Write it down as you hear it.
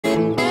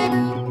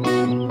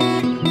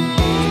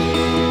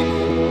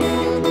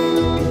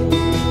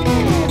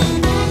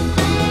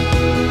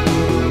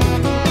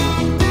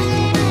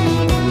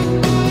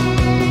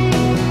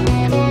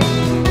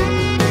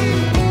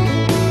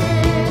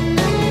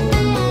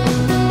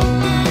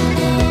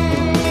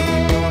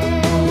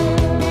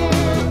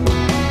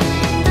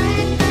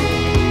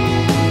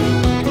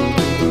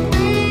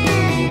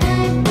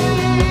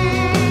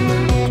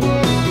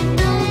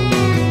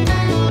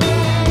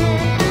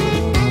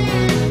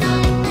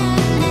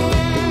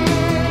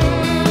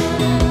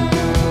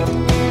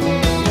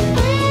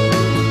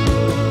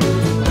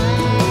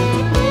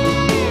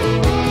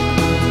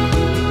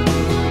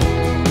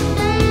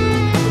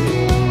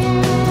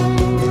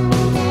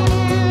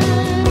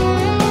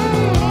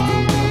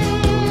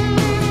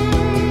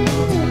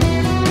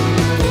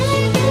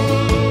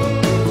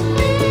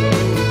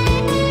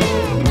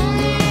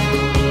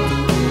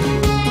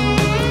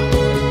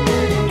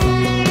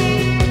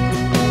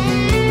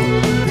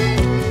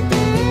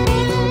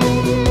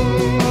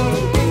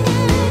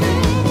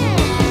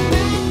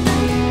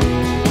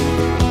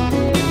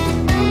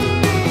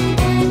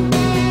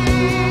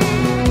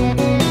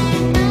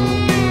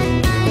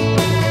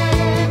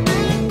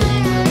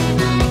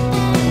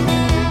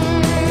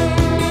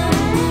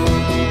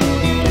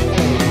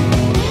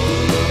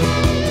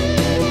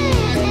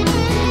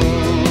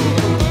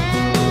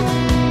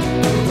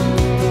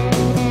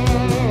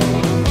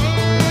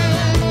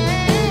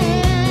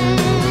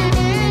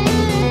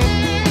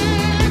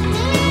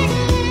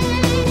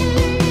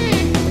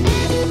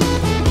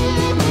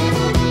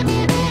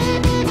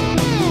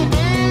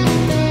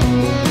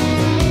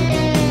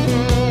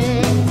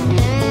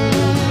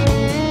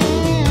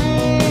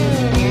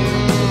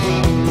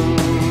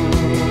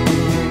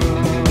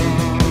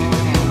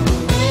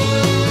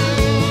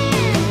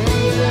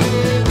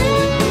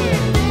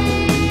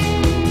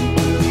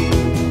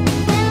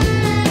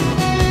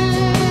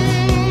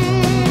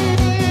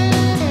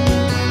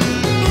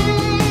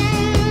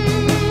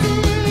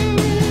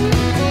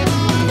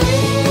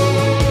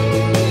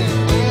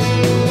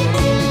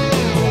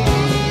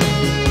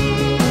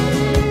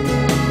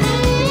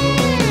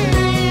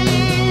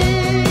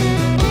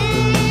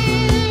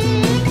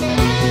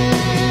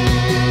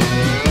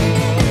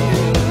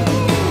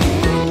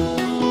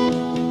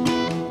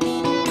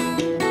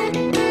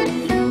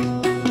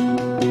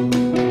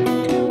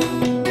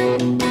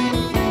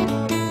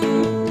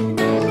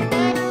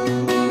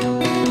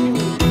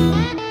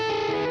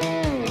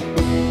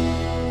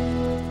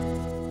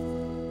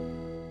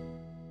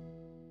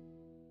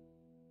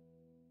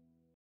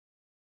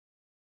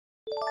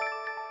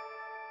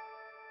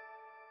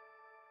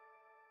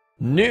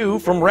New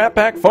from Rat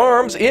Pack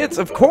Farms, it's,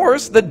 of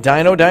course, the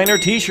Dino Diner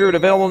t-shirt,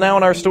 available now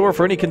in our store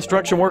for any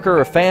construction worker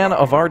or fan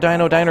of our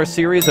Dino Diner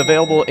series,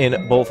 available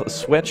in both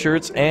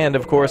sweatshirts and,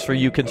 of course, for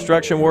you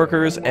construction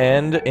workers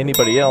and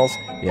anybody else,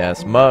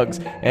 yes, mugs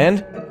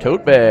and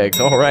tote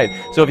bags. All right,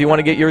 so if you want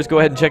to get yours, go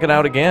ahead and check it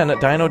out again.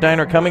 Dino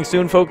Diner coming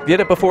soon, folks.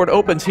 Get it before it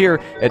opens here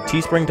at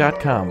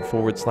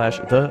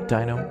teespring.com/the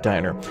Dino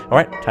Diner. All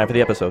right, time for the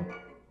episode.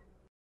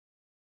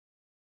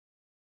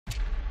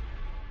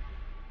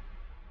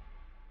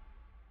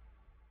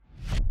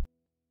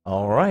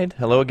 All right,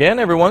 hello again,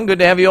 everyone. Good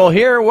to have you all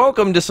here.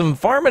 Welcome to some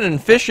farming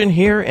and fishing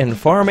here in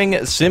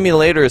Farming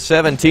Simulator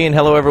 17.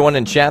 Hello, everyone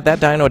in chat. That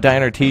Dino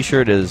Diner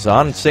t-shirt is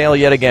on sale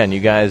yet again. You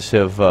guys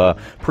have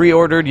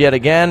pre-ordered yet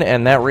again,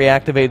 and that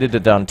reactivated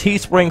it on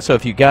Teespring. So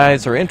if you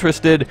guys are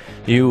interested,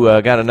 you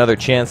got another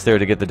chance there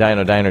to get the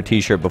Dino Diner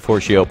t-shirt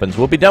before she opens.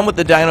 We'll be done with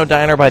the Dino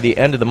Diner by the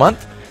end of the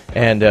month.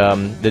 And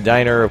the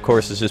diner, of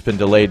course, has just been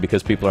delayed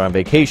because people are on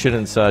vacation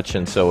and such,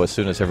 and so as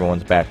soon as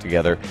everyone's back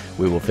together,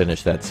 we will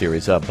finish that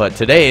series up. But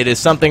today it is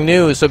something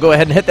new, so go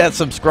ahead and hit that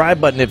subscribe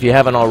button if you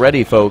haven't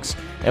already, folks,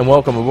 and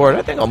welcome aboard.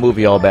 I think I'll move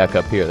you all back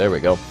up here. There we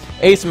go.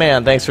 Ace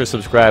Man, thanks for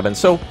subscribing.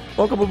 So,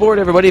 welcome aboard,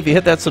 everybody. If you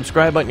hit that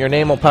subscribe button, your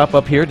name will pop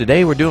up here.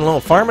 Today we're doing a little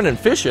farming and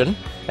fishing,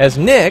 as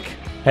Nick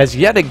has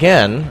yet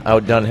again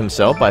outdone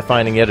himself by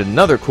finding yet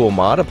another cool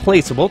mod, a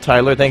placeable.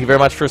 Tyler, thank you very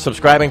much for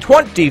subscribing.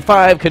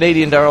 25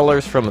 Canadian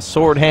dollars from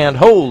Sword Hand.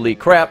 Holy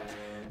crap.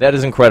 That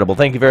is incredible.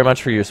 Thank you very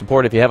much for your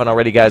support. If you haven't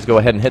already, guys, go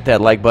ahead and hit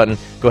that like button.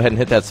 Go ahead and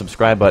hit that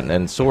subscribe button.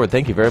 And Sword,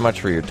 thank you very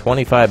much for your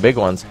 25 big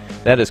ones.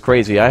 That is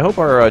crazy. I hope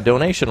our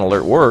donation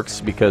alert works,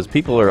 because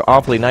people are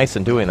awfully nice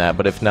in doing that.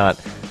 But if not,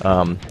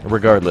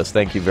 regardless,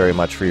 thank you very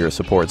much for your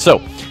support.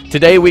 So,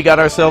 today we got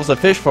ourselves a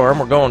fish farm.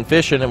 We're going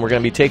fishing, and we're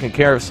going to be taking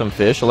care of some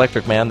fish.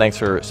 Electric Man, thanks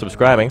for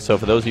subscribing. So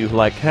for those of you who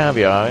like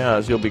caviar,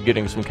 yes, you'll be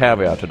getting some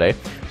caviar today.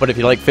 But if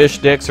you like fish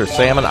sticks or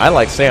salmon, I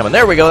like salmon.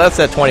 There we go. That's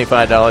that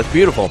 $25.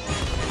 Beautiful.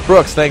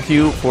 Brooks, thank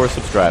you for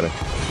subscribing.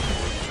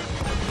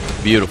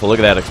 Beautiful. Look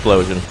at that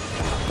explosion.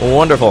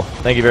 Wonderful.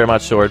 Thank you very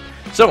much, Sword.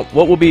 So,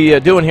 what we'll be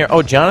doing here...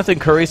 Oh, Jonathan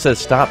Curry says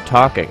stop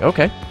talking.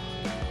 Okay.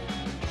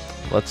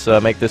 Let's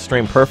make this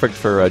stream perfect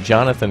for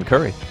Jonathan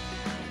Curry.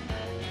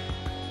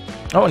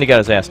 Oh, and he got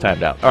his ass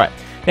timed out. All right.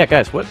 Yeah,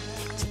 guys, what...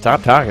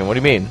 Stop talking. What do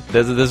you mean?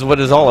 This is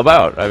what it's all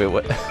about. I mean,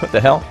 what the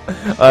hell?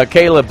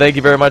 Caleb, thank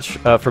you very much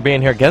for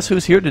being here. Guess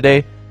who's here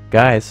today?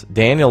 Guys,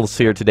 Daniel's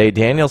here today.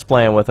 Daniel's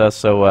playing with us,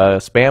 so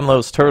spam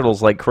those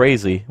turtles like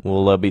crazy.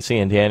 We'll be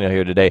seeing Daniel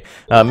here today.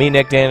 Me,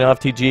 Nick, Daniel,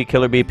 FTG,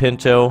 Killer B,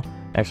 Pinto.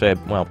 Actually,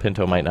 well,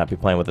 Pinto might not be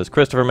playing with us.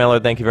 Christopher Miller,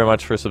 thank you very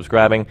much for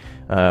subscribing.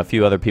 A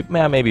few other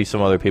people, maybe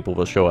some other people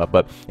will show up.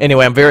 But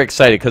anyway, I'm very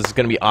excited because it's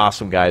going to be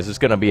awesome, guys. It's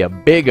going to be a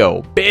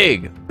big-o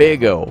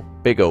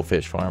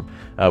fish farm.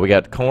 We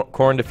got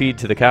corn to feed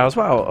to the cows.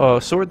 Wow,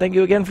 Sword, thank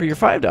you again for your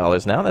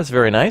 $5 now. That's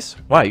very nice.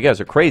 Wow, you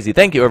guys are crazy.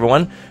 Thank you,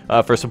 everyone,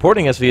 for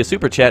supporting us via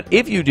Super Chat.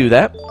 If you do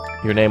that,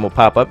 your name will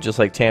pop up just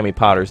like Tammy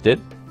Potter's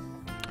did.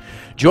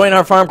 Join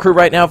our farm crew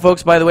right now,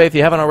 folks. By the way, if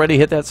you haven't already,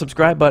 hit that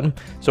subscribe button.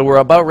 So we're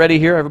about ready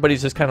here.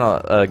 Everybody's just kind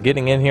of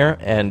getting in here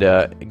and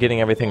getting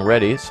everything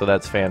ready, so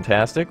that's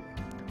fantastic.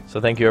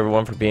 So thank you,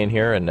 everyone, for being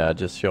here and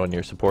just showing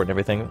your support and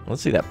everything.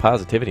 Let's see that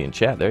positivity in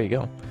chat. There you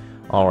go.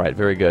 All right,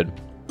 very good.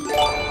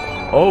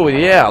 Oh,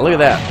 yeah, look at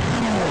that.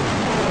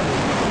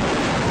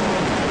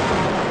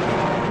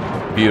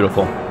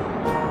 Beautiful.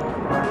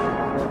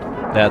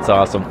 That's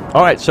awesome.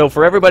 All right, so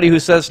for everybody who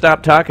says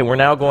stop talking, we're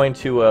now going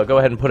to go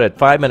ahead and put a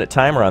 5-minute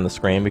timer on the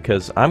screen,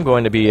 because I'm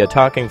going to be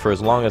talking for as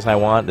long as I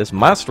want. This is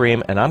my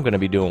stream, and I'm going to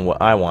be doing what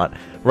I want.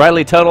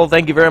 Riley Tuttle,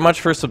 thank you very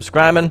much for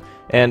subscribing.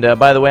 And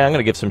by the way, I'm going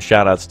to give some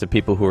shout-outs to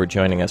people who are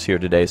joining us here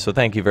today. So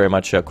thank you very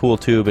much,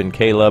 CoolTube and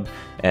Caleb,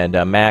 and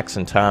Max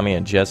and Tommy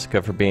and Jessica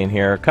for being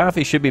here.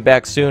 Coffee should be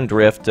back soon,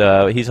 Drift.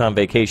 He's on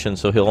vacation,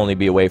 so he'll only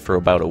be away for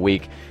about a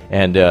week.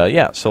 And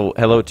yeah, so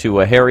hello to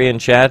Harry in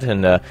chat,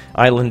 and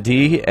Island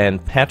D,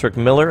 and Patrick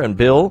Miller, and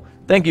Bill.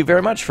 Thank you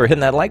very much for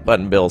hitting that like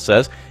button, Bill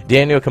says.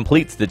 Daniel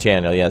completes the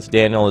channel. Yes,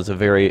 Daniel is a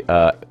very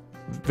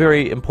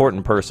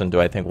important person to,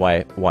 I think,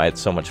 why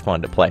it's so much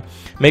fun to play.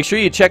 Make sure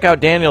you check out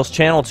Daniel's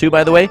channel too,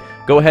 by the way.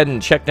 Go ahead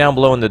and check down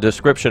below in the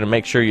description and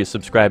make sure you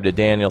subscribe to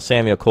Daniel.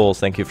 Samuel Coles,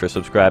 thank you for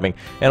subscribing.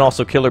 And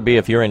also Killer B,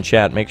 if you're in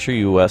chat, make sure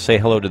you say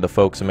hello to the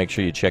folks, and make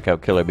sure you check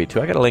out Killer B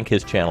too. I got to link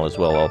his channel as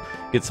well. I'll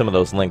get some of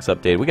those links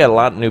updated. We got a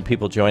lot of new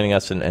people joining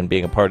us and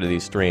being a part of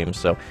these streams.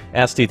 So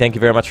Asti, thank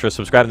you very much for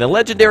subscribing. The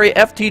legendary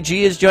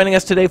FTG is joining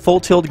us today. Full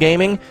Tilt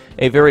Gaming,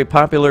 a very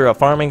popular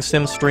farming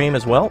sim stream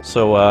as well.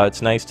 So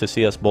it's nice to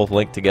see us both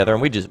linked together,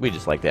 and we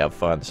just like to have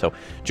fun. So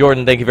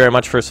Jordan, thank you very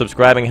much for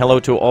subscribing. Hello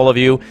to all of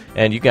you,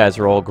 and you guys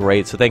are all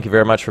great, so thank you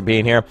very much for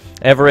being here.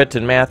 Everett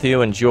and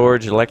Matthew and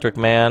George, Electric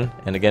Man,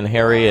 and again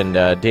Harry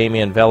and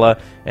Damian Vella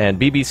and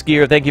BB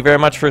Skier, thank you very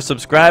much for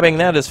subscribing.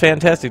 That is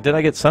fantastic. Did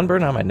I get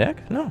sunburn on my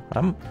neck? No,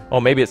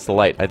 oh, maybe it's the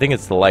light. I think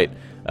it's the light.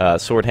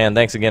 Sword Hand,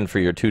 thanks again for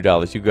your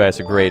 $2. You guys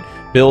are great.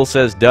 Bill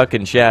says duck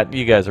in chat.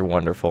 You guys are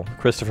wonderful.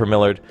 Christopher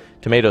Millard,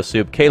 Tomato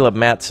Soup, Caleb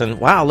Matson.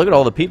 Wow, look at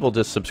all the people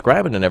just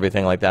subscribing and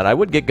everything like that. I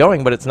would get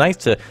going, but it's nice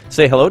to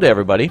say hello to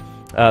everybody.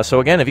 So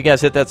again, if you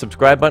guys hit that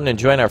subscribe button and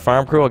join our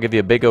farm crew, I'll give you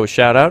a big O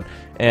shout out.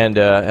 And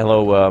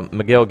hello,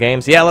 Miguel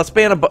Games. Yeah, let's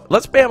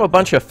spam a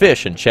bunch of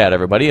fish in chat,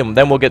 everybody, and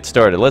then we'll get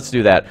started. Let's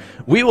do that.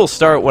 We will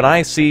start when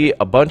I see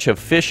a bunch of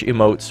fish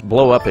emotes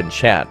blow up in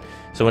chat.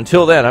 So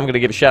until then, I'm going to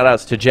give shout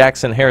outs to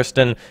Jackson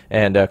Hairston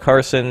and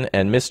Carson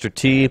and Mr.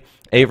 T,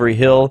 Avery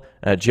Hill,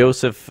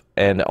 Joseph,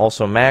 and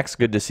also Max.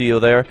 Good to see you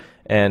there.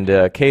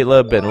 And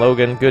Caleb and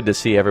Logan, good to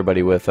see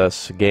everybody with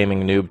us.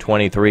 Gaming Noob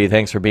 23,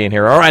 thanks for being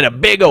here. All right, a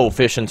big old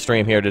fishing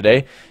stream here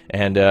today.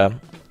 And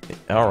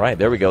all right,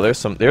 there we go. There's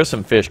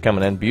some fish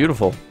coming in.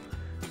 Beautiful,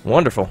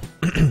 wonderful.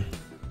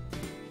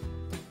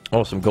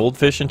 Oh, some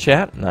goldfish in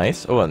chat.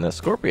 Nice. Oh, and the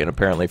scorpion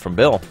apparently from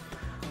Bill.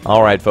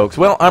 All right, folks.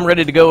 Well, I'm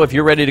ready to go. If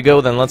you're ready to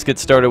go, then let's get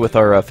started with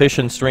our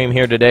fishing stream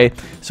here today.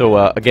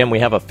 So again, we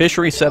have a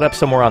fishery set up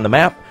somewhere on the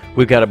map.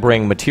 We've got to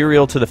bring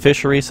material to the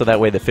fishery so that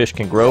way the fish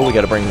can grow. We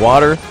got to bring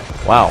water.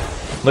 Wow,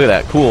 look at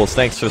that. Cool.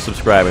 Thanks for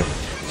subscribing.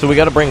 So we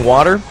got to bring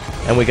water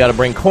and we got to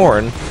bring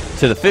corn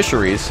to the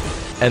fisheries,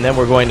 and then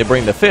we're going to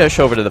bring the fish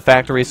over to the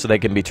factory so they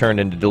can be turned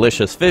into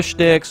delicious fish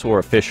sticks or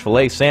a fish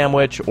fillet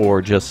sandwich,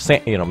 or just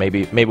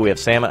maybe we have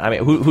salmon. I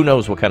mean, who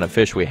knows what kind of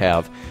fish we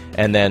have.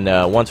 And then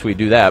once we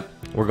do that,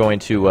 we're going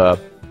to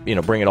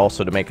bring it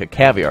also to make a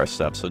caviar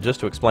stuff. So just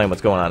to explain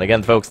what's going on.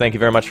 Again, folks, thank you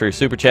very much for your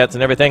super chats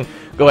and everything.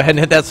 Go ahead and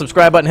hit that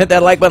subscribe button, hit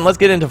that like button. Let's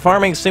get into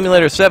Farming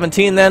Simulator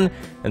 17 then,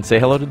 and say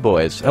hello to the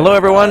boys. Hello,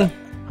 everyone.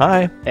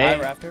 Hi. Hey,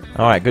 Raptor.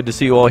 All right, good to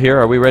see you all here.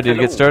 Are we ready to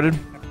get started?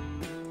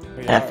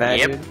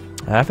 Yep.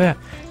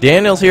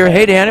 Daniel's here.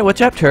 Hey, Daniel.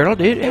 What's up, turtle,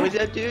 dude? Hey, what's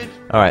up, dude?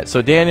 All right,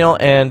 so Daniel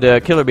and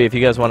Killer Bee, if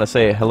you guys want to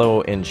say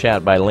hello in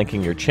chat by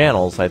linking your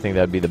channels, I think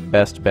that would be the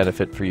best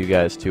benefit for you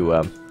guys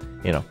to,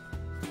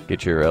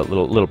 get your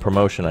little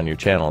promotion on your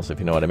channels, if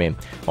you know what I mean.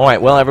 All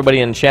right, well, everybody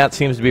in chat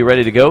seems to be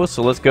ready to go,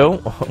 so let's go.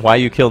 Why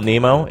you killed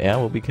Nemo? Yeah,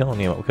 we'll be killing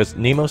Nemo, because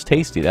Nemo's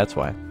tasty, that's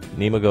why.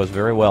 Nemo goes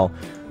very well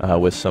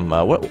with some,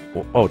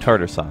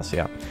 tartar sauce,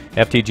 yeah.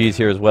 FTG's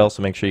here as well,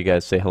 so make sure you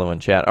guys say hello in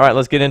chat. All right,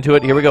 let's get into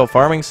it. Here we go.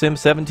 Farming Sim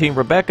 17.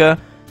 Rebecca,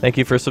 thank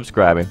you for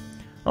subscribing.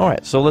 All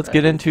right, so let's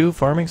get into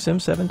Farming Sim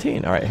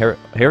 17. All right,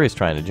 Harry's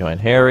trying to join.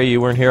 Harry,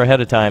 you weren't here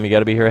ahead of time. You got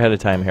to be here ahead of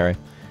time, Harry.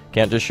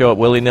 Can't just show up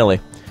willy-nilly.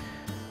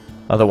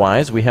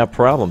 Otherwise, we have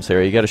problems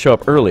here. You got to show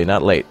up early,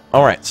 not late.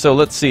 All right, so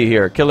let's see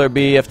here. Killer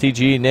B,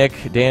 FTG,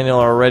 Nick, Daniel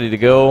are ready to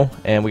go,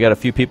 and we got a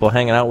few people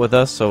hanging out with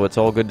us, so it's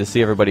all good to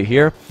see everybody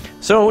here.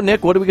 So,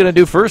 Nick, what are we going to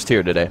do first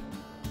here today?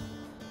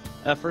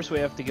 First, we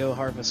have to go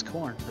harvest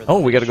corn.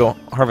 We got to go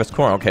harvest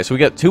corn. Okay, so we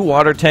got 2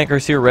 water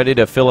tankers here ready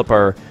to fill up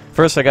our.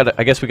 First,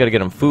 I guess we got to get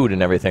them food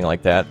and everything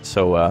like that.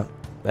 So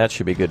that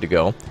should be good to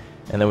go.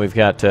 And then we've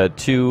got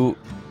 2.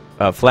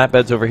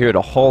 Flatbeds over here to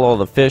haul all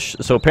the fish.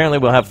 So apparently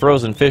we'll have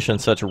frozen fish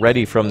and such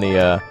ready from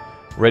the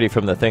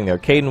thing there.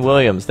 Caden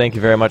Williams, thank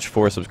you very much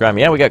for subscribing.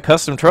 Yeah, we got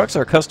custom trucks,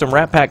 our custom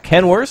Rat Pack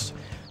Kenworth.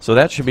 So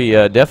that should be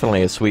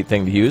definitely a sweet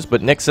thing to use.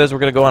 But Nick says we're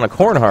going to go on a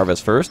corn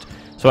harvest first.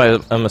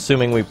 So I'm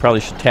assuming we probably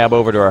should tab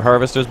over to our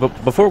harvesters. But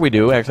before we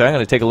do, actually, I'm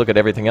going to take a look at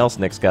everything else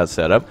Nick's got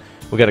set up.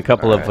 We got a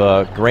couple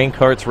of grain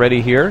carts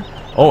ready here.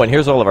 Oh, and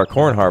here's all of our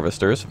corn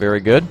harvesters.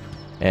 Very good.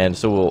 And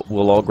so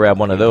we'll all grab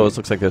one of those.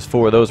 Looks like there's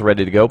 4 of those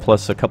ready to go,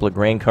 plus a couple of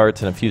grain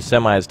carts and a few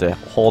semis to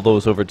haul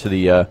those over to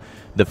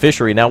the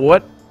fishery. Now,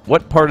 what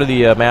part of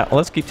the map? Well,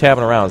 let's keep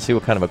tabbing around and see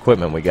what kind of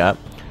equipment we got.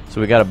 So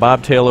we got a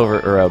bobtail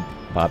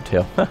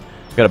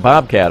we got a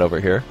bobcat over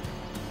here,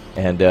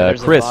 and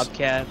there's Chris. There's a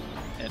bobcat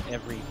at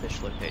every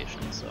fish location.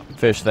 So.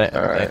 Fish.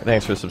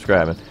 Thanks for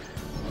subscribing.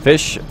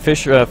 Fish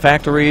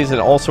factories and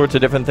all sorts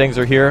of different things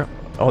are here.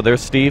 Oh,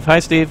 there's Steve. Hi,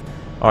 Steve.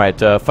 All right,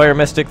 Fire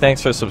Mystic,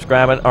 thanks for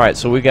subscribing. All right,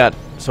 so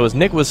as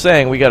Nick was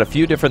saying, we got a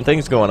few different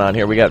things going on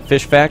here. We got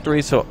fish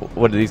factories. So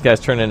what, do these guys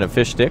turn into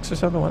fish sticks or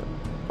something? What?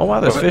 Oh, wow,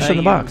 there's fish in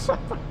the box.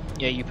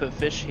 Yeah, you put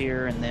fish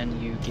here, and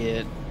then you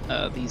get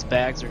these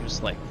bags are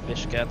just like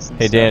fish guts and stuff.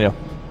 Hey, Daniel.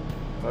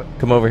 What?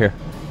 Come over here.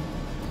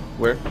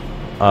 Where?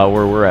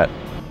 Where we're at.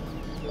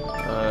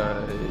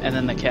 And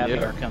then the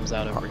caviar comes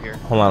out over here.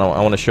 Hold on, I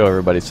want to show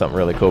everybody something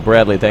really cool.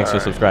 Bradley, thanks for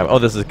subscribing. Oh,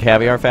 this is a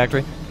caviar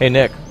factory? Hey,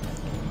 Nick.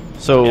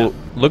 So,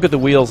 look at the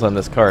wheels on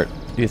this cart.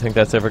 Do you think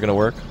that's ever going to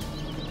work?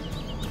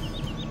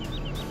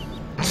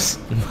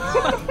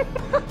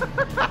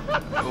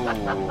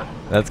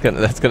 That's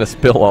gonna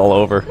spill all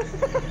over.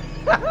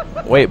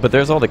 Wait, but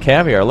there's all the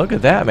caviar. Look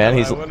at that, man.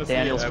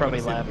 Daniel's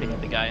probably laughing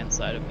at the guy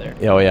inside of there.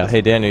 Oh yeah.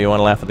 Hey, Daniel, you want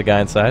to laugh at the guy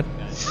inside?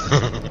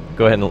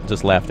 Go ahead and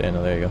just laugh,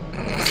 Daniel. There you go.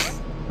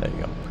 There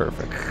you go.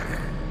 Perfect.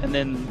 And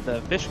then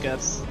the fish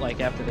guts, like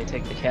after they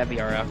take the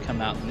caviar out,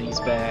 come out in these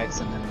bags,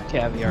 and then the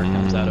caviar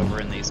comes out over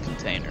in these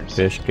containers.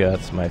 Fish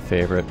guts, my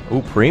favorite.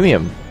 Ooh,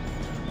 premium.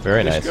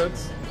 Very nice.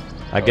 Guts?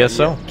 I guess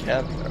so.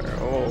 Caviar.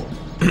 Oh.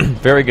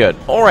 Very good.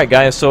 All right,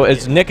 guys. So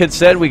as Nick had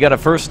said, we got to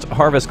first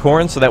harvest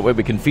corn, so that way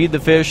we can feed the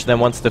fish. Then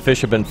once the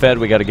fish have been fed,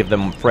 we got to give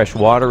them fresh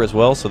water as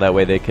well, so that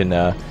way they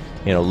can,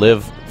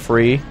 live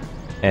free.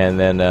 And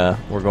then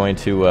we're going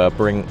to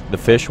bring the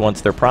fish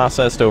once they're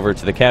processed over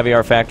to the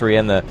caviar factory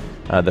and the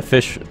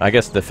fish, I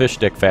guess the fish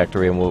stick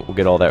factory, and we'll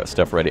get all that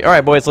stuff ready. All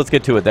right, boys, let's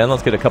get to it then.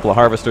 Let's get a couple of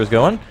harvesters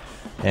going.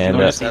 And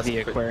You want to see the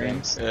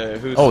aquariums?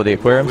 oh, the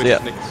aquariums, which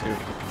yeah. Nick's who?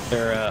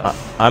 They're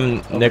I'm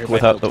Nick here by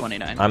without the.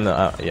 29. I'm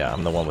the yeah,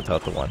 I'm the one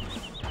without the one.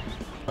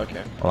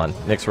 Okay. Hold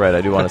on, Nick's right.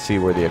 I do want to see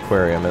where the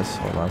aquarium is.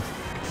 Hold on.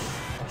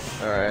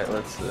 All right,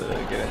 let's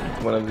get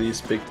in one of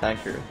these big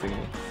tanker thingy.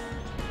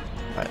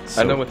 All right, I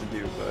so, know what to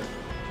do, but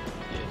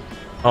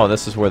oh,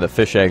 this is where the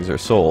fish eggs are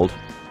sold.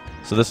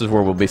 So this is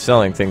where we'll be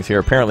selling things here.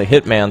 Apparently,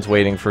 Hitman's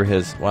waiting for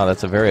his. Wow,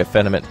 that's a very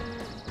effeminate.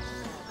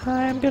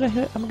 Hi, I'm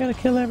gonna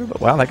kill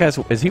everybody. Wow, that guy's.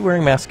 Is he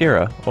wearing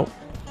mascara? Oh,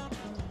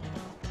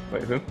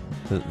 wait, who?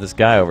 this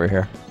guy over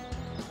here.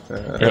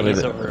 Yeah,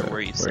 he's over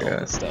where you sell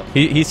the stuff.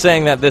 He's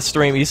saying that this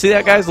stream. You see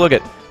that, guys? Look,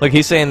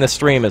 he's saying this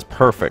stream is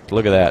perfect.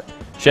 Look at that.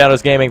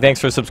 Shadows Gaming, thanks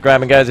for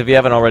subscribing, guys. If you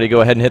haven't already,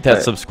 go ahead and hit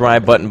that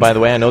subscribe button. By the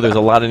way, I know there's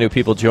a lot of new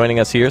people joining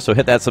us here, so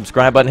hit that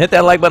subscribe button. Hit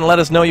that like button. Let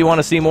us know you want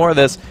to see more of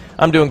this.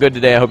 I'm doing good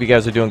today. I hope you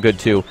guys are doing good,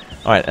 too.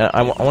 All right,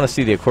 I want to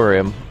see the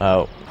aquarium.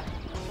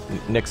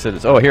 Nick said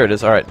it's... Oh, here it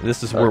is. All right,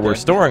 this is where we're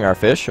storing our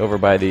fish, over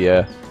by the...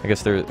 I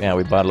guess there... Yeah,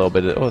 we bought a little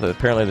bit of... Oh,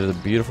 apparently there's a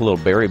beautiful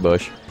little berry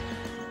bush.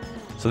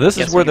 So this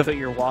is where you put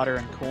your water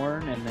and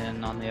corn, and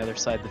then on the other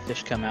side the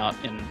fish come out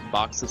in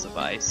boxes of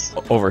ice.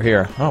 Over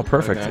here. Oh,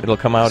 perfect. Okay. It'll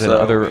come out, and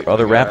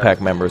other Rat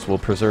Pack members will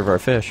preserve our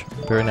fish.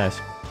 Very nice.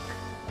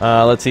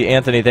 Let's see,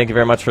 Anthony, thank you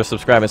very much for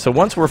subscribing. So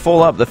once we're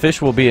full up, the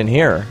fish will be in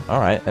here. All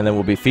right, and then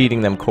we'll be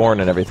feeding them corn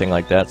and everything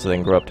like that, so they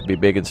can grow up to be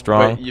big and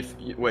strong.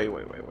 Wait,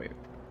 wait.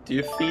 Do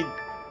you feed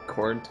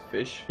corn to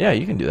fish? Yeah,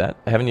 you can do that.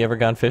 Haven't you ever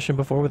gone fishing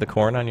before with the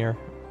corn on your...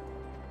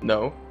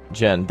 No.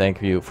 Jen,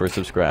 thank you for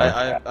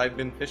subscribing. I've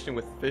been fishing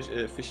with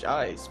fish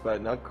eyes,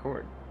 but not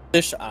corn.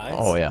 Fish eyes?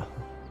 Oh, yeah.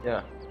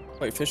 Yeah.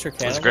 Wait, fish are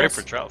cannibals? It's great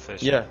for trout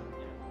fish. Yeah.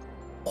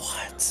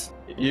 What?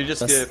 You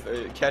just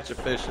catch a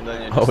fish and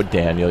then you Oh, just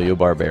Daniel, you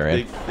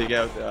barbarian. dig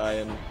out the eye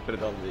and put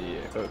it on the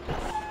hook.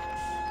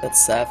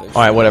 That's savage.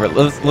 All right, whatever.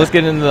 Let's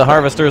get into the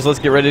harvesters. Let's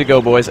get ready to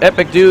go, boys.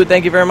 Epic Dude,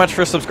 thank you very much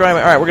for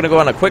subscribing. All right, we're going to go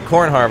on a quick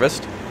corn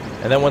harvest.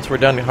 And then once we're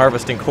done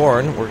harvesting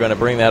corn, we're going to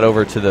bring that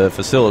over to the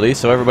facility.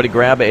 So everybody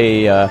grab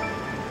a...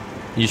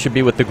 you should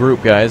be with the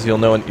group, guys. You'll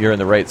know you're in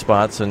the right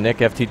spot. So Nick,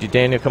 FTG,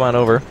 Daniel, come on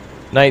over.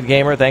 Night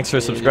Gamer, thanks for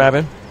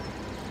subscribing.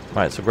 All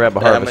right, so grab a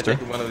harvester. I'm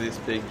gonna take one of these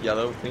big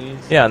yellow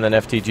thingies. Yeah, and then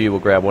FTG will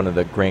grab one of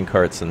the grain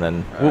carts, and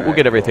then we'll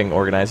get everything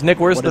organized. Nick,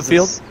 where's the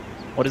field?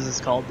 What is this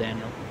called,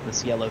 Daniel?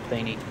 This yellow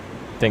thingy?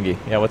 Thingy.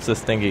 Yeah, what's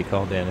this thingy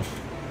called, Daniel?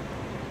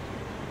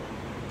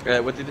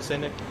 What did you say,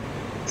 Nick?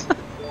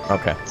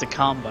 Okay. It's a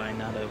combine,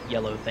 not a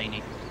yellow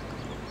thingy.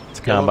 It's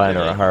a combine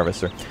or a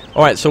harvester.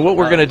 All right, so what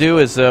we're going to do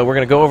is we're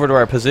going to go over to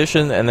our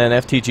position, and then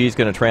FTG is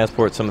going to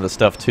transport some of the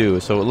stuff, too.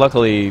 So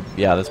luckily,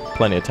 yeah, there's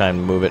plenty of time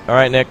to move it. All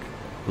right, Nick,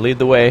 lead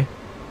the way.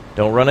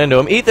 Don't run into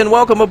him. Ethan,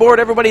 welcome aboard,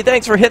 everybody.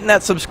 Thanks for hitting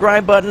that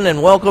subscribe button,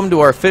 and welcome to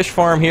our fish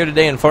farm here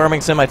today in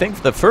Farming Sim. I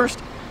think the first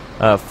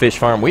fish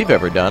farm we've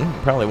ever done.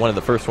 Probably one of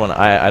the first one.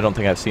 I don't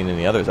think I've seen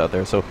any others out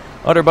there. So,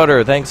 Utter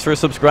Butter, thanks for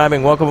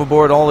subscribing. Welcome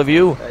aboard, all of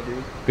you. I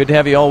do. Good to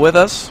have you all with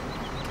us.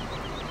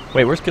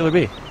 Wait, where's Killer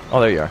B? Oh,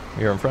 there you are.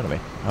 You're in front of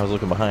me. I was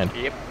looking behind.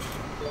 Yep.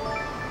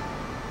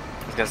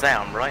 I was gonna say,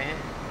 I'm right here.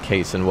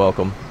 Case and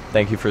welcome.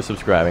 Thank you for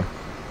subscribing.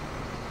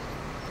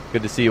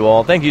 Good to see you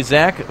all. Thank you,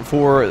 Zach,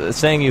 for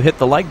saying you hit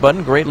the like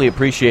button. Greatly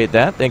appreciate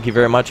that. Thank you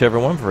very much,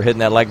 everyone, for hitting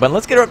that like button.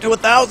 Let's get her up to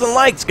 1,000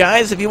 likes,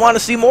 guys. If you want to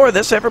see more of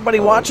this, everybody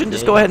watching,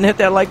 just go ahead and hit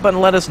that like button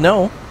and let us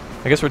know.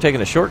 I guess we're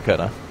taking a shortcut,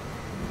 huh?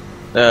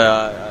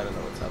 I don't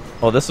know what's happening.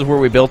 Oh, this is where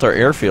we built our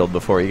airfield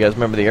before. You guys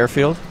remember the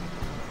airfield?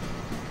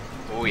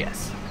 Oh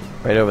yes.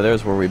 Right over there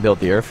is where we built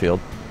the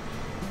airfield.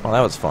 Well,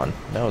 that was fun.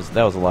 That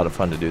was a lot of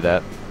fun to do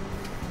that.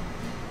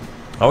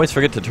 I always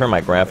forget to turn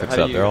my graphics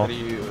up. They're all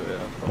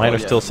mine are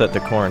still set to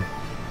corn.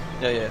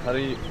 Yeah. How do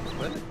you?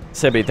 What?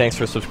 Sebby, thanks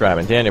for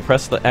subscribing. Daniel,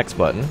 press the X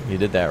button. You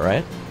did that,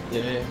 right?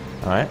 Yeah.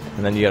 All right,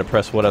 and then you got to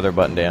press what other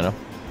button, Daniel?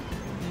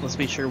 Let's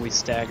be sure we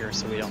stagger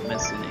so we don't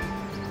miss any.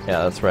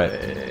 Yeah, that's right.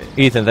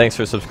 Ethan, thanks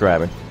for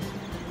subscribing.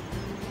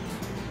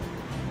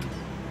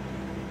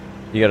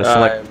 You got to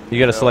select. You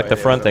got to select the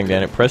front thing,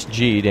 Daniel. Press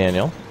G,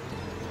 Daniel.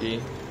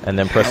 G. And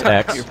then press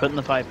X. You're putting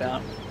the pipe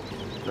out.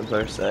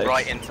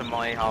 Right into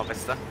my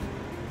harvester.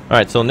 All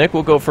right, so Nick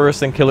will go first,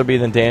 then Killer Bee,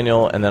 then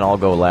Daniel, and then I'll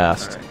go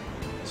last. Right.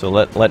 So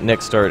let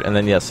Nick start, and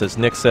then yes, as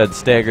Nick said,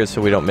 stagger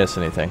so we don't miss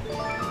anything.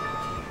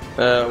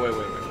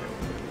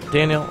 Wait.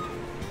 Daniel,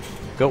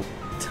 go.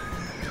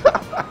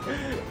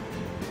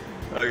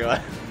 Oh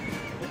god.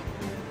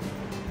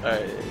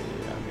 Alright,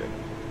 I'm good.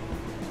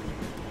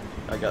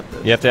 I got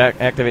this. You have to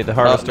activate the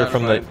harvester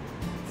from the. mind.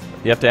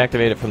 You have to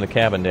activate it from the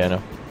cabin,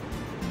 Daniel.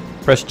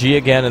 Press G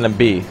again, and then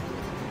B.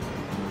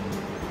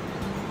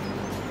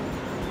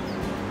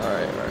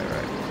 Alright.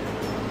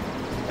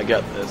 I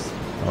got this.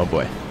 Oh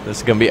boy, this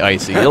is gonna be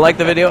icy. You like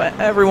the video,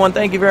 everyone?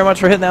 Thank you very much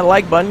for hitting that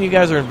like button. You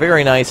guys are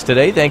very nice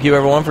today. Thank you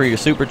everyone for your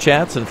super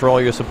chats and for all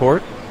your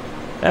support.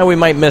 And we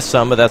might miss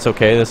some, but that's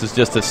okay. This is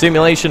just a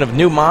simulation of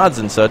new mods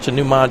and such, a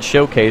new mod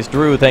showcase.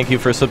 Drew, thank you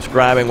for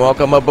subscribing.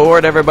 Welcome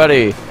aboard,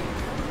 everybody.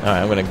 All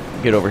right, I'm gonna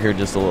get over here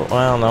just a little.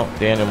 Well, no,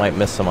 Daniel might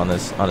miss some on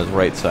his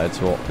right side.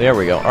 So there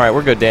we go. All right,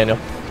 we're good, Daniel.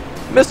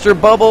 Mr.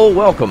 Bubble,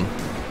 welcome.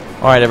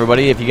 Alright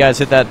everybody, if you guys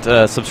hit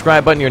that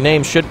subscribe button, your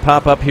name should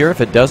pop up here.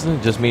 If it doesn't,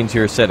 it just means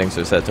your settings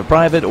are set to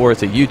private or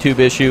it's a YouTube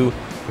issue.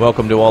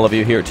 Welcome to all of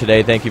you here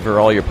today. Thank you for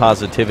all your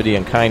positivity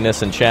and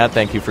kindness in chat.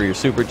 Thank you for your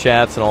super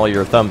chats and all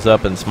your thumbs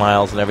up and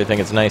smiles and everything.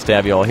 It's nice to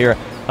have you all here.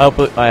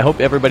 I hope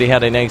everybody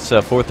had a nice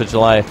 4th of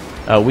July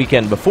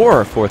weekend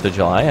before 4th of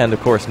July. And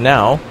of course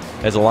now,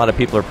 as a lot of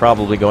people are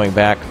probably going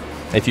back,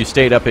 if you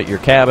stayed up at your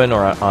cabin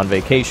or on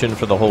vacation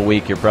for the whole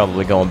week, you're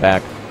probably going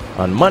back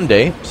on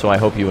Monday, so I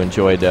hope you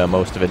enjoyed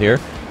most of it here.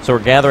 So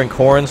we're gathering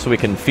corn so we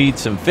can feed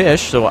some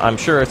fish, so I'm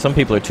sure some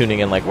people are tuning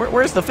in like,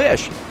 where's the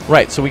fish?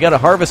 Right, so we got to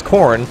harvest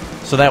corn,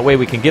 so that way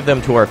we can give them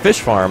to our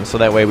fish farm, so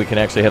that way we can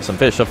actually have some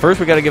fish. So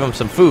first we got to give them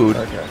some food.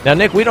 Okay. Now,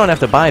 Nick, we don't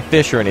have to buy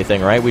fish or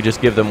anything, right? We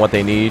just give them what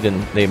they need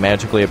and they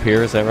magically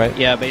appear, is that right?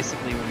 Yeah,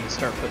 basically when you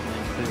start putting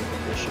in food, the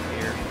fish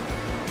appear.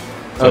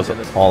 So Okay,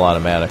 it's all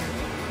automatic.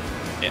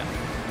 Yeah.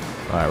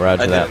 Alright,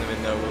 roger I that. didn't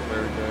even know what we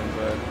were doing,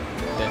 but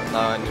yeah,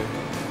 now I knew.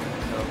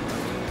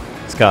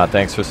 Scott,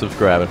 thanks for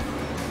subscribing.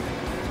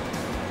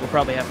 We'll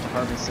probably have to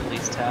harvest at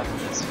least half of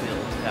this field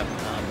to have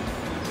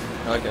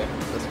Okay,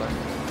 that's fine.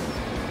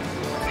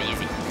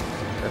 Easy.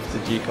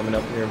 FTG coming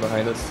up here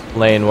behind us.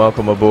 Lane,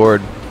 welcome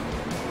aboard.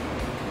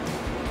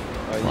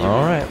 You-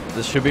 Alright,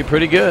 this should be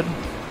pretty good.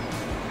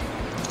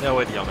 Yeah,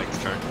 wait, Yamek's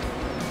turn.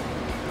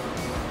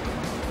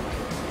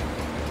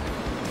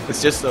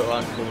 It's just so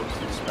uncool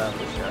to spam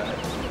the chat.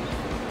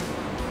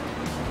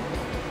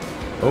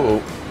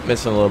 Oh,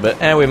 missing a little bit.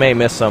 And we may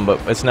miss some, but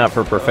it's not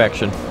for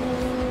perfection.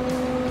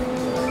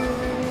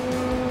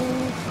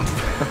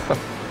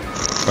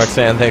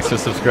 Roxanne, thanks for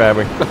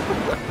subscribing.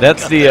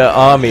 That's the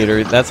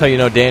meter. That's how you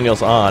know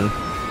Daniel's on.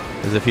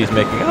 As if he's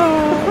making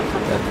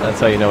that's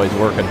how you know he's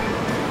working.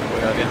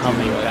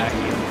 humming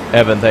vacuum.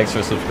 Evan, thanks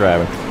for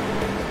subscribing.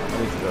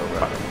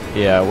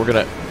 Yeah, we're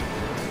gonna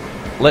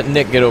let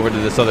Nick get over to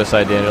this other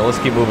side, Daniel. Let's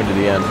keep moving to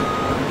the end.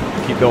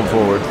 Keep going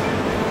forward.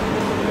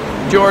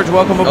 George,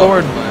 welcome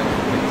aboard.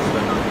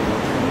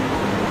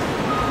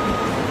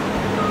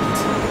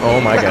 Oh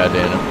my God,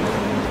 Daniel.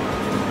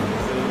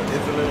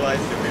 It's a little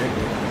icy here.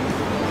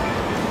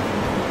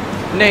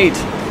 Nate,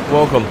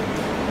 welcome.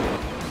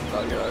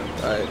 Oh God,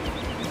 alright.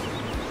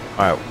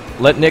 Alright,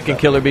 let Nick and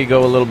Killer Bee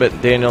go a little bit,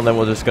 Daniel, and then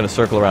we're just going to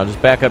circle around.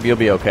 Just back up, you'll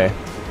be okay.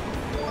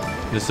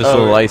 Just a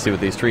little icy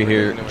with these three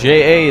here.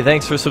 J.A.,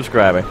 thanks for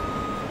subscribing.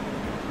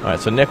 Alright,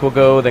 so Nick will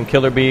go, then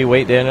Killer Bee.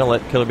 Wait, Daniel,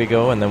 let Killer Bee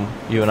go, and then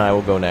you and I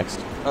will go next.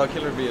 Oh,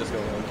 Killer Bee is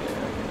going okay.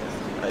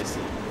 I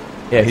see.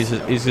 Yeah,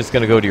 he's just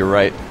going to go to your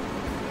right.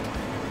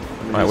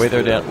 Alright, wait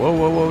there, Dan. Whoa,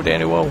 whoa, whoa,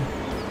 Danny, whoa.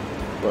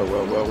 Whoa,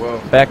 whoa, whoa, whoa.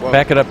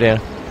 Back it up, Dan.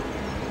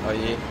 Oh,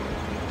 yeah.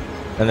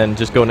 And then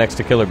just go next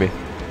to Killer Bee.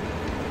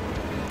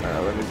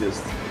 Alright, let me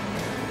just...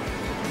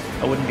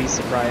 I wouldn't be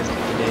surprised if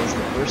today's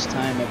the first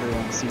time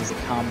everyone sees a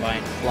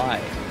combine fly.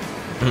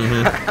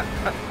 Mm-hmm.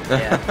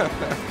 Yeah.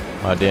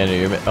 Oh, Daniel,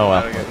 you're... Oh, I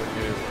wow. don't get what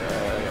you're...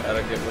 I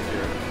don't get what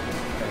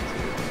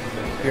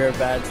you're... You're a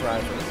bad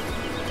driver.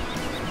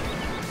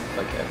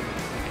 Okay.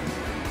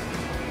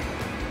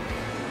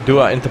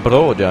 Dua inte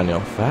bra, Daniel.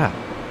 Fa.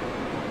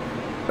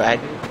 Bad?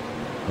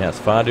 Yes,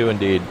 Fadu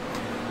indeed.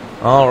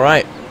 All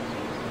right.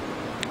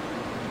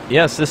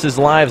 Yes, this is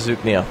live,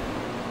 Zuknia.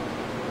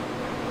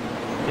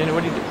 Daniel,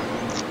 what do you do?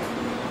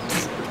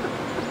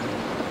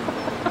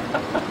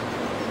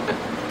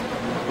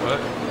 What?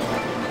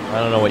 I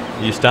don't know what...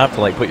 You stopped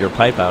to, like, put your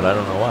pipe out. I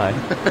don't know why.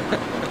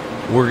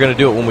 We're going to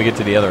do it when we get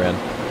to the other end.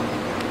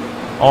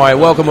 All right,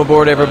 welcome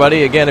aboard,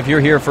 everybody. Again, if you're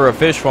here for a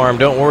fish farm,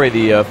 don't worry.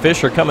 The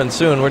fish are coming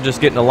soon. We're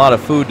just getting a lot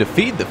of food to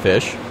feed the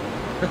fish.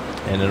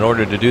 And in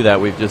order to do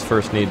that, we just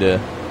first need to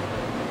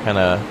kind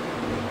of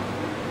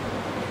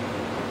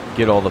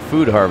get all the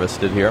food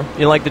harvested here.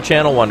 You like the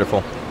channel?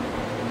 Wonderful.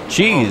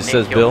 Cheese,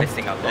 says Nick, Bill. you're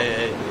missing a lot.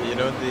 Hey, you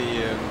know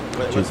the...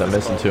 what's Jeez, I'm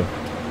this missing called? too.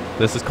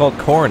 This is called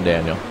corn,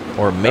 Daniel.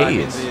 Or No, I mean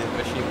maize. the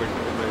machine we're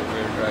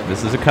driving.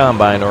 This is a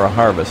combine or a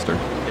harvester.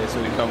 Okay,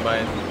 so we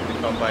combine and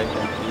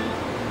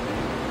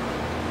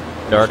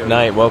Dark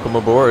Knight, welcome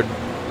aboard.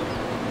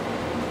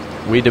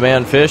 We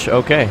demand fish?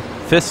 Okay.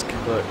 Fisk.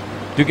 Look,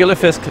 Du gillar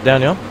fisk,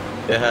 Daniel?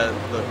 it has...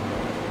 Look,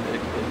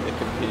 it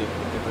can pee. Look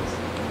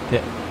at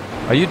this.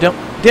 Are you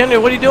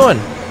Daniel, what are you doing?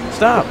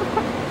 Stop.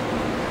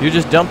 You're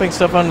just dumping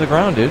stuff onto the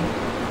ground, dude.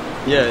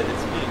 Yeah, it's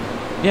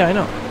peeing. Yeah, I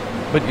know.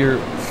 But you're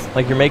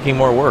making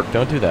more work.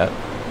 Don't do that.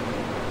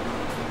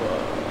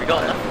 We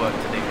got enough work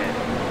to do here.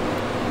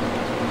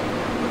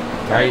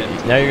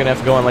 Now you're going to have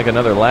to go on like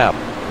another lap,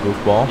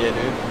 goofball. Yeah,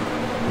 dude.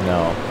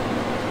 No.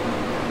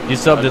 You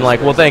subbed in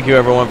like, well, thank you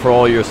everyone for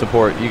all your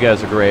support. You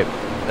guys are great.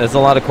 There's a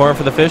lot of corn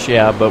for the fish,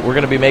 yeah, but we're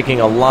going to be making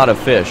a lot of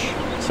fish.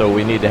 So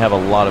we need to have a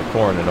lot of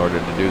corn in order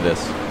to do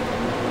this.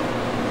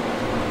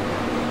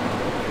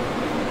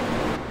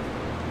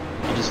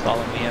 You just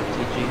follow me,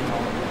 FTG.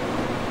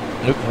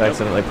 Nope, I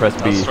accidentally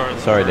pressed B.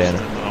 Sorry, Dan.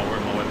 And then I'll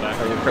work my way back.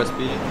 Oh, you press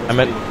B? I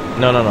meant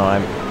no.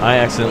 I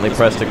accidentally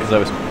pressed it because I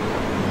was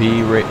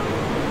B.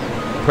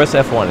 Press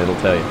F1. It'll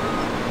tell you.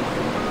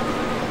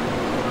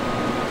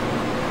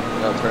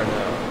 I'll turn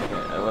now.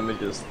 Okay, let me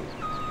just...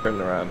 turn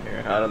around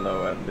here. I don't know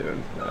what I'm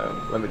doing.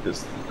 Let me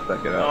just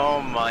back it up.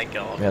 Oh my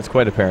god. Yeah, it's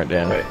quite apparent,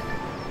 Dan. Wait.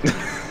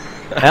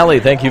 Allie,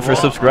 thank you for What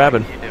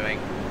subscribing. are you doing?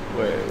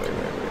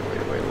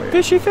 Wait.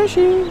 Fishy,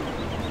 fishy.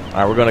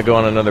 Alright, we're gonna go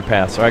on another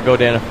pass. Alright, go,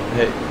 Daniel.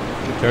 Hey.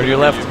 Turn to your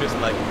left. You just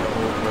like the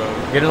whole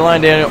road. Get in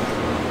line, Daniel.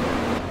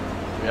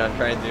 Yeah, I'm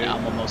trying to. Yeah,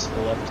 I'm almost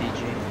full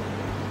FTG.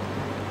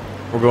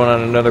 We're going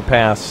on another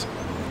pass.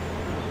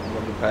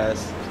 Love the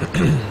pass.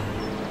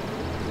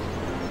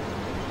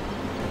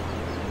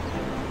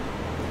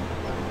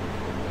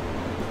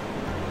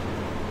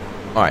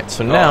 Alright,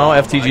 so now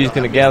FTG is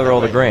going to gather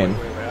all the grain.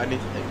 Wait, I need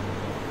to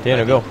take.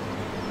 Daniel, go.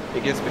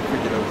 It gets me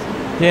freaking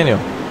over. Daniel.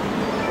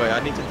 Wait, I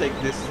need to take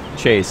this.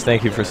 Chase,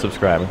 thank you for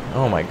subscribing.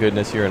 Oh my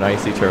goodness, you're an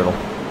icy turtle.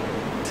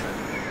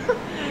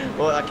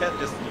 Well, I can't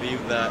just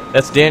leave that.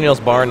 That's Daniel's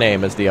bar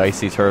name, is the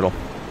icy turtle.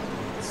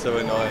 It's so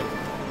annoying.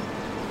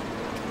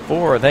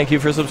 4, thank you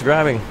for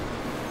subscribing.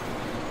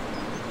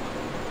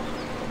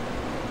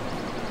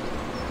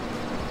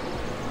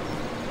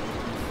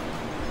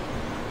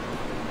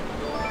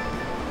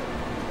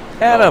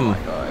 Adam. Oh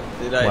my god.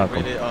 Did I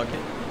Welcome. really? Okay.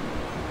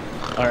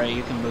 Alright,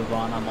 you can move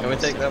on. I'm Can we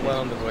almost take that empty. one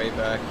on the way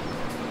back?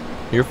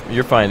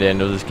 You're fine,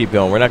 Daniel. Just keep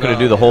going. We're not going to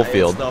do the whole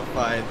field. It's not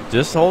fine.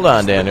 Just hold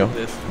on, Just look Daniel. at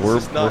this. This We're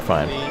is not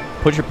fine. me.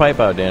 Put your pipe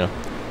out, Daniel.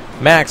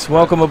 Max,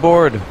 welcome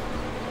aboard.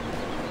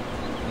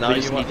 Now We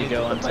you just want need me to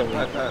go put until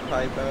my we-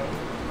 pipe out?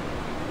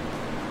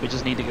 We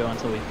just need to go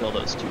until we fill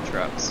those 2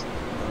 trucks.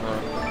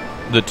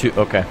 The 2,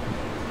 okay.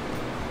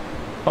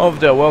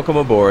 Hovda, welcome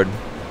aboard.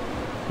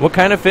 What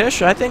kind of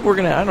fish? I think we're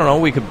gonna, I don't know,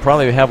 we could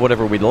probably have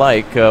whatever we'd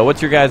like.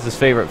 What's your guys'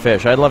 favorite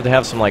fish? I'd love to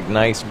have some, like,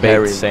 nice baked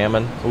Herring.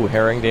 salmon. Ooh,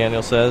 herring,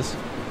 Daniel says.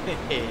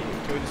 Hey,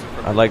 can we just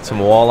I'd like some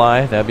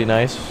walleye. That'd be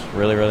nice.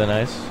 Really, really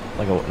nice.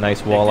 Like a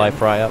nice walleye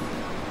fry-up.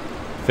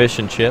 Fish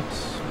and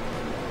chips.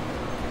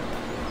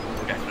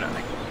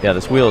 Definitely. Yeah,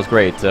 this wheel is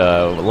great.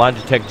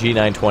 Logitech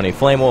G920.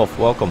 Flame Wolf,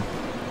 welcome.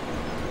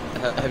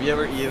 Have you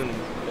ever eaten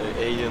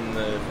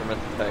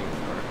fermented tang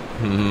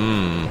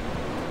before?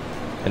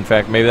 In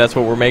fact, maybe that's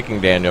what we're making,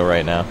 Daniel,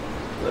 right now.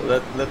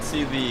 Let's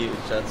see the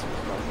chat's response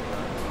to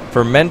that.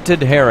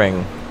 Fermented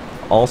herring,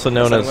 also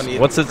known as... Someone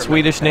eating What's the fermented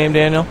Swedish name,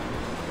 herring? Daniel?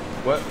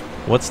 What?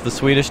 What's the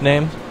Swedish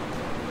name?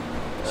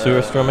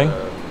 Surströmming?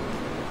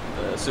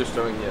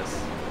 Surströmming,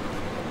 yes.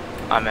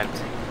 I'm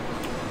empty.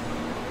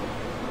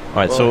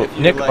 Alright, Well, so, if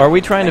you Nick, like are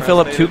we trying to fill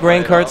up 2 translated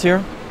grain right carts off-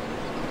 here?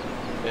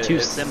 2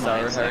 It's sour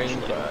semis, herring,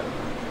 actually. but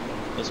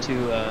Those 2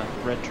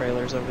 red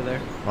trailers over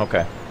there.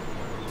 Okay.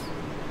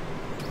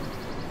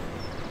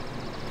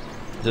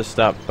 Just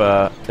stop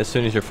as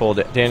soon as you're full.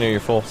 Daniel, you're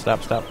full. Stop.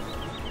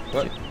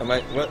 what?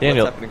 What?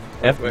 Daniel, What's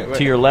happening? Wait.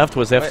 to your left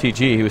was Wait.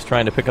 FTG. He was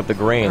trying to pick up the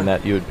grain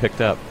that you had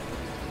picked up.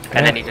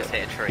 And then he just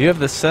hit a tree. You have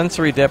the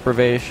sensory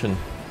deprivation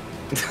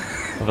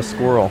of a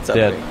squirrel What's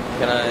dead. happening?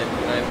 Can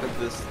I put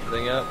this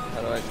thing up?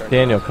 How do I turn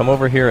Daniel, it come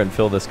over here and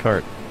fill this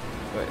cart.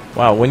 on? Wait.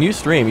 Wow, when you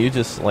stream, you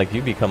just, like,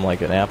 you become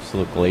like an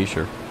absolute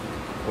glacier.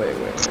 Wait.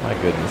 My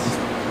goodness.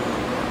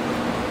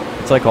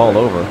 It's like all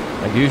over.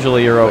 Like,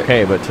 usually you're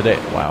okay, but today,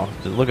 wow.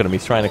 Just look at him.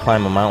 He's trying to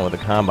climb a mountain with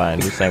a combine.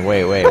 He's saying,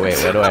 wait, what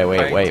do I,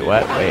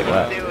 what?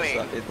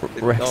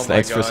 Rex, Oh my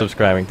thanks for God.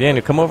 subscribing.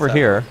 Daniel, come over What's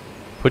here,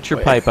 put your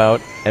Wait. pipe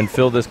out, and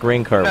fill this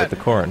grain cart with the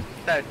corn.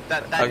 No, I'm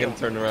Daniel, gonna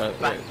turn around.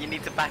 back, Wait. you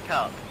need to back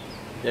up.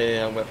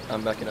 Yeah,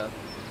 I'm backing up.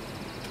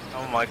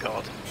 Oh my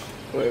god.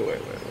 Wait.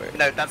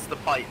 No, that's the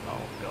pipe.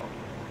 Oh god.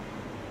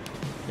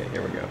 Okay,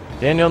 here we go.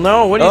 Daniel,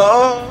 no, what are you...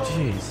 Oh!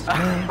 Jeez.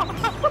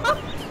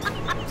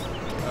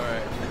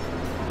 Alright.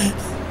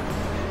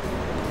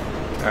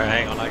 Alright,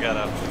 hang on, I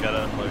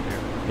gotta unload here.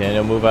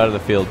 Daniel, move out of the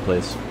field,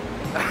 please.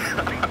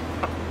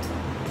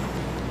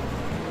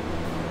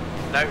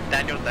 No,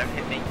 Daniel, don't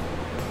hit me.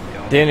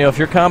 Go on. Daniel, if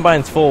your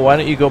combine's full, why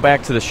don't you go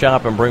back to the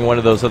shop and bring one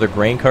of those other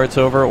grain carts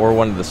over, or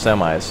one of the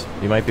semis?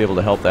 You might be able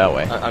to help that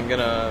way. I'm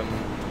gonna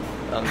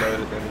unload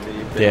it in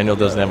the... Daniel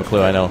doesn't have a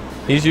clue, I know.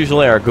 He's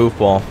usually our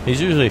goofball.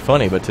 He's usually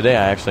funny, but today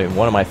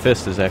one of my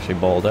fists is actually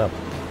balled up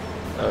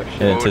Oh in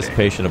shit.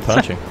 anticipation of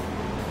punching.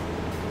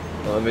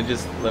 Well, let me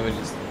just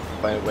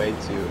find a way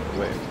to...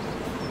 Wait.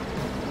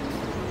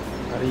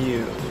 How do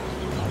you...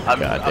 I'm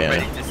God damn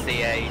ready it. to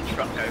see a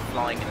truck go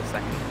flying in a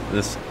second.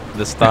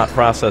 This thought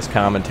process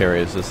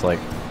commentary is just like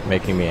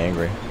making me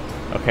angry.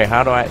 Okay,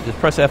 how do I... Just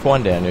press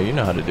F1, Daniel. You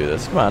know how to do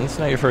this. Come on, it's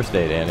not your first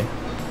day, Danny.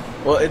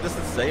 Well, it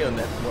doesn't say on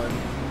that one.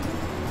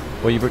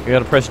 Well, you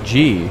gotta press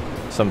G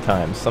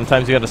sometimes.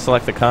 Sometimes you gotta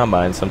select the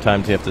combine,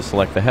 sometimes you have to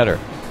select the header.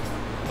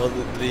 Well,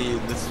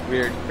 this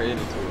weird creative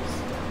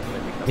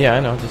tools. Yeah, I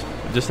know.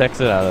 Just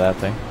exit out of that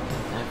thing.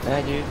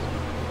 Dude.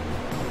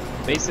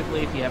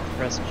 Basically, if you have to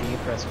press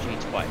G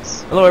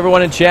twice. Hello,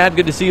 everyone in chat.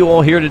 Good to see you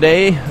all here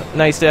today.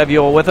 Nice to have you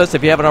all with us.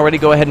 If you haven't already,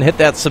 go ahead and hit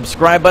that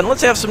subscribe button.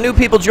 Let's have some new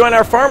people join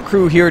our farm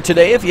crew here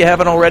today. If you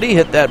haven't already,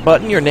 hit that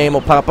button. Your name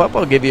will pop up.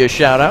 I'll give you a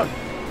shout-out.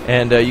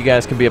 And you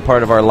guys can be a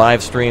part of our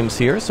live streams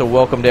here. So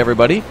welcome to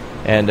everybody.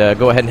 And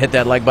go ahead and hit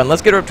that like button.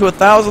 Let's get her up to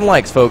 1,000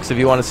 likes, folks, if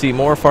you want to see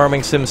more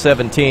Farming Sim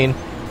 17.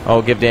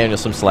 Oh, give Daniel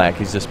some slack.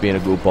 He's just being a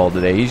goofball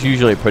today. He's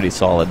usually pretty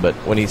solid, but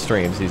when he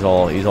streams, he's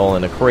all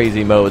in a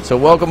crazy mode. So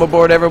welcome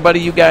aboard, everybody.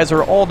 You guys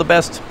are all the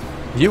best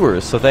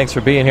viewers, so thanks for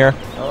being here.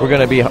 We're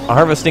going to be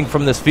harvesting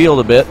from this field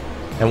a bit,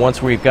 and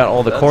once we've got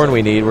all the corn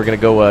we need, we're going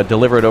to go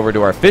deliver it over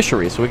to our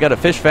fishery. So we got a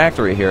fish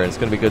factory here, and it's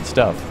going to be good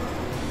stuff.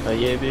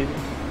 Yeah, baby.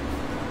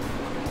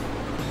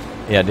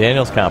 Yeah,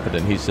 Daniel's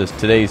competent.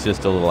 Today he's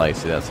just a little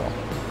icy, that's all.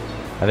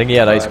 I think he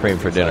had ice cream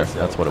for dinner.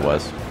 That's what it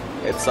was.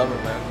 It's summer,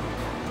 man.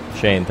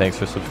 Shane, thanks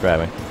for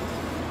subscribing.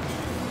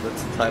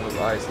 That's the time of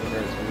ice in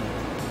here.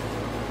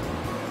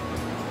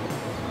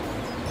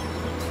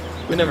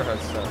 We never had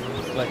sun.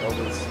 It's like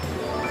always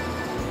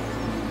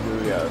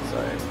blue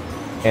outside.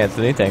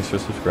 Anthony, thanks for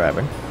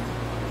subscribing.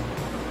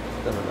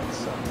 Never like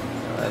sun.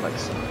 I like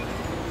sun.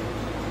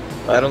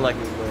 I don't like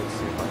it when it's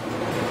too hot.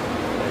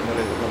 Like when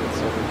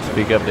it's over.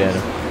 Speak up,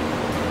 Daniel.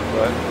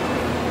 What?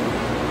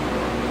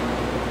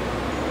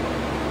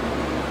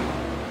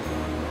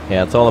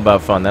 Yeah, it's all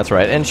about fun, that's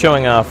right. And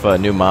showing off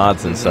new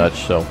mods and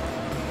such, so.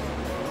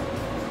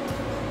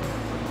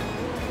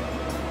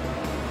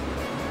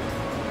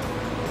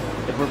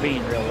 If we're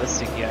being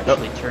realistic, you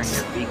actually turn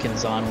your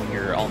beacons on when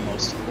you're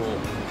almost full.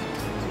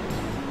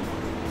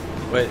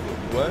 Wait,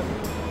 what?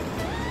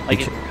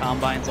 Like if your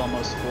combine's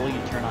almost full, you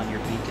turn on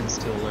your beacons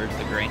to alert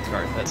the grain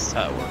cart. That's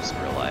how it works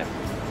in real life.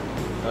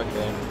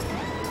 Okay.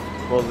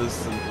 Well,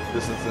 this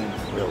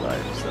isn't real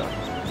life, so.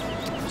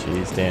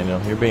 Jeez, Daniel,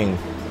 you're being...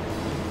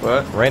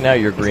 What? Right now,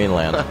 you're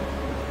Greenland.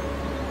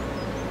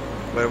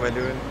 What am I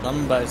doing?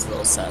 Somebody's a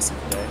little sassy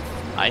today.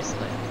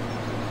 Iceland.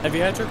 Have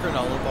you had your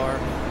granola bar?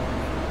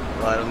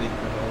 Well, I don't need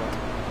granola.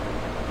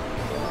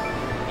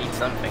 Eat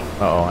something.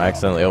 Uh-oh, I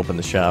accidentally opened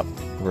the shop.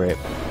 Great.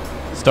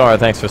 Star,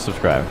 thanks for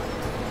subscribing.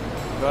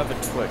 You have a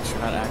Twitch,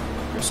 you're not acting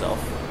like yourself.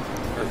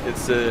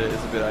 It's a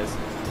bit icy.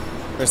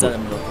 Or is that a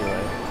Milky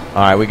Way?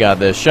 Alright, we got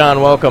this. Sean,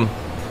 welcome.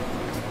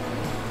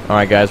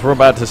 Alright, guys, we're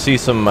about to see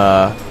some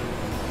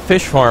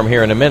fish farm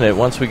here in a minute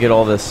once we get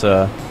all this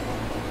stuff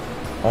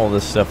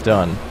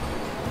done.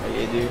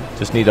 Yeah, dude.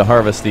 Just need to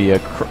harvest the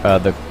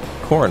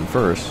corn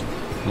first.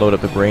 Load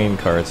up the grain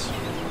carts.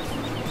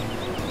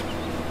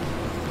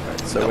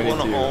 Alright, so The we need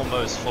one to...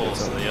 almost full,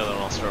 so the other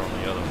one I'll start on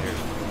the other here.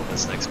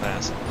 This next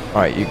pass.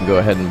 Alright, you can go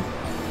ahead and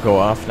go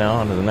off now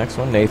onto the next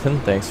one. Nathan,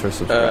 thanks for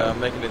subscribing. I'm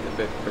making it a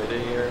bit pretty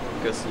here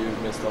because you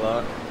missed a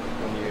lot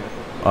when you...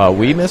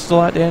 We missed a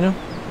lot, Daniel?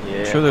 Yeah.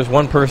 I'm sure there's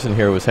one person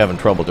here who was having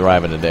trouble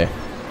driving today.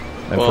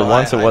 And for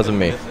once, it wasn't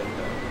me. I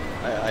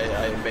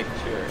made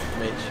sure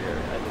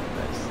I didn't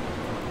miss.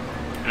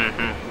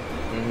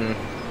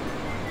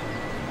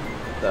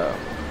 So,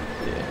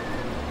 yeah.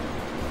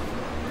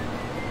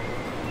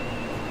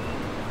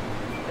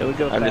 It would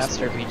go I'm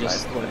faster if you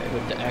just just would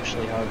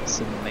actually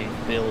harvest in the main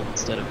field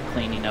instead of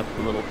cleaning up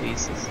the little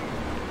pieces.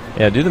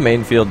 Yeah, do the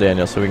main field,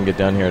 Daniel, so we can get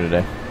done here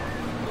today.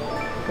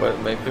 What,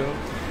 Mayfield?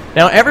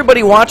 Now,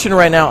 everybody watching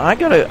right now, I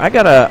got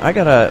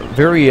a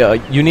very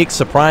unique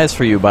surprise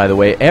for you. By the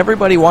way,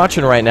 everybody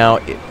watching right now,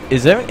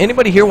 is there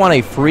anybody here want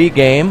a free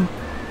game?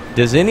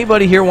 Does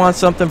anybody here want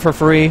something for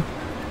free?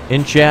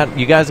 In chat,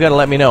 you guys got to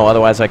let me know.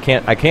 Otherwise, I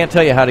can't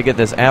tell you how to get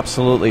this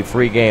absolutely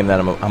free game that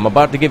I'm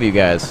about to give you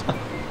guys.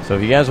 So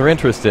if you guys are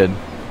interested,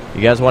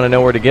 you guys want to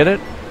know where to get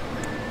it?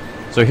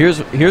 So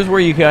here's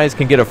where you guys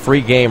can get a free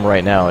game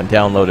right now and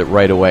download it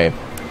right away.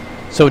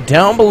 So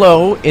down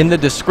below in the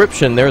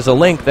description, there's a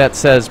link that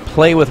says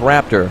Play with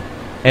Raptor.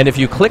 And if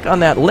you click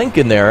on that link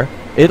in there,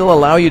 it'll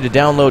allow you to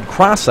download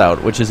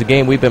Crossout, which is a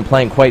game we've been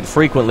playing quite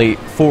frequently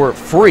for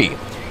free.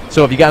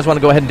 So if you guys want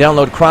to go ahead and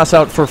download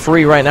Crossout for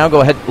free right now,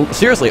 go ahead.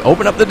 Seriously,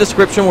 open up the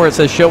description where it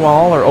says Show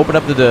All, or open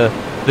up the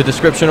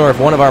description, or if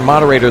one of our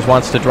moderators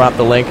wants to drop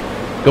the link,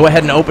 go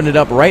ahead and open it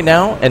up right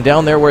now. And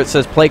down there where it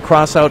says Play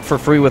Crossout for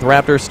free with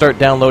Raptor, start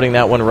downloading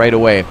that one right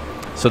away.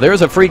 So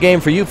there's a free game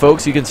for you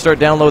folks. You can start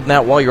downloading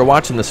that while you're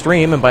watching the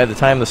stream, and by the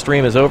time the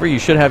stream is over, you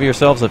should have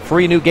yourselves a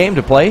free new game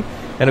to play.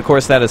 And of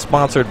course, that is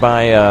sponsored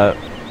by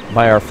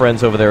our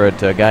friends over there at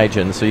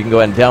Gaijin. So you can go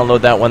ahead and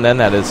download that one then.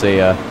 That is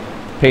a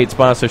paid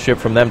sponsorship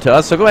from them to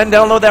us. So go ahead and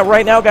download that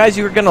right now, guys.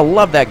 You're going to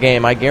love that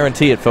game. I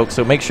guarantee it, folks.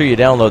 So make sure you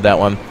download that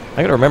one.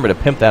 I got to remember to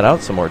pimp that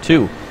out some more,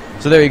 too.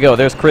 So there you go.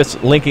 There's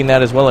Chris linking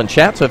that as well in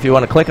chat. So if you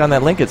want to click on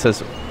that link, it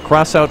says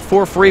Crossout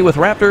for free with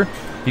Raptor.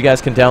 You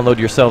guys can download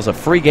yourselves a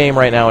free game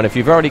right now, and if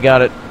you've already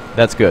got it,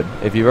 that's good.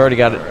 If you've already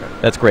got it,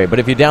 that's great. But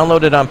if you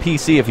download it on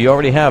PC, if you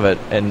already have it,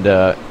 and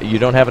you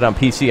don't have it on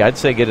PC, I'd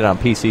say get it on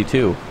PC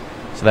too.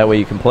 So that way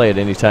you can play it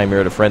anytime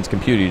you're at a friend's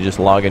computer. You just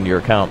log into your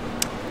account.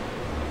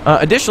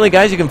 Additionally,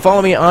 guys, you can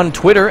follow me on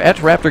Twitter, at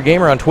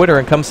RaptorGamer on Twitter,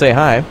 and come say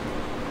hi.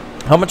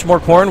 How much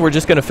more corn? We're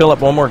just going to fill up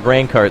one more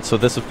grain cart, so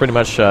this is pretty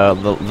much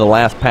the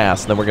last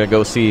pass. Then we're going to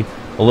go see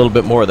a little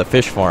bit more of the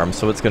fish farm,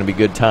 so it's going to be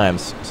good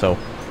times. So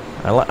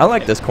I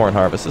like this corn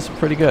harvest. This is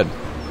pretty good.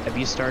 Have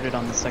you started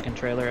on the second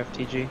trailer,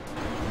 FTG?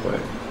 What?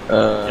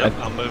 Yep,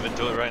 I'm moving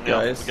to it right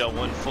now. Guys. We got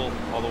one full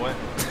all the way.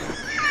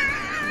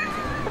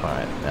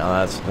 Alright,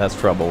 now that's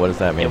trouble. What does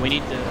that mean? Yeah, we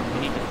need to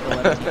fill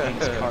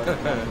MTV's cart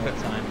one more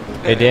time.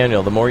 Hey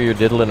Daniel, the more you're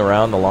diddling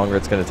around, the longer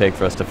it's going to take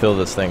for us to fill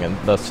this thing, and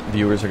thus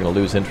viewers are going to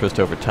lose interest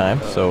over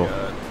time. So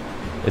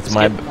it's Just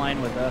my get in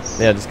line with us.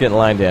 yeah, just get in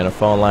line, Daniel.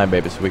 Fall in line,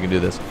 baby, so we can do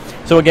this.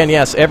 So again,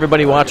 yes,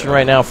 everybody watching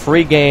right now,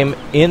 free game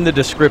in the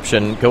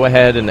description. Go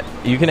ahead and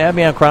you can add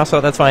me on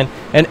Crossout. That's fine.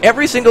 And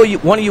every single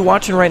one of you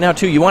watching right now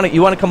too, you want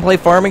to come play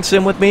Farming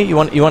Sim with me? You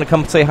want to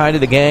come say hi to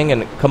the gang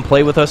and come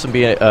play with us and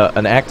be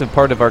an active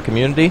part of our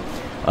community?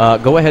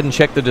 Go ahead and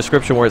check the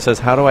description where it says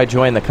how do I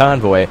join the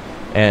convoy.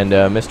 And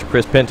Mr.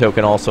 Chris Pinto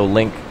can also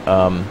link.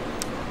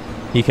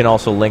 He can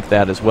also link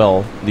that as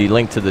well. The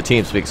link to the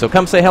TeamSpeak. So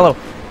come say hello.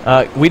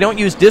 We don't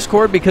use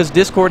Discord because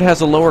Discord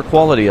has a lower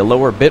quality, a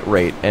lower bit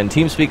rate, and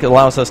TeamSpeak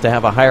allows us to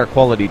have a higher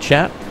quality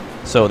chat.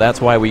 So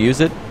that's why we use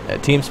it.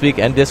 TeamSpeak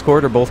and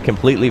Discord are both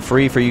completely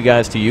free for you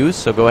guys to use.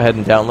 So go ahead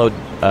and download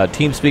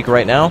TeamSpeak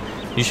right now.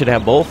 You should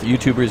have both.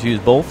 YouTubers use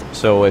both.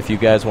 So if you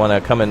guys want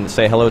to come and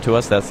say hello to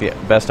us, that's the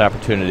best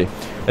opportunity.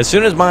 As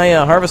soon as my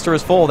harvester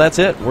is full, that's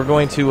it. We're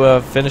going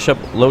to finish up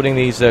loading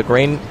these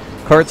grain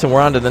carts, and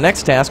we're on to the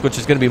next task, which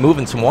is going to be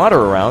moving some water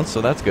around,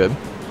 so that's good.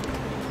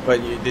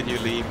 But did you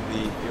leave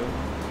the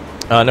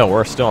field? No,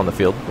 we're still on the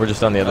field. We're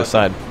just on the other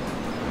side.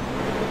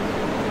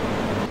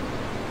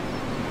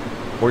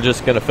 We're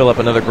just going to fill up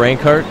another grain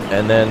cart,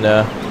 and then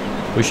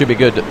we should be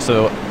good.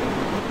 So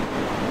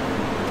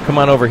come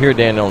on over here,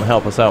 Daniel, and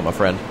help us out, my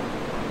friend.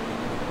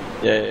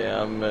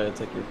 Yeah, I'm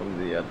taking from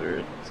the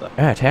other side.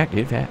 Ah, attack,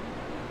 dude, attack.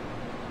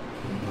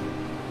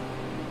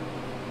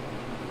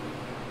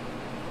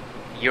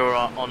 You're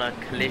on a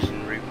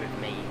collision route with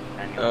me,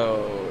 Daniel.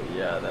 Oh,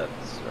 yeah,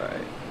 that's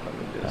right. Let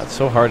me just... It's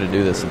so hard to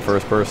do this in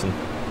first person.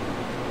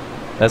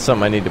 That's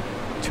something I need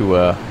to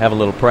have a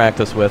little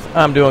practice with.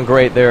 I'm doing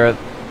great there,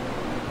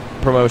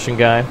 promotion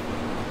guy.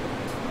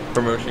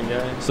 Promotion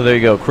guy. So there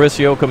you go. Chris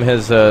Yoakum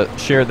has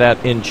shared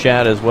that in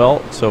chat as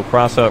well. So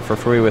cross out for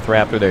free with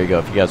Raptor. There you go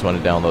if you guys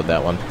want to download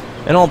that one.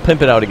 And I'll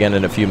pimp it out again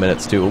in a few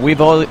minutes too.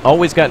 We've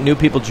always got new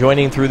people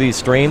joining through these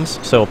streams.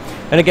 So,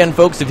 and again,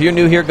 folks, if you're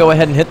new here, go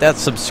ahead and hit that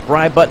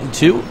subscribe button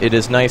too. It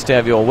is nice to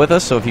have you all with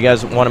us. So if you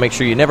guys want to make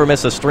sure you never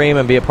miss a stream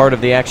and be a part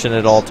of the action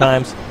at all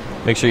times,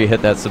 make sure you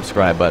hit that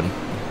subscribe button.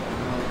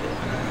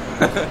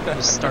 It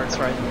just starts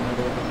right in the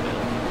middle of the field.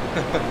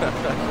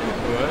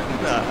 What?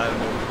 Nah, I don't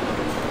know.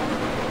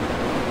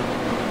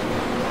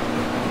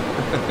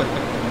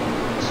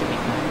 Should be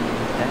kind of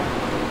that.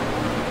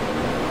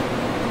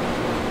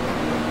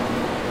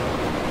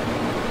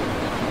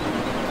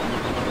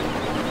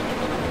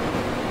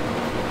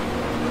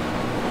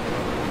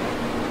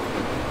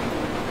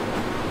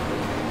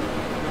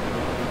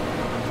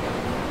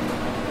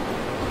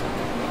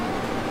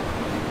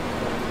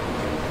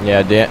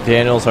 Yeah,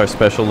 Daniel's our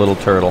special little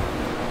turtle.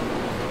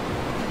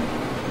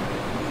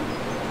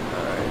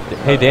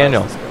 Hey,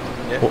 Daniel,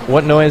 Yeah.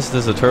 what noise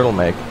does a turtle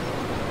make?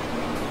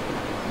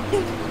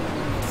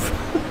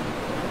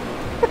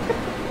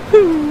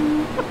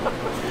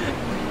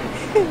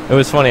 It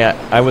was funny.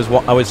 I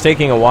was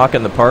taking a walk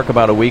in the park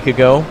about a week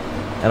ago,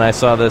 and I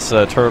saw this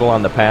turtle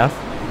on the path.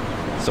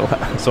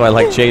 So I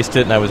like chased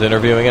it, and I was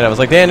interviewing it. I was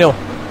like, Daniel,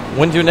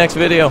 when's your next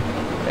video?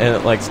 And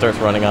it like starts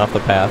running off the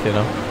path, you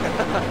know.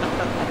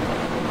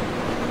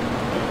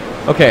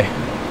 Okay,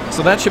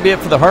 so that should be it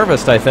for the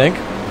harvest, I think.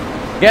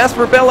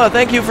 Gasper Bella,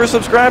 thank you for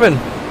subscribing.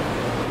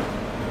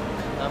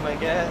 Oh my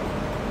god.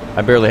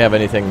 I barely have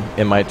anything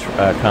in my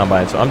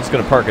combine, so I'm just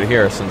going to park it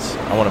here since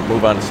I want to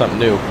move on to something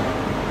new.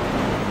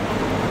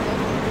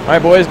 All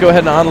right, boys, go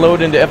ahead and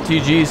unload into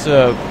FTG's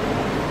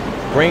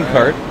grain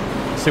cart.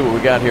 Let's see what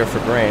we got here for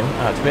grain.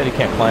 Ah, too bad you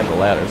can't climb the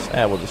ladders.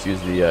 We'll just use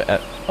the...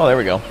 oh, there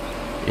we go.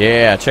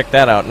 Yeah, check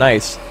that out.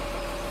 Nice.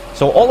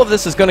 So all of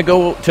this is going to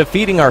go to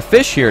feeding our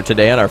fish here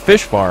today on our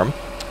fish farm.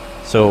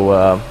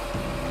 So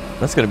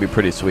that's going to be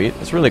pretty sweet.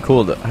 It's really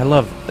cool.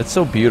 It's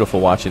so beautiful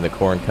watching the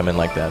corn come in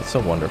like that. It's so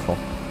wonderful.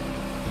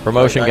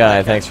 Promotion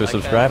guy, thanks for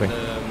subscribing. I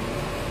can't,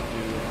 do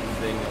the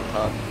thing on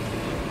top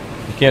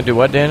thingy. You can't do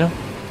what, Daniel?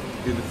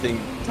 Do the thing,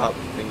 top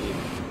thingy.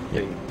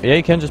 Thing. Yeah,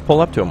 you can just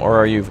pull up to him. Or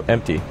are you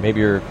empty? Maybe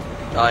you're...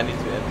 Oh, I need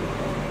to empty.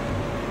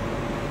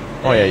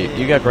 Oh, yeah,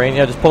 you got grain.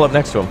 Yeah, just pull up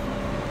next to him.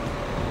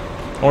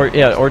 Or,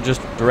 yeah, or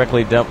just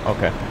directly dump.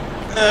 Okay.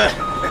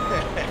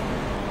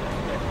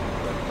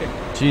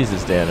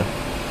 Jesus, Daniel.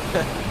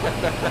 It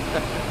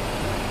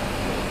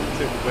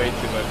took way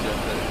too much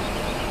effort.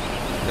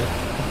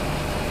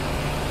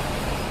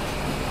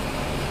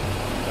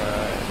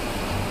 Alright.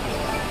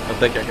 I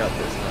think I got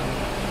this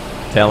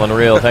now. Talon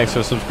Real, thanks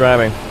for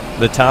subscribing.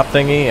 The top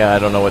thingy? I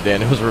don't know what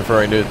Daniel was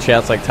referring to.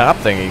 Chat's like top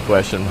thingy,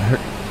 question mark.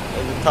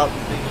 And the top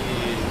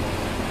thingy,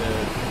 the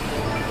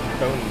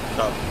cone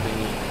top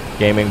thingy.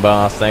 Gaming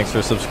Boss, thanks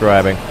for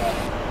subscribing.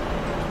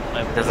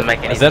 Doesn't make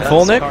any Is that sense.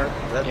 full, Nick?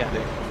 That's Yeah.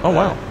 big. Oh,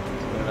 wow.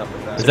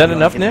 Is If that you wanna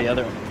enough, get Nick? the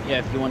other one. Yeah,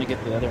 if you want to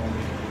get the other one, you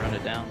can run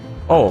it down.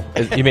 Oh,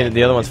 you mean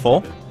the other one's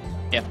full?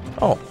 Yeah.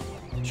 Oh,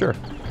 sure.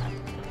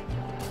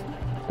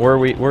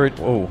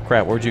 Oh,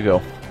 crap, where'd you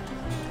go?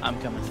 I'm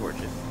coming towards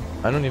you.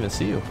 I don't even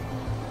see you.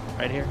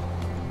 Right here.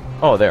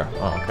 Oh, there.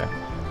 Oh, okay.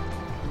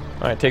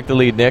 All right, take the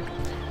lead, Nick.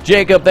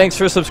 Jacob, thanks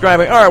for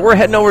subscribing. All right, we're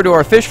heading over to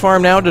our fish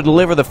farm now to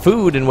deliver the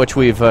food in which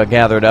we've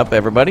gathered up,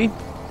 everybody.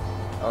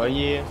 Oh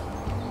yeah.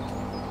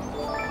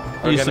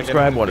 Please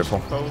subscribe,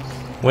 wonderful.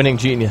 Winning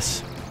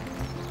genius.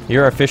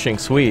 You're our fishing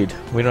Swede.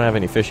 We don't have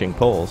any fishing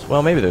poles.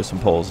 Well, maybe there's some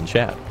poles in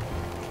chat.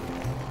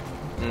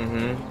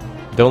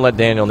 Mm-hmm. Don't let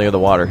Daniel near the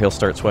water. He'll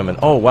start swimming.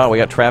 Oh, wow, we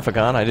got traffic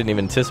on. I didn't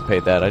even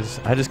anticipate that. I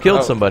just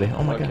killed somebody.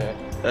 Oh, my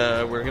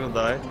God. We're gonna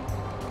die.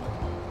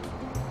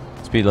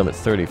 Speed limit's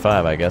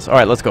 35, I guess. All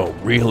right, let's go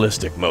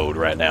realistic mode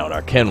right now in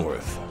our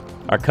Kenworth.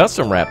 Our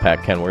custom Rat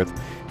Pack Kenworth.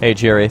 Hey,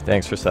 Jerry,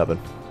 thanks for subbing.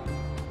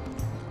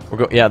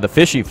 Yeah, the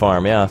fishy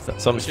farm, yeah.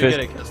 Something's We should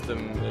get a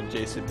custom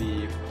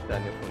JCB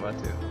Daniel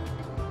Formato.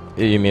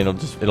 You mean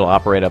it'll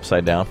operate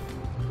upside down?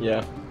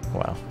 Yeah.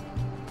 Wow.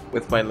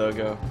 With my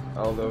logo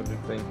all over the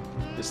thing.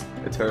 Just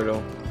a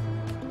turtle.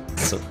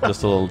 Just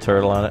a little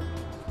turtle on it?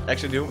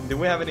 Actually, do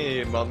we have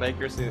any mod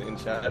makers in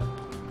chat?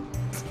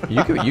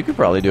 You could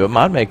probably do it.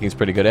 Mod making's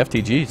pretty good.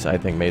 FTG's, I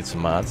think, made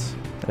some mods.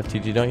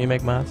 FTG, don't you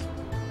make mods?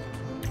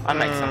 I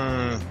make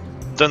some.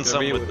 Done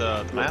some with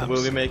the maps.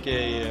 Will we make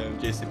a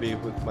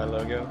JCB with my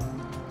logo?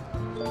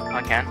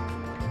 I can.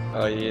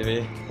 Oh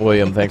yeah.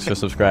 William, thanks for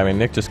subscribing.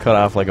 Nick just cut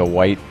off like a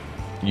white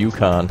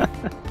Yukon.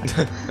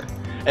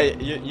 Hey,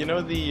 you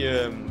know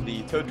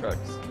the tow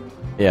trucks?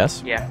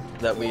 Yes? Yeah.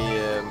 That we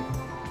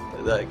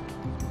that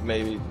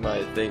maybe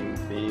my thing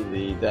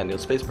the Daniel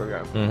Space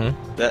Program.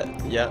 Mm-hmm.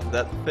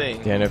 That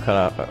thing. Daniel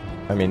cut off.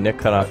 Nick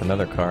cut off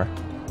another car.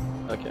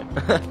 Okay.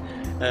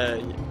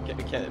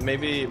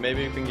 Maybe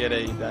we can get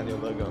a Daniel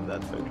logo on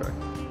that tow truck.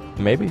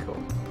 Maybe.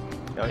 Cool.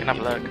 You can have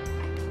a look.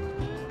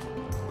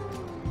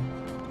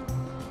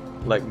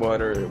 Like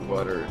water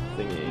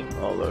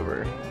thingy all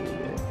over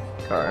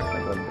the car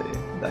and then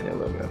the Daniel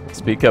logo.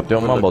 Speak up.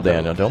 Don't mumble,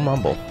 Daniel. Don't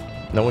mumble.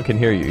 No one can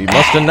hear you. You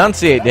must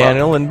enunciate,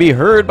 Daniel, and be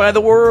heard by the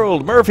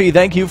world. Murphy,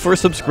 thank you for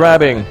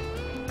subscribing.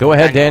 Go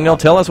ahead, Daniel.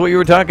 Tell us what you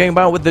were talking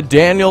about with the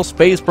Daniel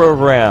Space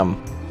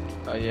Program.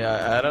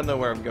 Yeah, I don't know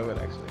where I'm going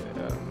actually.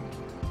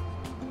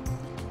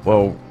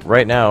 Well,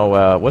 right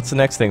now, what's the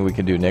next thing we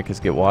can do, Nick? Is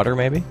get water,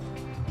 maybe?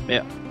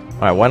 Yeah.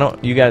 All right, why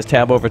don't you guys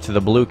tab over to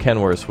the blue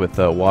Kenworths with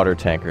water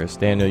tankers.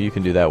 Daniel, you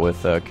can do that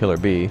with Killer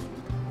B.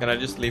 Can I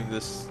just leave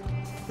this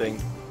thing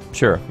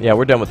Sure. Yeah,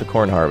 we're done with the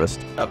corn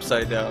harvest.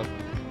 upside down?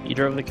 You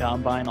drove the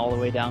combine all the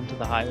way down to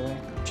the highway.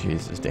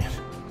 Jesus, Dan.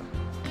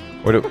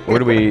 Where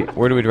do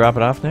we drop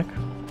it off, Nick?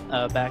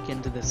 Back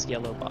into this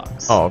yellow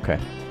box. Oh, okay.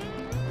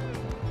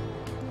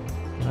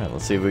 All right,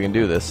 let's see if we can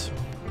do this.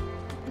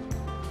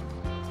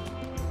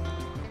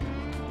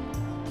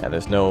 Yeah,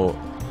 there's no...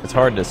 It's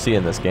hard to see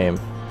in this game.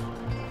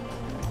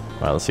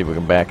 All right, let's see if we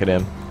can back it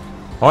in.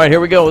 All right, here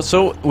we go.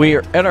 So we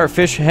are at our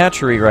fish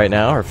hatchery right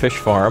now, our fish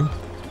farm.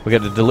 We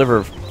got to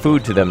deliver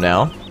food to them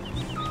now.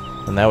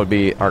 And that would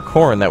be our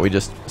corn that we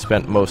just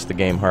spent most of the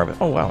game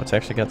harvest. Oh, wow, it's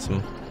actually got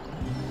some...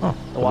 Oh,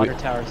 The water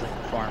tower's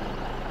at the farm,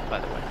 by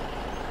the way.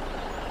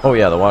 Oh,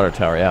 yeah, the water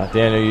tower, yeah.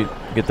 Daniel, you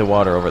get the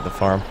water over at the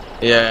farm.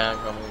 Yeah, I'm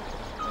coming.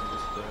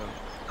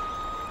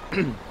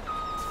 I'm just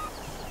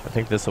I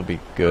think this will be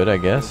good, I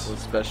guess. some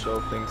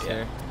special things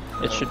here.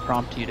 It should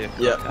prompt you to click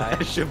Yeah, I.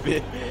 it should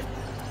be.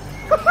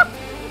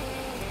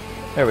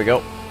 There we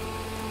go.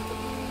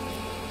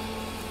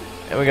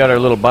 And we got our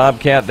little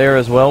Bobcat there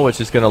as well,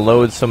 which is going to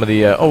load some of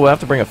the... oh, we'll have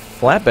to bring a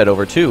flatbed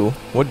over, too.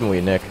 Wouldn't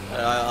we, Nick?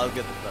 I'll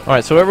get the All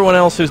right, so everyone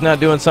else who's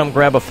not doing something,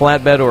 grab a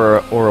flatbed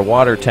or a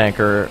water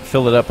tanker,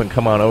 fill it up, and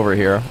come on over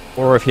here.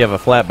 Or if you have a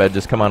flatbed,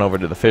 just come on over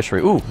to the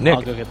fishery. Ooh, Nick.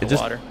 I'll go get the it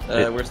just- water.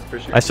 where's the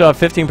fishery? I still have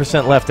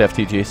 15% left,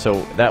 FTG,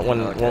 so that one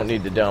Okay. won't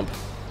need to dump.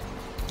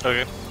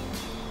 Okay.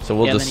 So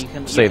we'll Yeah, just then you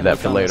can save that look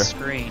for on later. The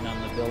screen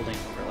on the building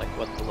for like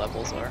what the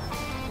levels are.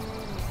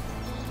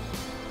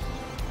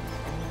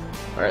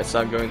 Alright, so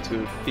I'm going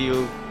to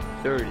field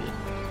 30.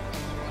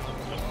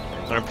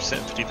 100%,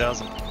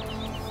 50,000.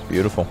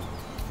 Beautiful.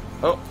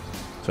 Oh,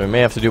 So we may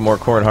have to do more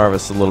corn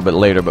harvest a little bit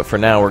later, but for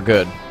now we're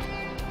good.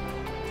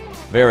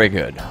 Very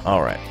good.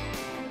 All right.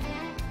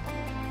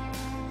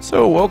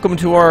 So welcome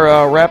to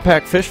our Rat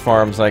Pack fish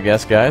farms, I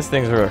guess, guys.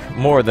 Things are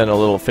more than a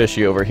little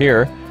fishy over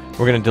here.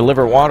 We're going to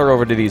deliver water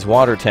over to these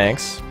water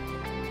tanks,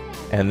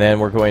 and then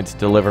we're going to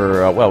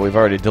deliver, well, we've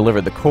already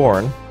delivered the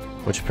corn,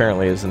 which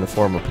apparently is in the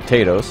form of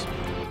potatoes.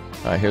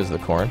 Here's the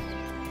corn.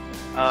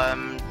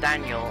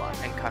 Daniel, I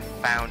think I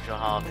found your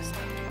harvester.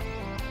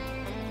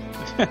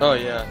 oh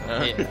yeah.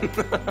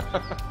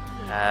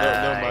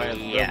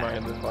 Yeah. No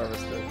mind the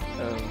harvester.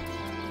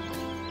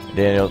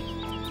 Daniel,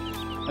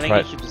 I think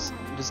Right. you should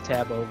just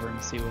tab over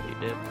and see what he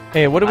did.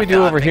 hey, what do we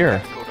do over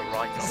here? Called a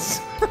write-off.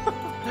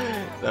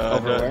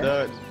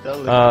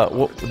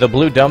 No, The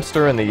blue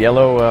dumpster and the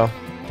yellow,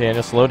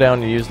 Daniel, slow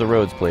down and use the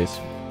roads, please.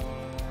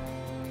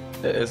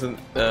 Isn't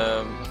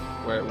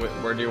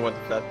where do you want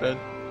the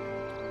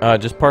flatbed?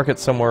 Just park it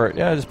somewhere.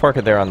 Yeah, just park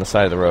it there on the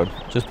side of the road.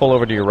 Just pull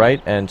over to your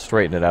right and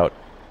straighten it out.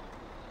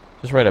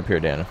 Just right up here,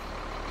 Daniel.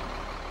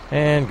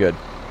 And good.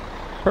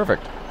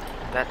 Perfect.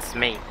 That's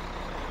me.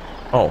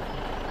 Oh.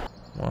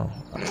 Well.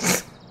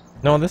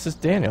 No, this is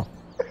Daniel.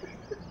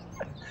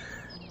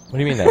 What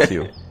do you mean that's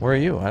you? Where are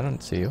you? I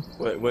don't see you.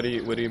 What do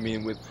you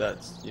mean with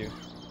that's you?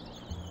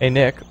 Hey,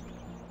 Nick.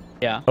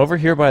 Yeah. Over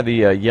here by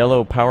the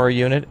yellow power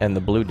unit and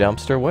the blue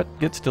dumpster, what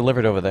gets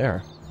delivered over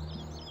there?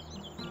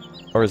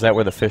 Or is that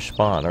where the fish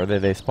spawn? Or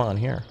they spawn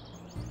here?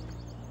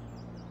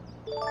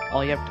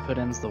 All you have to put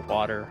in is the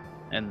water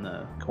and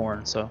the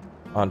corn, so...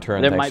 On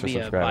turn, There thanks might for be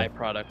a subscribing.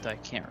 byproduct, I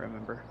can't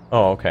remember.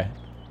 Oh, okay.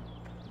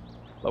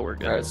 But we're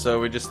good. Alright, so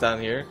we just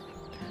stand here.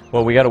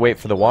 Well, we gotta wait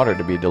for the water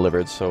to be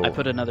delivered, so... I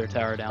put another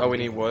tower down. Oh, we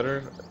need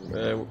water?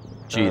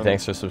 Gee,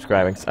 thanks for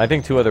subscribing. I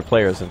think 2 other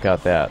players have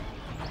got that.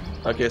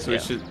 Okay, so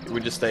Yeah.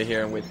 we just stay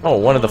here and wait. Oh,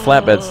 one of the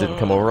flatbeds didn't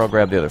come over. I'll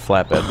grab the other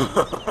flatbed.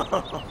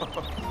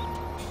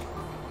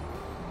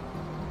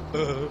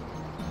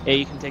 Yeah,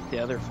 you can take the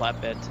other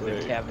flatbed to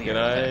the caviar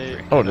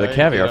factory. Oh, to the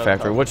caviar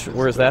factory.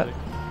 Where is that?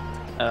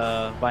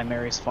 By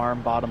Mary's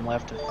farm, bottom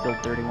left of field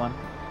 31.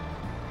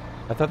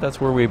 I thought that's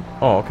where we...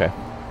 Oh, okay.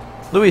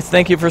 Luis,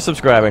 thank you for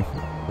subscribing.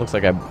 Looks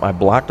like I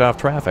blocked off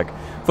traffic.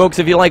 Folks,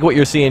 if you like what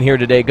you're seeing here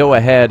today, go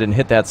ahead and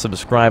hit that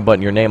subscribe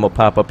button. Your name will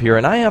pop up here.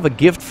 And I have a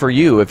gift for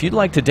you. If you'd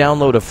like to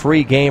download a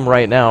free game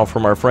right now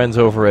from our friends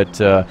over at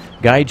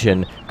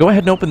Gaijin, go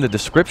ahead and open the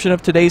description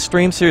of today's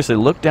stream. Seriously,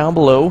 look down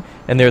below,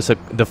 and there's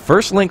the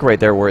first link right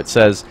there where it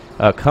says,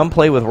 come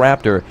play with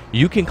Raptor.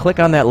 You can click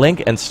on that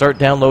link and start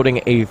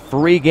downloading a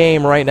free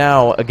game right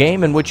now, a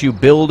game in which you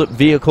build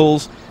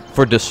vehicles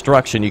for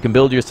destruction. You can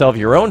build yourself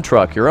your own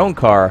truck, your own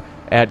car,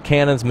 add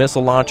cannons,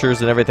 missile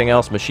launchers, and everything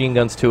else, machine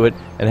guns to it,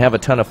 and have a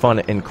ton of fun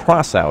in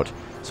Crossout.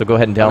 So go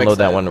ahead and download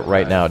that one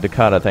right now.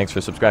 Dakota, thanks for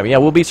subscribing. Yeah,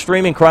 we'll be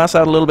streaming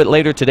Crossout a little bit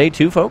later today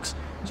too, folks.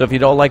 So if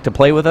you'd all like to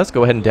play with us,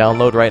 go ahead and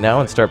download right now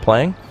and start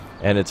playing.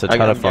 And it's a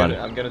ton of fun.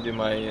 I'm gonna do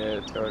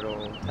my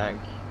turtle tank.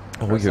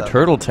 Oh, your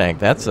turtle tank.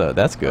 That's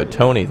good.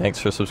 Tony, thanks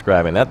for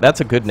subscribing. That's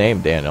a good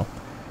name, Daniel.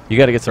 You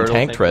got to get some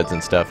tank treads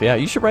and stuff. Yeah,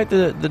 you should write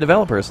the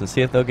developers and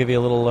see if they'll give you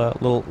a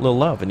little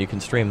love, and you can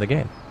stream the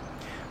game.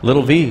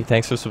 Little V,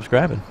 thanks for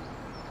subscribing.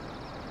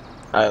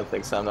 I don't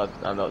think so.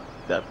 I'm not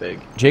that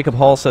big. Jacob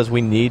Hall says we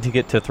need to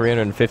get to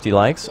 350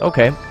 likes.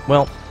 Okay,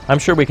 well, I'm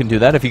sure we can do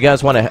that. If you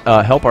guys want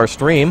to help our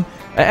stream,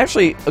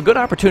 actually, a good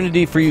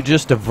opportunity for you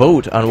just to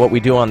vote on what we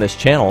do on this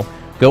channel.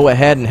 Go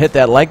ahead and hit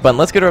that like button.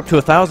 Let's get her up to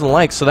 1,000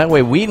 likes, so that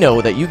way we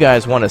know that you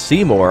guys want to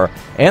see more.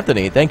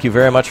 Anthony, thank you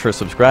very much for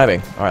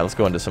subscribing. All right, let's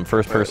go into some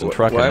first-person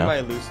trucking now. Why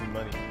am I losing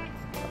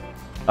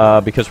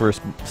money? Because we're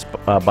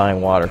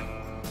buying water.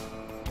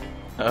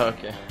 Oh,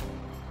 okay.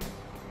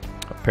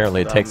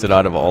 Apparently it takes it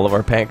out of all of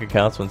our bank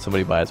accounts when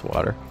somebody buys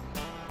water.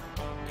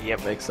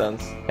 Yep, makes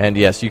sense. And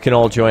yes, you can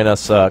all join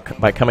us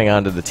by coming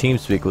on to the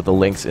TeamSpeak with the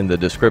links in the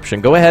description.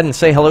 Go ahead and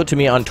say hello to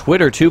me on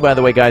Twitter too, by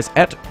the way, guys,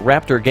 at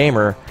Raptor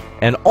Gamer.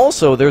 And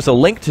also, there's a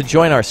link to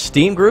join our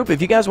Steam group.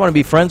 If you guys want to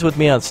be friends with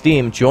me on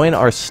Steam, join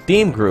our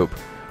Steam group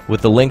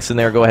with the links in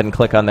there. Go ahead and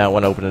click on that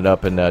one, open it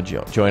up, and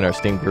join our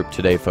Steam group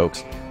today,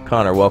 folks.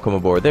 Connor, welcome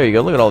aboard. There you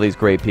go. Look at all these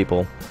great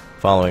people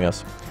following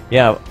us.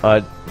 Yeah,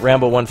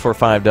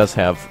 Rambo145 does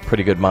have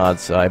pretty good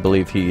mods. I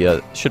believe he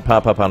should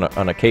pop up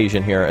on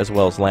occasion here, as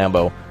well as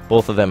Lambo.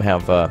 Both of them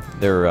have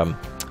their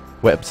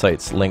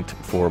websites linked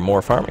for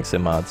more farming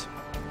sim mods.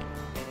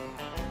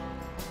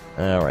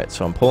 Alright,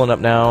 so I'm pulling up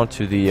now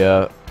to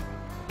the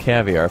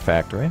caviar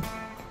factory.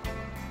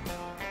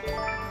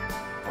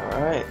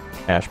 Alright.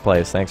 Ash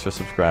Plays, thanks for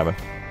subscribing.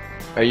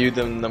 Are you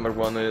the number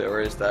one, or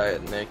is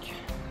that Nick?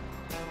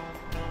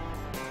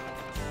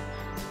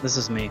 This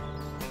is me.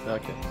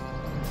 Okay.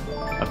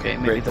 Okay,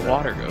 maybe the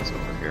water goes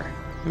over here.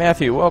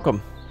 Matthew,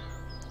 welcome.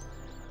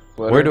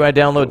 Water? Where do I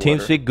download Water.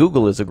 TeamSpeak?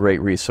 Google is a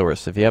great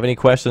resource. If you have any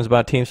questions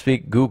about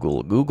TeamSpeak,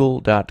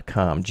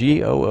 google.com.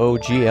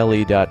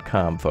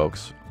 Google.com,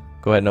 folks.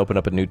 Go ahead and open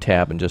up a new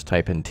tab and just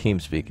type in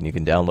TeamSpeak, and you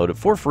can download it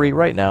for free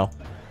right now.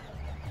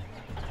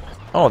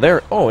 Oh,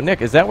 there. Oh,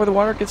 Nick, is that where the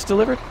water gets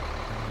delivered?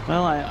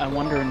 Well, I'm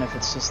wondering if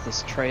it's just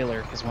this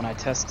trailer, because when I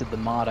tested the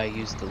mod, I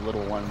used the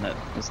little one that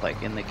was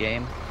like in the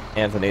game.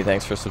 Anthony,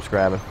 thanks for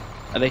subscribing.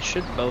 They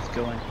should both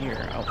go in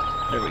here.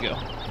 Oh, there we go.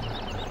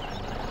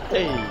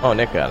 Hey. Oh,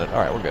 Nick got it. All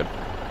right, we're good.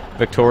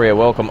 Victoria,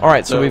 welcome. All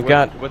right, so we've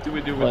got... What do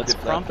we do with Well, it's the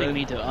prompting flatbed?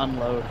 me to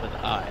unload with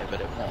I,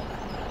 but it won't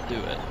do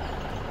it.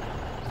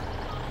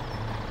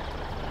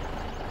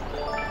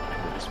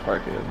 Just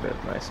park it a bit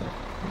nicer.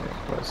 Yeah,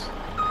 of course.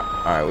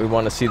 All right, we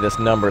want to see this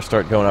number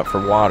start going up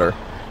for water.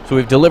 So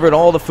we've delivered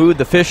all the food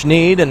the fish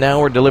need, and now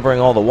we're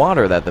delivering all the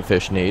water that the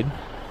fish need.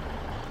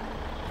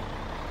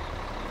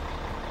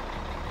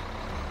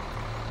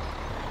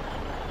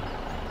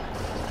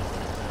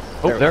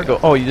 Oh, there we go.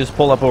 Oh, you just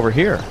pull up over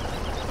here.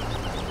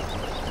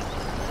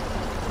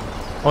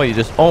 Oh, you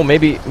just... Oh,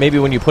 maybe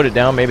when you put it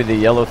down, maybe the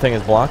yellow thing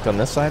is blocked on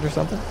this side or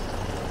something?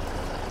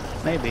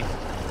 Maybe.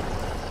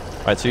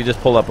 All right, so you just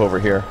pull up over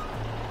here.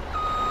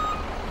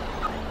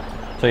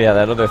 So yeah,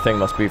 that other thing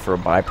must be for a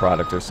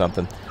byproduct or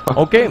something.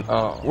 Okay,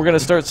 Oh. we're going to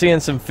start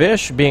seeing some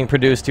fish being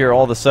produced here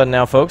all of a sudden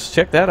now, folks.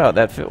 Check that out.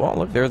 Well,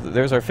 look,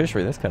 there's our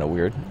fishery. That's kind of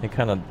weird. They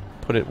kind of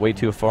put it way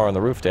too far on the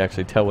roof to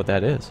actually tell what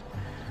that is.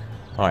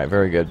 All right,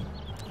 very good.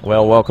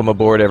 Well, welcome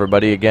aboard,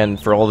 everybody. Again,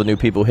 for all the new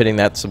people hitting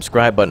that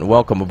subscribe button,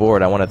 welcome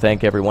aboard. I want to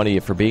thank every one of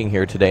you for being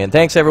here today. And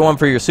thanks, everyone,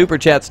 for your Super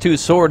Chats, too,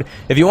 Sword.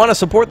 If you want to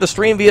support the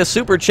stream via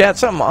Super Chat,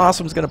 something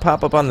awesome is going to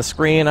pop up on the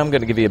screen. I'm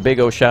going to give you a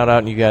big O shout-out,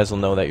 and you guys will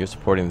know that you're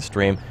supporting the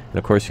stream. And,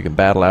 of course, you can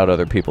battle out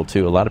other people,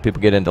 too. A lot of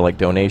people get into, like,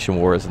 donation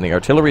wars, and the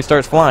artillery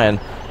starts flying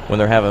when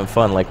they're having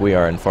fun like we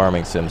are in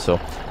Farming Sim. So,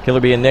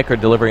 Killer Bee and Nick are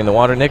delivering the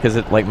water. Nick, is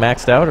it, like,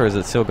 maxed out, or is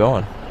it still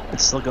going?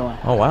 It's still going.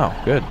 Oh, wow.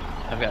 Good.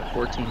 I've got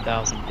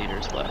 14,000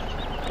 liters left.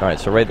 All right,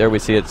 so right there we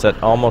see it's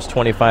at almost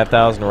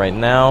 25,000 right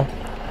now.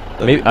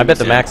 Maybe, I bet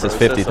the max is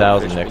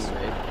 50,000, Nick.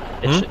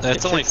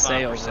 That's only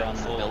say over 5% on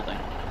the full. building.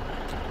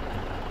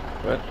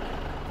 What?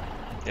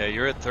 Yeah,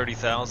 you're at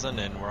 30,000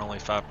 and we're only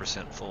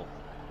 5% full.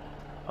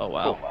 Oh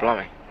wow. Oh,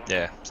 blimey.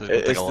 Yeah, so Is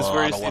it's this a where you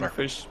lot of see the water.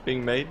 fish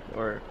being made,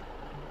 or?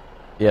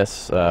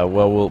 Yes,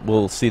 well,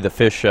 we'll see the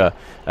fish.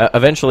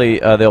 Eventually,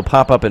 they'll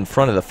pop up in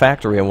front of the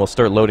factory, and we'll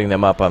start loading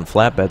them up on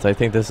flatbeds. I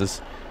think this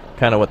is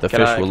kind of what the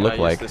fish will look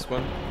like. This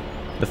one?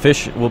 The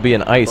fish will be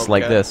in ice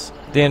like this.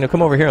 Daniel,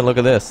 come over here and look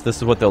at this. This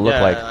is what they'll look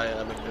like. I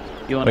looked at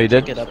it. You want Oh, you to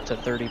did? take it up to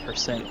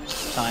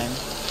 30% time?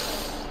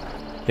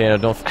 Daniel,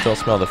 don't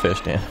smell the fish,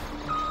 Dan.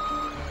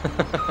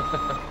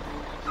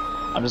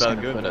 I'm just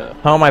Sound gonna good, put man.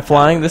 a. How am I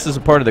flying? This is a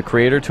part of the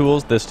creator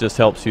tools. This just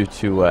helps you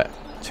to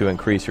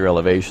increase your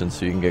elevation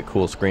so you can get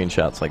cool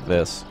screenshots like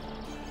this.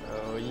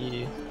 Oh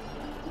yeah.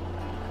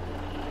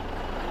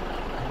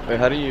 Wait,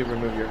 how do you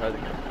remove your HUD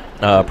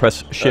again?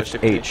 Press Shift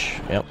Shift H.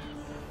 Yep.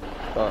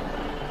 Oh,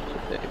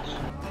 Shift H.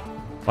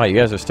 Wow, you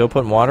guys are still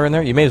putting water in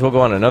there? You may as well go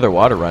on another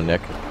water run,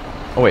 Nick.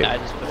 Oh, wait. I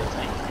just put a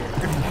tank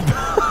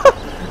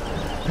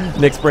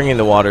here. Nick's bringing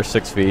the water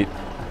 6 feet.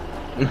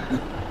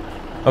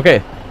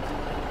 Okay.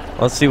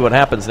 Let's see what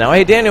happens now.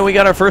 Hey, Daniel, we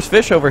got our first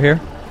fish over here.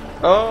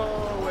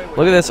 Oh, wait.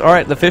 Look at this. All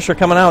right, the fish are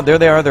coming out. There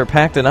they are. They're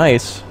packed in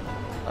ice.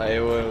 I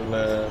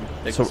will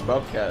take So- this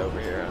bobcat over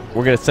here.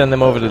 We're going to send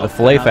them over to the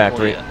fillet Not full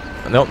factory. yet.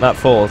 Nope, not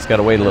full. It's got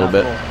to wait a little Not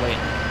bit. full, Wait.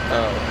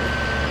 Oh,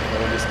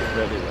 okay. Let me just get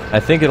ready then. I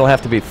think it'll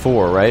have to be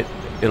 4, right?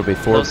 It'll be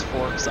 4. Those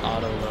forks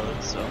auto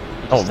load, so. you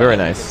Oh, just very have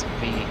to nice. get some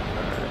feed.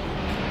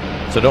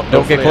 So don't get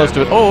Hopefully close I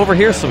to it. will. Oh, over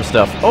here's some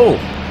stuff. Oh,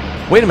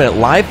 wait a minute.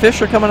 Live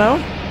fish are coming out?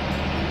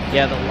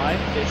 Yeah, the live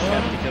fish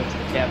have to go to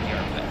the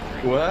caviar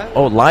factory. What?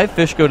 Oh, live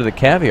fish go to the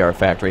caviar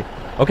factory.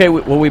 Okay,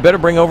 well, we better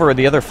bring over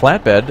the other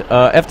flatbed.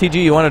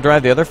 FTG, you want to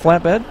drive the other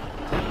flatbed?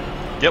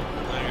 Yep,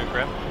 I'm gonna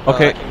grab.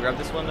 Okay. I can grab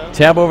this one now?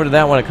 Tab over to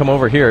that one and come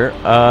over here.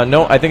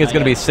 No, I think it's Not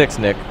going to be yet. 6,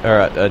 Nick.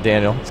 Or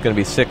Daniel. It's going to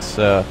be 6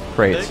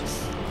 crates. 6?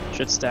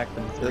 Should stack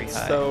them 3 That's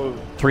high. so...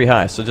 3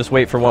 high, so just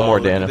wait for one more,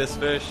 look at Daniel. this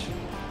fish.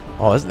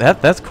 Oh,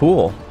 that's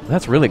cool.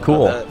 That's really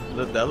cool.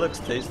 That looks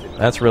tasty.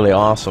 That's really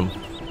awesome.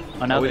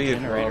 Oh, now What the do you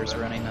generator's call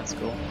that? running. That's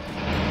cool.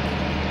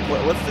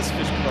 What's this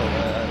fish called?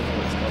 I don't know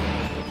what it's called.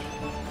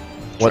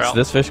 What's Trout.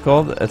 this fish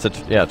called? It's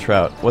yeah,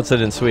 trout. What's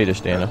it in Swedish,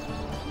 Daniel?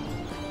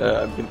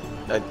 I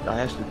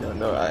actually don't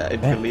know. I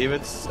Man. believe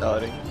it's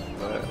outing,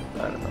 but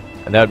I don't know.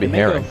 And that would be It may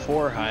go herring.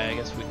 4 high. I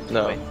guess we can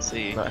No, wait and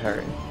see. not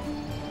herring.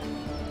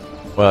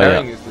 Well,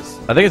 herring yeah. is just...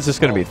 I think it's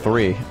just going to be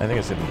 3. I think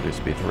it's going to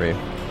just be 3.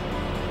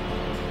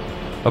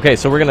 Okay,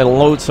 so we're going to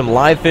load some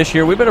live fish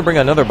here. We better bring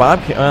another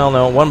bobcat. Well,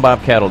 no, one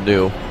bobcat will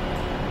do.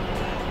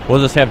 We'll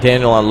just have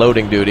Daniel on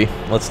loading duty.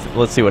 Let's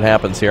see what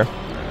happens here.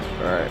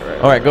 Alright,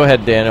 All right, go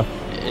ahead, Daniel.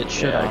 It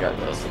should Yeah, I auto got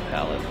load this. the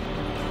pallet.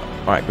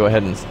 All right, go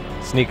ahead and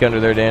sneak under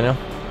there, Daniel.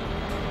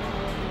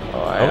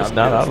 Oh, it's I'm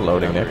not gonna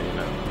auto-loading sneak there. over, you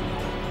know.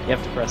 You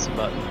have to press a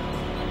button.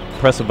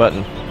 Press a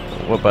button.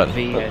 What button?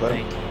 V, What I button?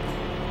 think.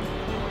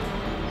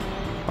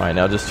 All right,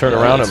 now just turn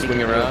Yeah, around you and...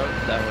 swing around.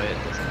 That way it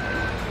doesn't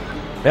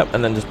matter. Yep,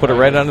 and then just put it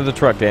right under the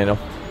truck, Daniel.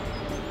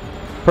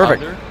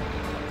 Perfect. Under?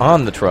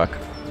 On the truck.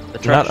 The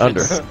truck Not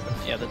should under.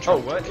 Yeah, the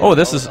truck. what? Oh,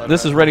 this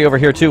is ready over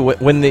here too.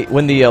 When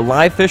the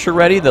live fish are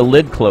ready, the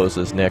lid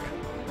closes, Nick.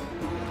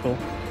 Cool.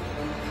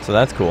 So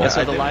that's cool. Yeah,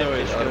 so I the didn't live know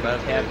it fish go to the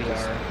automatically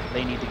caviar.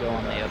 They need to go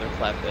on the other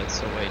flatbed,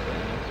 so wait.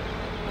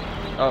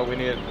 Oh, we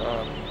need...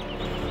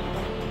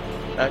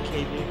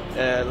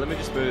 KD. Let me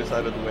just move this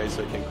out of the way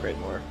so I can create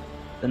more.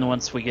 Then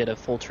once we get a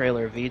full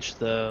trailer of each,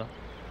 the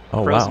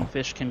Oh frozen wow.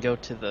 fish can go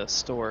to the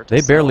store. To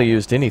They barely sell.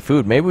 used any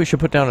food. Maybe we should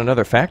put down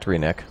another factory,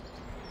 Nick.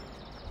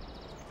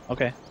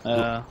 Okay. Can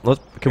Here,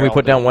 we I'll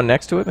put do down it. one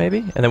next to it, maybe?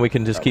 And then we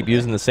can just keep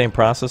using the same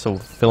process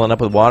of filling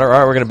up with water. All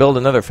right, we're going to build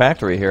another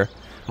factory here.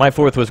 My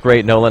 4th was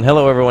great, Nolan.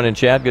 Hello, everyone in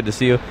chat. Good to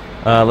see you.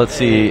 Let's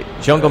see.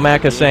 Jungle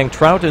Mac is saying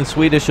trout in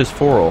Swedish is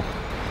forel.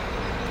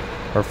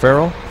 Or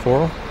feral?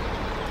 Forel?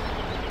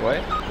 What?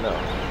 No.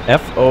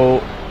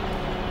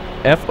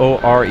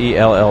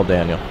 F-O-R-E-L-L,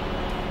 Daniel.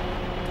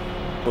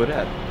 What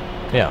that?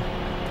 Yeah.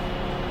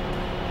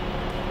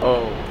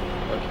 Oh,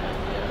 okay.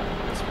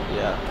 Yeah.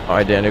 Yeah. All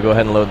right, Daniel, go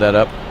ahead and load that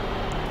up.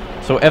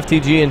 So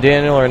FTG and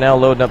Daniel are now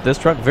loading up this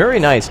truck. Very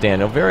nice,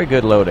 Daniel. Very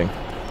good loading.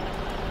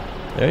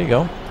 There you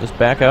go. Just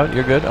back out.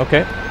 You're good.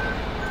 Okay.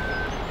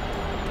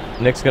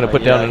 Nick's going to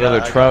put down another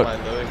trout. I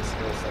got my loading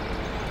skills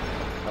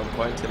on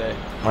point today.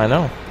 I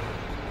know.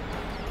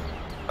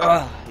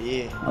 Oh,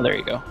 there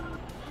you go.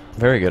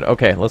 Very good.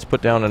 Okay, let's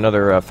put down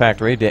another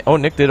factory. Oh,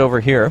 Nick did over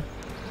here.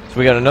 So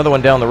we got another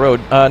one down the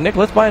road. Nick,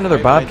 let's buy another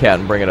Bobcat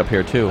and bring it up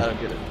here too. I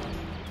don't get it.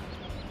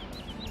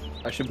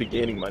 I should be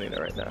gaining money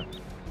there right now.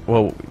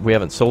 Well, we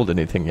haven't sold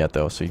anything yet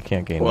though, so you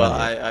can't gain Well,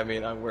 money. I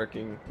mean, I'm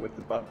working with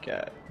the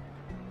Bobcat.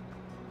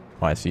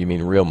 Why? So you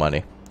mean real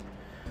money?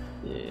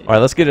 Yeah. All right,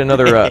 let's get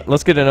another.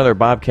 Let's get another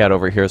Bobcat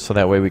over here, so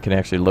that way we can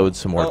actually load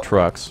some more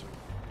trucks.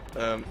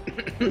 Um.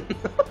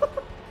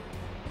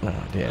 Oh,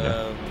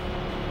 damn.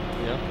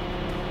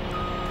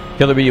 Yeah.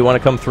 Killer B, you want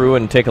to come through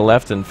and take a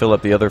left and fill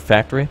up the other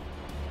factory?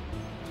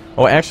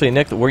 Oh, actually,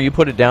 Nick, where you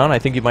put it down, I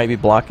think you might be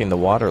blocking the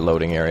water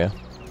loading area.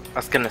 I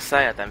was gonna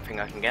say, I don't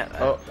think I can get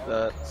there. Oh,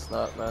 that's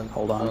not, man.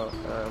 Hold on. Oh,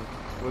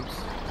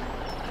 whoops.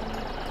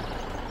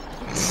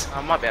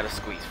 I might be able to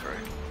squeeze through.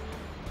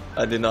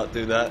 I did not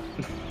do that.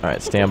 All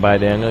right, stand by,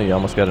 Daniel. You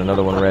almost got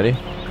another one ready.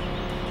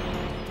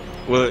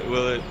 Will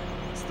it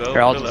still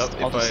Here, I'll fill just,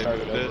 up I'll if just I start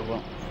it move it?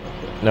 over.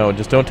 No,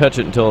 just don't touch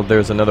it until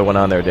there's another one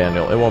on there,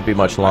 Daniel. It won't be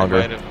much longer.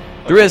 I might have-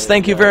 Driz, okay,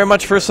 thank you yeah. very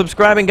much for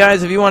subscribing,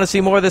 guys. If you want to see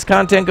more of this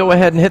content, go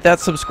ahead and hit that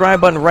subscribe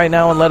button right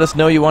now and let us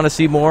know you want to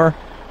see more.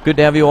 Good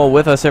to have you all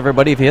with us,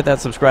 everybody. If you hit that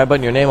subscribe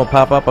button, your name will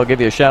pop up. I'll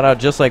give you a shout out,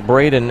 just like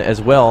Braden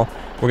as well.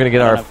 We're gonna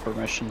get I our. don't have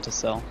permission to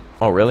sell.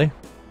 Oh, really?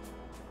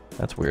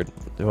 That's weird.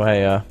 Do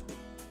I?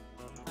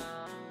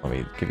 Let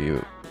me give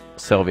you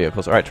sell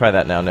vehicles. All right, try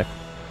that now, Nick.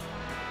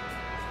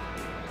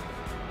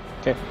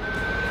 Okay.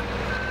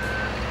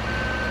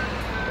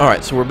 All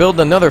right, so we're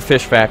building another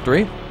fish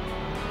factory.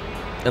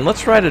 And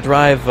let's try to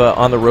drive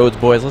on the roads,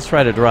 boys. Let's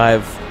try to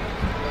drive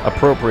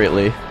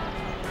appropriately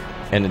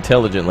and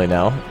intelligently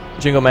now.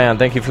 Jingle Man,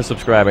 thank you for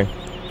subscribing.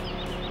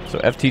 So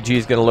FTG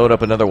is going to load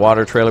up another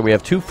water trailer. We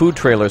have 2 food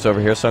trailers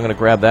over here, so I'm going to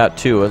grab that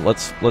too.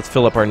 Let's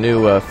fill up our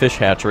new fish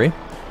hatchery.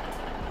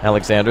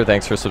 Alexander,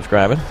 thanks for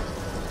subscribing.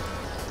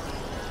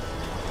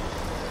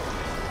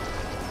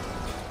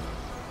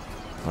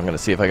 I'm going to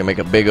see if I can make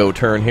a big O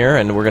turn here,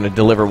 and we're going to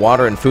deliver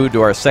water and food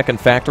to our second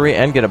factory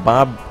and get a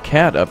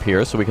Bobcat up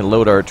here so we can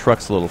load our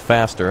trucks a little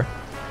faster.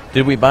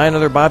 Did we buy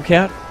another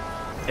Bobcat?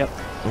 Yep.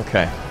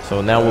 Okay,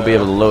 so now we'll be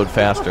able to load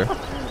faster.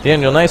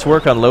 Daniel, nice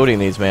work on loading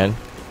these, man.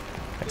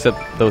 Except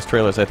those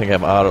trailers, I think,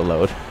 have auto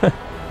load.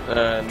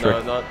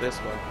 No, not this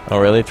one. Oh,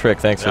 really? Trick,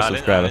 thanks for I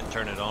subscribing. didn't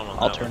turn it on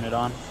I'll that turn one. it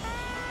on.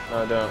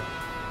 No, don't.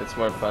 It's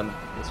more fun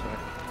this way.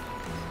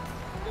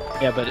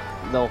 Yeah, but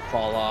they'll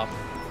fall off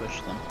if you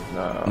push them.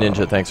 No.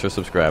 Ninja, thanks for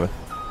subscribing.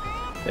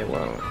 They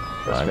won't.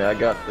 Trust Alright. me, I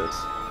got this.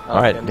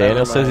 All right, Okay, Daniel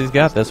never says mind. he's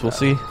got this. We'll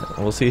see.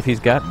 We'll see if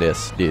he's got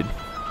this, dude. Dude.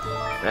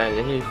 All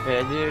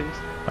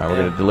All right, we're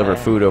going to deliver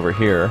food over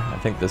here. I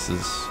think this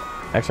is...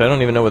 Actually, I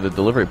don't even know where the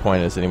delivery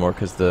point is anymore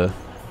because the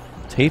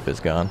tape is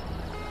gone.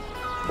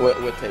 What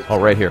tape? Oh,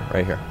 right here,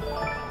 right here.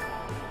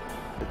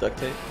 The duct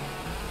tape?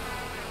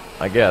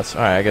 I guess.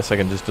 All right, I guess I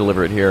can just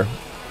deliver it here.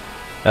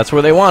 That's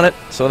where they want it,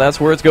 so that's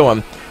where it's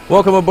going.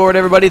 Welcome aboard,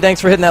 everybody.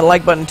 Thanks for hitting that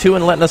like button, too,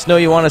 and letting us know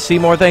you want to see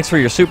more. Thanks for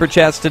your super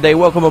chats today.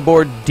 Welcome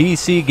aboard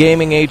DC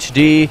Gaming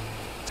HD.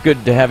 It's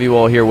good to have you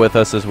all here with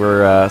us as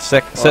we're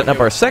setting up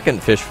our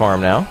second fish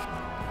farm now.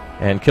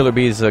 And Killer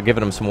Bee's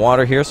giving them some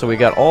water here, so we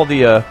got all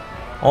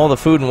the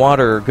food and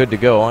water good to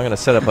go. I'm going to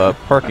set up a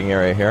parking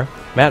area here.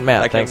 Matt,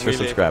 I can thanks for really-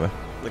 subscribing.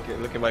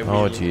 Look at my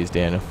Oh, wheelie. jeez,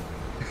 Daniel.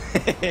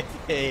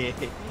 Hey,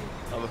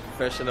 I'm a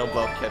professional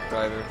Bobcat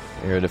driver.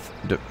 You're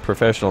a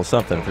professional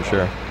something for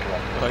sure.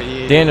 Oh,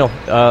 yeah. Daniel,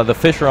 the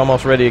fish are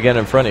almost ready again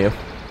in front of you.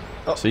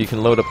 Oh. So you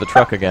can load up the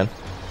truck again.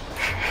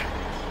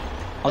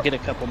 I'll get a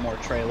couple more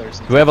trailers.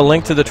 Do we have a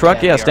link to the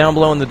truck? Yes, down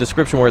below in the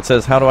description where it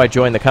says, how do I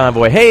join the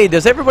convoy? Hey,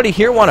 does everybody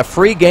here want a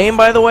free game,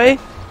 by the way?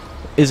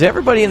 Is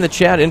everybody in the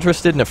chat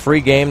interested in a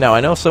free game? Now,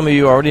 I know some of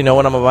you already know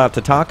what I'm about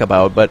to talk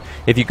about, but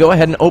if you go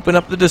ahead and open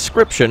up the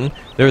description,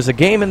 there's a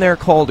game in there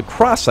called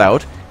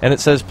Crossout, and it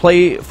says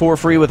play for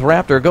free with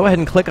Raptor. Go ahead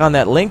and click on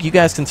that link. You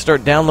guys can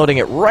start downloading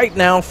it right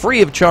now,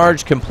 free of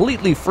charge,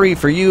 completely free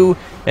for you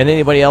and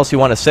anybody else you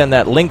want to send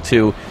that link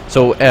to.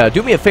 So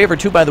do me a favor,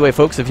 too, by the way,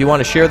 folks, if you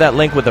want to share that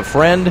link with a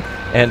friend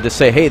and to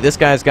say, hey, this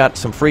guy's got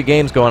some free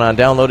games going on,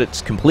 download it.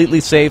 It's completely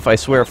safe. I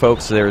swear,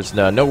 folks, there's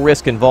no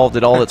risk involved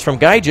at all. It's from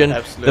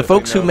Gaijin, the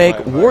folks who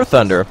make War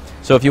Thunder.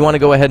 So if you want to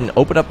go ahead and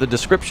open up the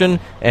description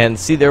and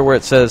see there where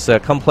it says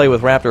come play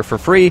with Raptor for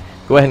free,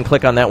 go ahead and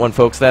click on that one,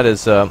 folks. That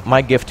is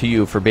my gift to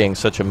you for being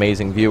such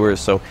amazing viewers.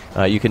 So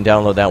you can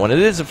download that one. It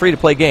is a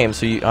free-to-play game,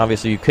 so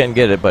obviously you can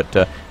get it,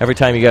 but every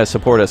time you guys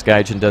support us,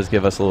 Gaijin does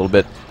give us a little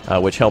bit,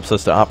 which helps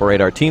us to operate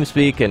our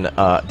TeamSpeak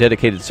and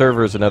dedicated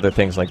servers and other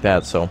things like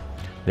that. So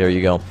there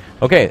you go.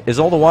 Okay, is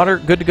all the water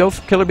good to go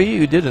for Killer Bee?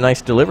 You did a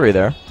nice delivery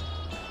there.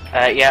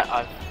 Yeah,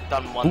 I've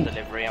done one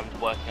delivery. I'm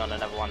working on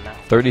another one now.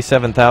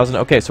 37,000.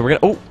 Okay, so we're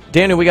going to... Oh,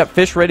 Daniel, we got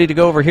fish ready to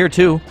go over here,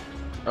 too.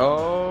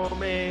 Oh,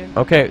 man.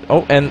 Okay.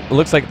 Oh, and it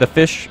looks like the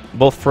fish,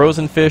 both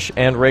frozen fish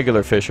and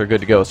regular fish, are good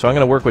to go. So I'm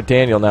going to work with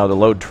Daniel now to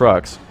load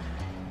trucks.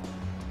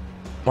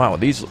 Wow,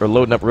 these are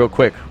loading up real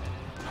quick.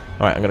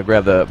 All right, I'm going to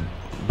grab the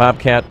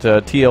Bobcat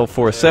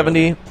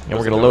TL470, and we're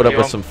going to load up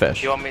with some fish.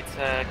 Do you want me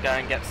to go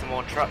and get some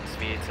more trucks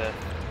for you to...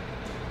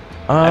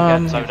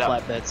 I've got load two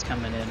up? flatbeds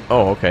coming in.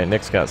 Oh, okay.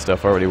 Nick's got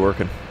stuff already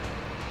working.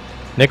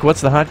 Nick,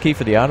 what's the hotkey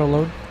for the auto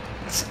load?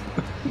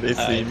 They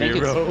see I me think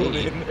it's rolling.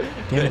 V.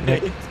 Damn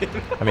it, Nick.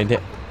 I mean,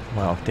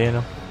 wow,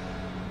 Daniel.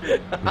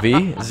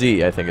 V?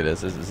 Z, I think it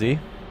is. Is it Z?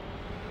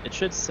 It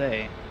should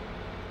say.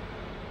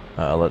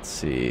 Let's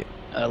see.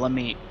 Let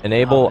me.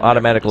 Enable hop in there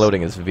automatic for just-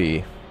 loading is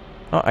V.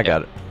 Oh, I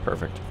got it.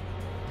 Perfect.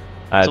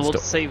 So we'll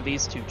save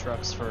these 2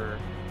 trucks for.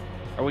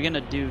 Are we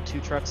gonna do 2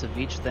 trucks of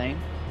each thing?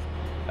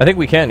 I think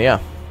we can, yeah.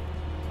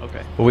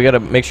 Okay. But we got to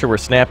make sure we're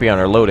snappy on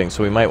our loading,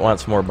 so we might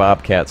want some more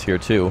Bobcats here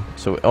too.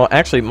 So, oh,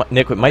 actually,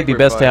 Nick, it might be we're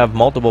best to fine. have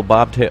multiple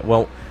Bobcat.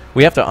 Well,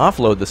 we have to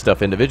offload the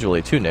stuff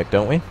individually too, Nick,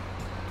 don't we?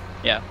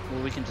 Yeah.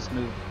 Well, we can just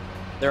move.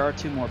 There are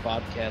 2 more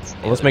Bobcats.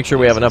 Well, let's make sure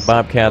we have enough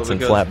Bobcats Well, and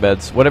because-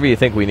 flatbeds. Whatever you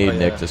think we need, Oh,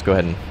 Nick, yeah. just go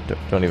ahead and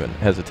don't even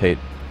hesitate.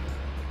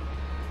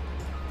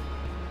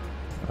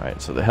 All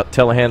right, so the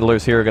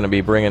telehandlers here are going to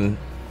be bringing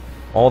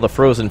all the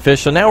frozen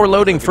fish. So now we're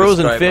loading Look at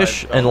frozen this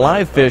fish drive-by. and Oh,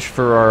 live nice. fish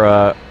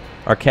for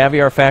our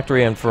caviar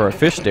factory and for our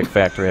fish stick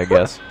factory, I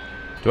guess.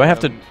 Do I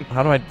have to?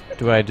 How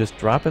do I just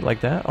drop it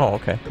like that? Oh,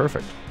 okay,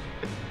 perfect.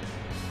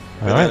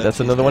 All right, that's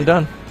another one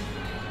done.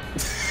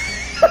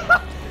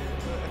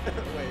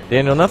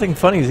 Daniel, nothing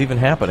funny is even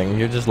happening.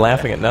 You're just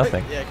laughing at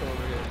nothing. Yeah, come over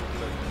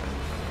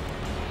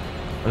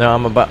here. No,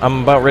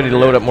 I'm about ready to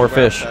load up more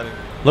fish.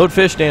 Load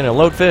fish, Daniel.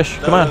 Load fish.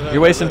 Come on.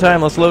 You're wasting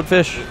time. Let's load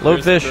fish.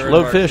 Load There's fish. bird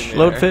Load marks fish. in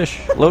Load there.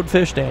 fish. Load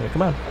fish, Daniel.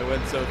 Come on. I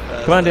went so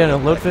fast. Come on, Daniel.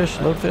 I Load was like, fish.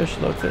 Load fish.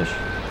 Load fish.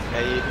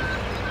 Hey,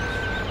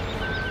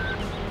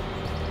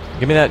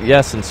 Give me that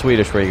yes in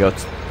Swedish where you go.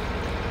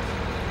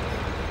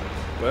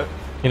 what?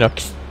 You know,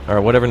 or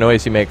whatever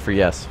noise you make for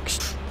yes.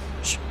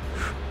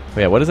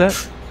 Yeah, what is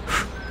that?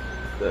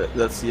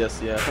 That's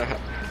yes, yeah.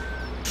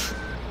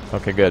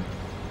 Okay, good.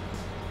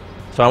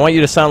 So I want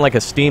you to sound like a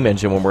steam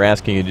engine when we're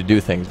asking you to do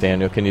things,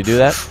 Daniel. Can you do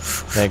that?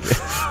 Thank you.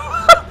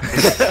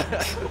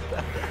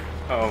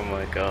 Oh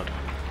my god.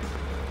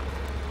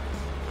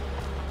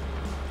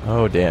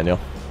 Oh, Daniel.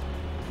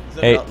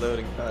 They're Hey. not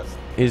loading fast.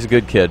 He's a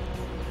good kid.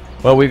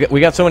 Well, we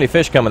got so many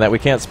fish coming that we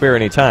can't spare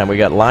any time. We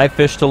got live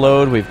fish to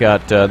load. We've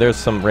got there's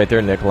some right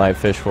there, Nick, live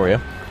fish for you.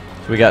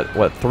 So we got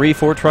what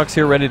 3-4 trucks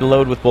here ready to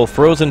load with both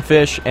frozen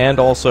fish and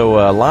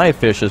also live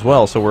fish as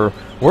well. So we're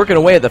working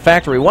away at the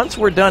factory. Once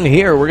we're done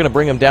here, we're going to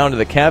bring them down to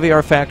the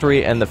caviar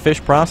factory and the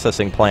fish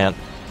processing plant.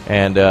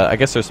 And I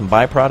guess there's some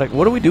byproduct.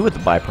 What do we do with the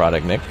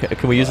byproduct, Nick?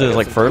 Can we use it as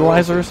like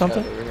fertilizer or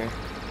something?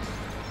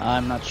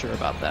 I'm not sure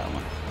about that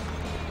one.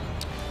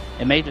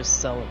 It may just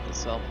sell at the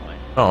sell point.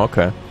 Oh,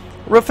 okay.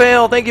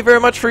 Rafael, thank you very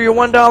much for your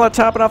 $1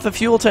 topping off the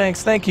fuel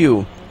tanks. Thank you.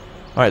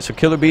 All right, so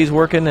Killer Bee's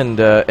working and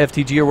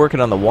FTG are working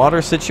on the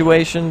water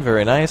situation.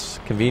 Very nice.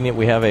 Convenient.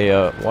 We have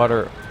a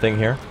water thing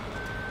here.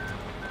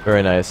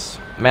 Very nice.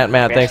 Matt, We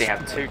thanks. actually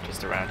have 2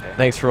 just around here.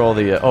 Thanks for all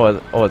the.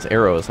 Oh, it's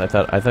arrows. I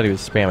thought he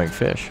was spamming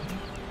fish.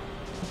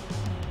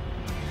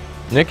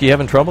 Nick, you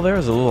having trouble there?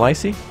 Is it a little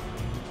icy?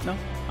 No,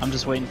 I'm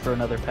just waiting for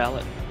another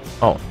pallet.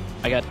 Oh.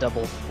 I got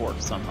double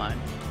forks on mine.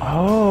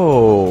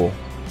 Oh.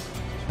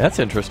 That's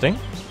interesting.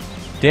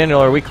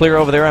 Daniel, are we clear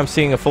over there? I'm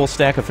seeing a full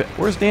stack of fish.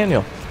 Where's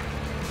Daniel?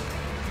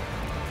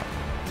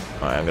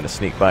 All right, I'm going to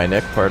sneak by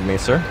Nick. Pardon me,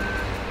 sir.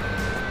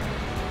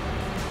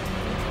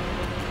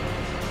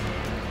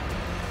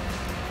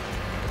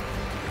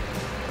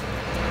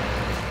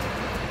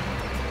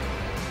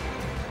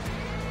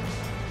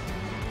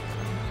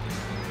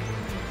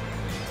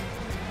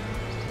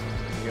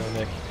 Here you go,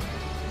 Nick.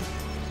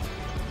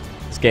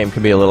 This game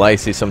can be a little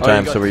icy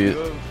sometimes, Oh, so you we're,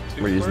 got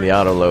two we're using forks? the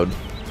auto load.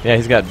 Yeah,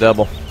 he's got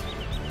double.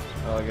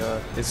 Oh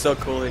god, it's so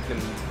cool they can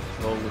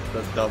roll with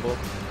the double.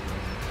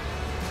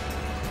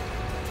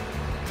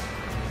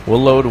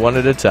 We'll load one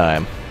at a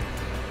time.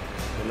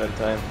 One at a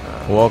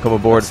time. Welcome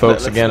aboard,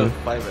 folks. Let's Again, load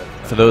 5 at a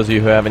time. for those of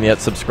you who haven't yet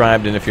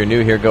subscribed, and if you're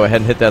new here, go ahead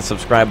and hit that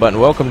subscribe button.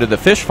 Welcome to the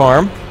fish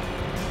farm.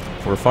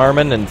 We're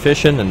farming and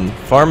fishing and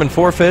farming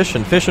for fish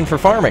and fishing for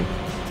farming.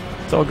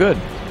 It's all good.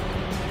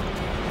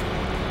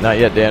 Not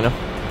yet, Daniel.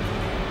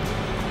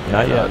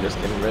 Not No, yet. I'm just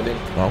getting ready.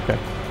 Okay.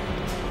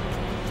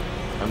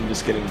 I'm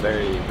just getting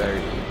very,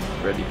 very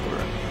ready for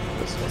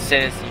this one. As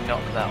soon as you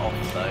knock that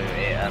off, though,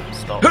 it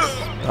stops.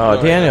 Oh,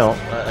 No, Daniel.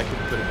 I can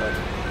put it back.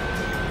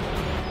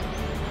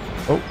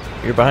 Oh,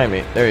 you're behind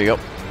me. There you go.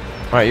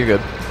 All right, you're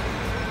good.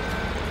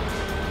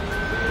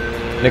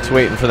 Nick's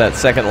waiting for that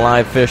second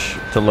live fish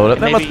to load up.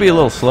 That must Maybe, be a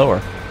little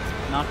slower.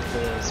 Knock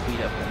the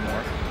speed up one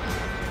more.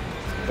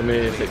 Let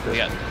me take We this.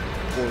 got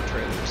 4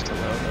 trailers to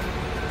load.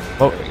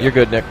 Oh, There we go. you're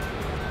good, Nick.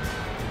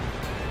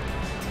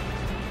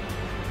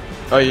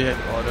 Oh, yeah,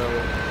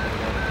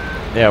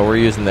 auto. Yeah, we're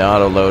using the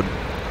auto load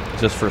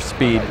just for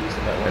speed I'm not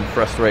using that one. and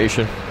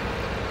frustration.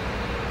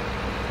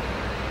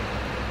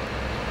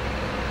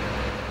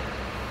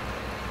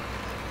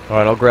 All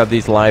right, I'll grab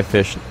these live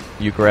fish.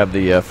 You grab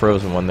the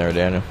frozen one there,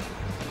 Daniel.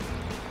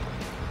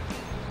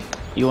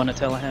 You want a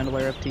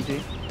telehandler,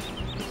 FTG?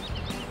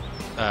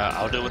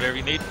 I'll do whatever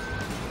you need.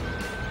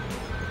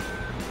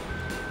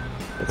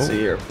 Let's see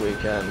here if we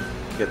can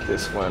get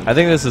this one. I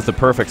think this is the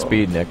perfect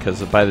speed, Nick,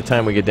 because by the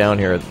time we get down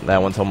here,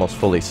 that one's almost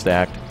fully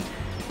stacked.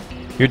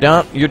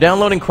 You're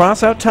downloading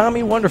Crossout,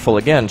 Tommy? Wonderful.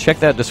 Again, check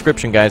that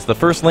description, guys. The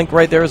first link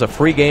right there is a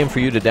free game for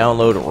you to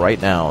download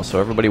right now. So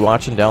everybody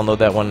watching, download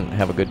that one.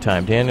 Have a good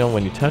time. Daniel,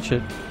 when you touch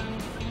it,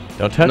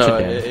 don't touch it,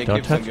 Dan. It Don't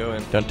keeps touch on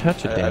going. Don't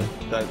touch it, Dan.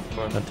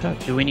 Don't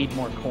touch. Do we need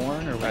more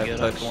corn, or are we good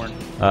on corn?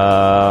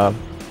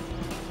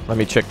 Let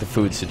me check the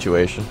food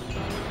situation.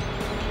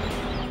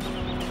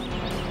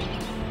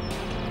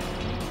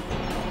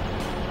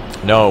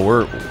 No,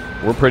 we're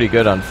pretty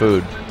good on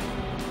food.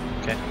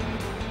 Okay.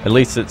 At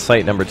least at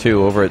site number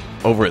 2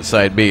 over at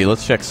site B.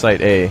 Let's check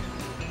site A.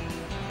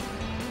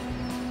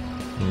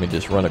 Let me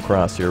just run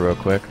across here real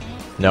quick.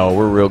 No,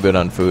 we're real good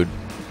on food.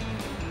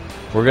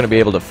 We're going to be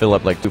able to fill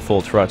up like 2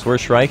 full trucks.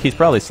 Where's Shrike? He's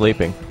probably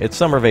sleeping. It's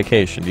summer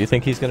vacation. Do you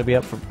think he's going to be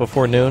up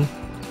before noon?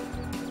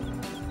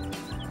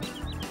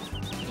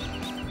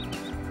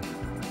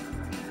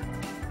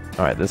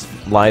 Alright, this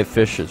live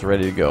fish is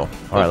ready to go.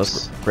 Alright,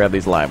 let's grab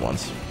these live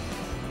ones.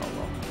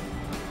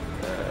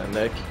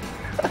 Nick.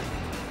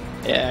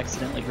 Yeah, I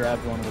accidentally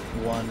grabbed one with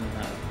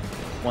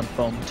one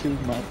foam too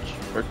much,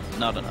 or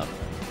not enough.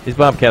 These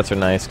bobcats are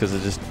nice because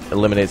it just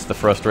eliminates the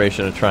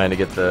frustration of trying to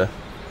get the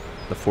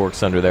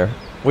forks under there,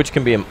 which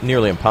can be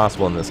nearly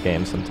impossible in this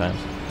game sometimes.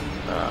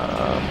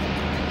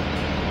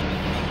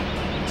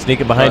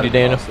 Sneaking behind you,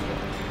 Daniel.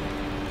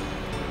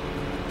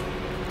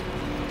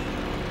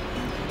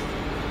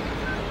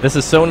 This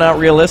is so not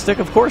realistic?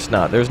 Of course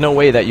not. There's no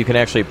way that you can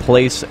actually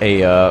place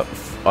a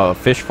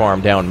fish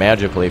farm down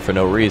magically for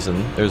no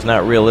reason. There's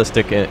not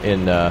realistic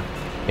in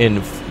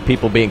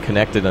people being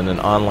connected in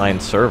an online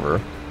server.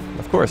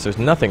 Of course, there's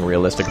nothing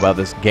realistic about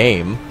this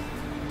game.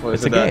 Well,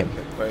 it's a game.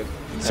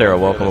 Sarah,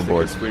 welcome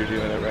aboard. We're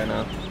doing it right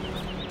now.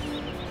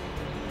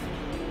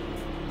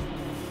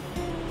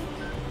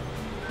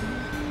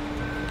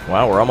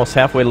 Wow, we're almost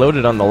halfway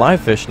loaded on the live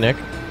fish, Nick.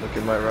 Look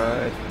at my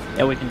ride.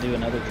 Yeah, we can do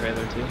another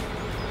trailer too.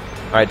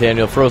 All right,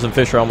 Daniel, frozen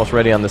fish are almost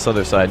ready on this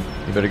other side.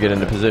 You better get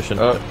into position.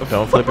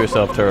 Don't flip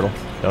yourself, turtle.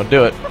 Don't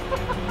do it.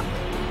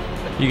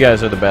 You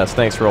guys are the best.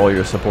 Thanks for all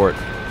your support.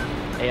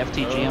 Hey,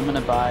 FTG, I'm going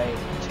to buy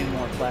 2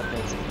 more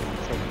flatbeds if you want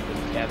to take them to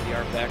the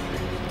caviar factory.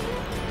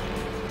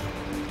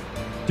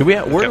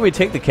 Where do we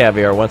take the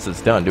caviar once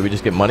it's done? Do we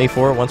just get money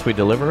for it once we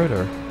deliver it,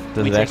 or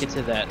does we it take it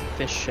to that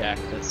fish shack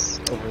that's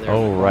over there.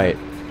 Oh, right.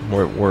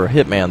 Where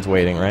Hitman's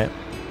waiting, right?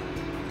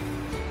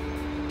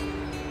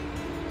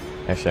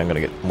 Actually, I'm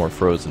going to get more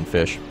frozen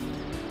fish.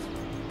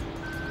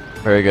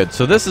 Very good.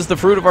 So this is the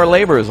fruit of our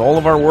labors. All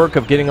of our work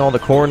of getting all the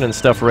corn and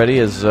stuff ready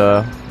is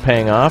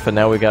paying off, and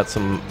now we got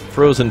some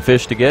frozen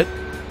fish to get.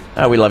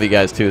 We love you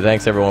guys, too.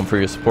 Thanks, everyone, for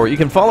your support. You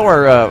can follow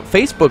our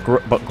Facebook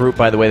group,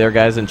 by the way, there,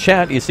 guys, in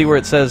chat. You see where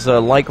it says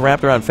like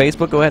Raptor on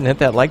Facebook? Go ahead and hit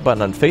that like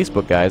button on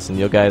Facebook, guys, and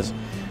you guys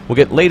will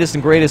get latest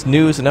and greatest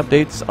news and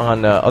updates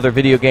on other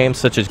video games,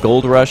 such as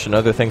Gold Rush and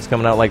other things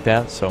coming out like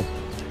that. So,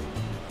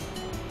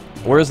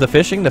 where's the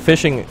fishing? The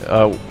fishing,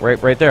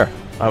 right there.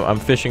 I'm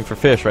fishing for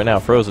fish right now,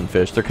 frozen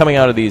fish. They're coming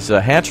out of these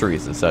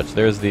hatcheries and such.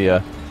 There's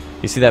the,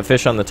 you see that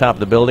fish on the top of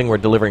the building? We're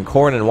delivering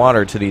corn and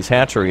water to these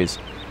hatcheries,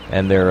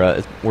 and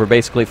we're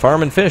basically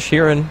farming fish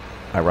here in,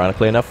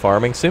 ironically enough,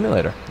 Farming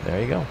Simulator.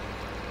 There you go.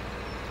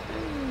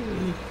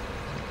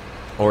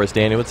 Or as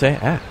Daniel would say,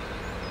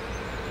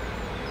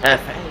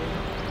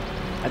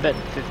 I bet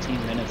in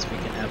 15 minutes we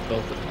can have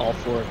all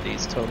 4 of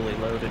these totally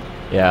loaded.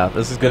 Yeah,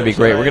 this is going to be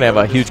great. We're going to have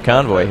a huge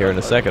convoy here in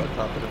a second.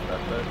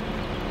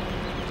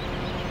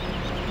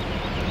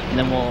 And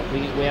then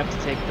we have to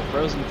take the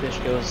frozen fish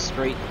goes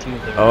straight to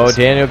the... Oh,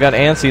 Daniel got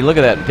antsy. Look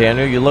at that,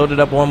 Daniel. You loaded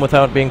up one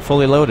without being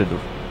fully loaded.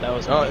 That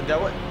was that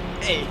was...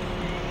 Hey!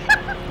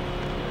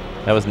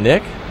 That was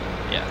Nick?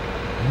 Yeah.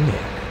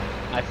 Nick.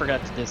 I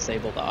forgot to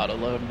disable the auto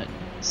load and it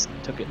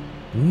took it.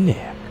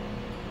 Nick.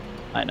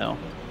 I know.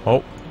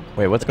 Oh,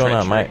 wait, what's going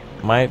on?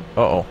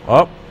 Uh-oh.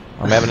 Oh,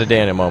 I'm having a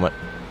Daniel moment.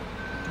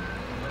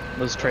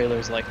 Those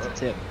trailers like to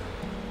tip.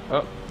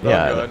 Oh,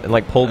 yeah, it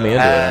like pulled me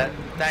into it.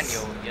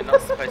 Daniel, you're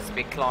not supposed to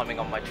be climbing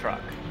on my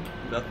truck.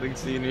 Nothing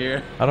seen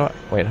here. How do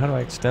I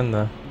extend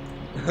the...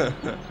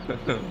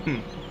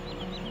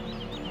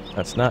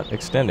 That's not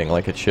extending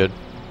like it should.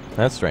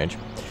 That's strange.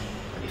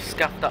 You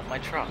scuffed up my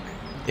truck.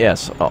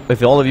 Yes,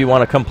 if all of you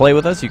want to come play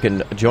with us, you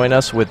can join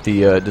us with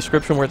the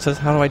description where it says,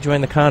 how do I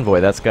join the convoy?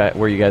 That's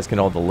where you guys can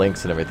all the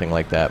links and everything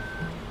like that.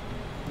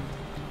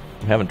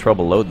 I'm having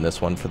trouble loading this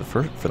one for the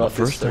first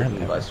time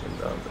ever. Livestream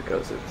though,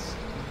 because it's...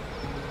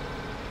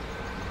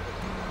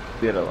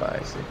 I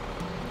see.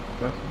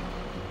 Huh?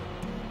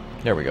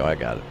 There we go, I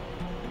got it.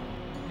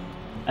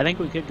 I think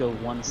we could go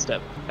one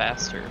step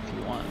faster if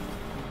you want.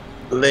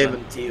 Leave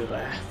it to you,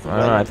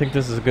 I think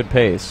this is a good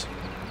pace.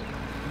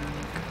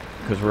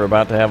 Because we're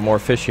about to have more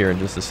fish here in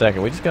just a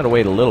second. We just got to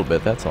wait a little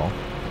bit, that's all.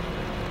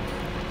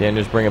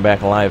 Daniel's bringing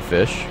back live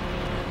fish.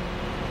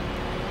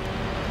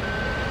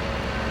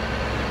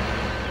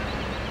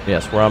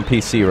 Yes, we're on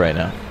PC right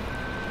now.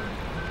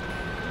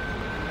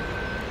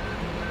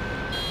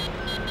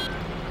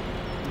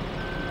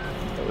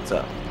 Hey, what's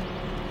up?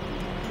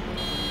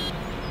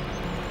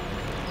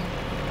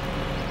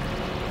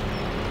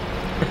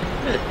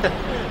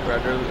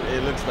 Raptor,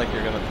 it looks like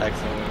you're gonna attack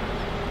someone.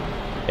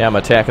 Yeah, I'm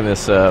attacking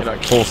this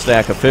full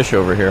stack of fish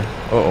over here.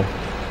 Uh-oh.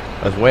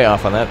 I was way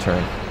off on that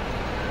turn.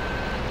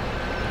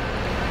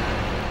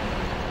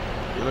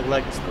 You look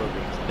like a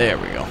scorpion. There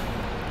we go.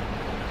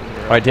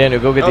 Alright,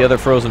 Daniel, go get the other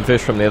frozen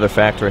fish from the other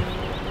factory.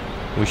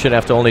 We should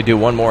have to only do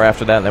one more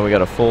after that, and then we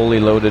got a fully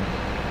loaded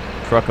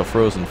truck of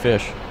frozen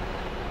fish.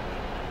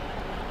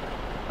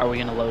 Are we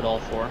gonna load all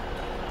 4?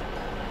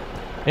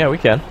 Yeah, we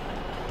can.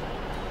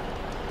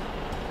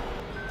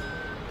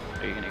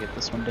 Are you gonna get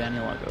this one,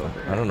 Daniel? I'll go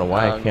over here. I don't know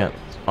why I can't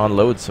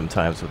unload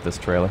sometimes with this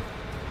trailer.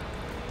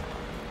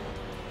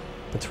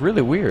 It's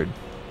really weird.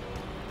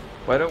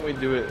 Why don't we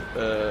do it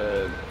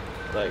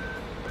like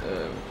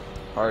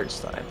hard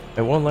style?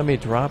 It won't let me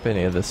drop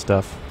any of this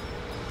stuff.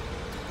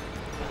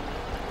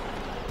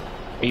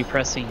 Are you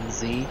pressing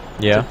Z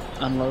Yeah.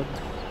 to unload?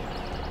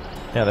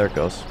 Yeah, there it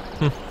goes.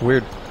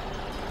 Weird.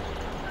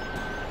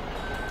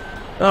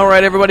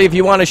 Alright, everybody, if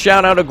you want a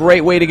shout-out, a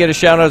great way to get a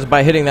shout-out is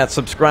by hitting that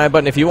subscribe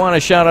button. If you want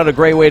a shout-out, a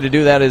great way to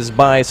do that is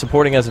by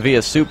supporting us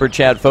via Super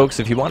Chat, folks.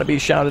 If you want to be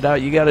shouted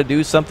out, you got to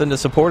do something to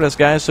support us,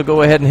 guys. So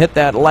go ahead and hit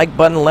that like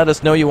button. Let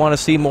us know you want to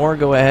see more.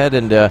 Go ahead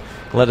and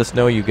let us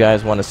know you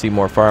guys want to see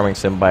more Farming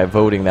Sim by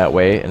voting that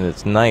way. And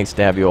it's nice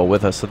to have you all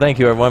with us. So thank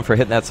you, everyone, for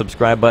hitting that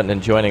subscribe button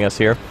and joining us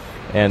here.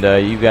 And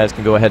you guys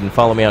can go ahead and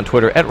follow me on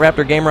Twitter, at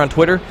RaptorGamer on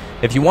Twitter.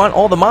 If you want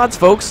all the mods,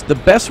 folks, the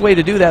best way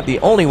to do that, the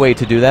only way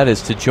to do that,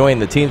 is to join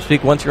the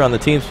TeamSpeak. Once you're on the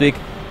TeamSpeak,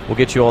 we'll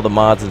get you all the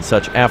mods and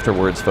such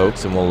afterwards,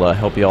 folks, and we'll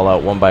help you all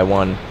out one by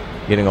one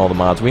getting all the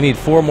mods. We need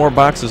 4 more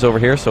boxes over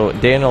here, so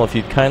Daniel, if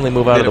you'd kindly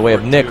move out of the way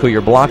of Nick, who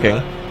you're blocking.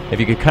 If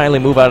you could kindly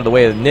move out of the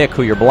way of Nick,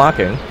 who you're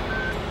blocking.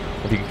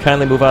 If you could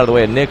kindly move out of the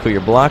way of Nick, who you're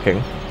blocking.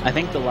 I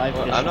think the live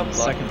fish on the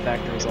second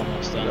factory is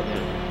almost done.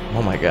 Yeah.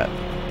 Oh my god.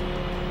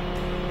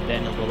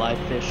 Daniel, the live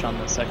fish on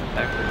the second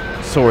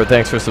factory. Sword,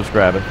 thanks for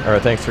subscribing. Or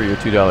thanks for your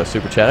 $2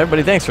 super chat.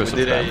 Everybody, thanks for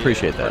subscribing.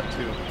 Appreciate that.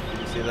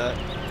 Did you see that?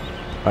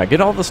 Alright,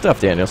 get all the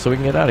stuff, Daniel, so we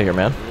can get out of here,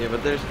 man. Yeah,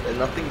 but there's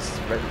nothing's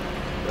ready.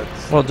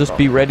 That's Well, just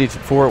be ready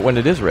for it when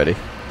it is ready.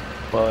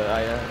 Well,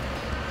 I am.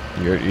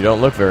 You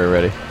don't look very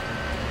ready.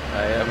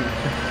 I am.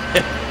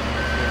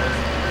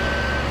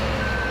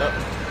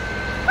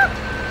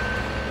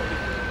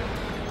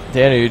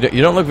 Daniel,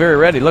 you don't look very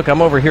ready. Look,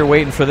 I'm over here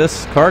waiting for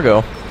this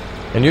cargo,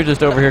 and you're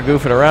just over here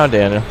goofing around,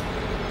 Daniel.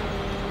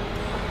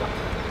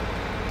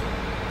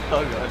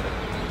 Oh god.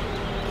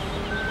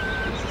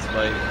 This is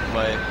my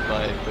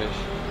fish.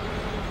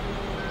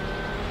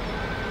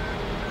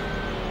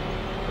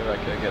 If I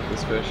can get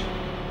this fish.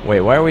 Wait,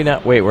 why are we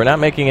not? Wait, we're not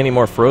making any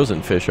more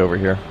frozen fish over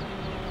here.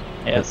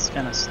 Yeah, it's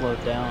kind of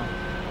slowed down.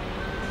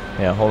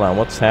 Yeah, hold on.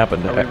 What's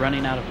happened? Are we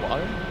running out of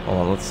water? Hold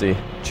on, let's see.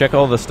 Check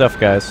all the stuff,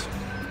 guys.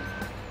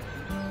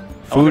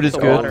 Food is the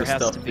good. Water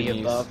has to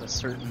be above a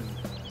certain.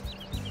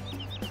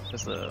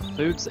 Because the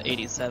food's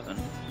 87.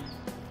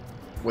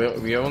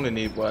 We only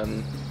need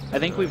 1. I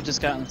think we've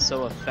just gotten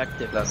so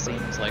effective. It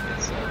seems like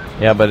it's.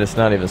 Yeah, but it's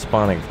not even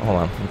spawning. Hold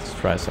on, let's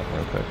try something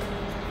real quick.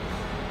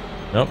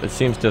 Nope, it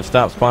seems to have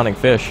stopped spawning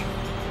fish.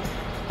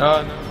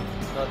 Oh no,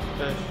 it's not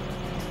fish.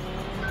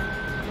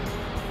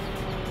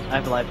 I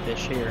have live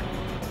fish here.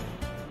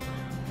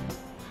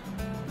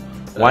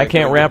 Why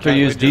can't Raptor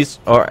use these?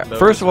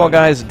 First of all,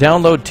 guys,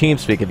 download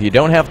TeamSpeak. If you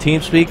don't have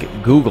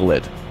TeamSpeak, Google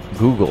it.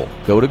 Google.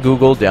 Go to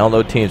Google,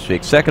 download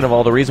TeamSpeak. Second of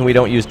all, the reason we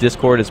don't use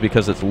Discord is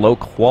because it's low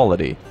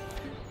quality.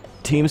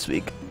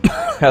 TeamSpeak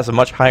has a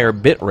much higher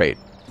bit rate.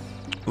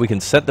 We can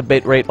set the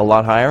bit rate a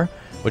lot higher,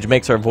 which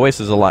makes our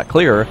voices a lot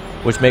clearer,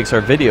 which makes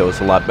our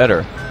videos a lot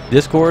better.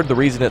 Discord, the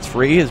reason it's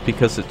free is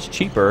because it's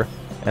cheaper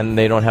and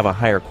they don't have a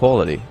higher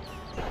quality.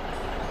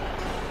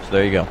 So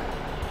there you go.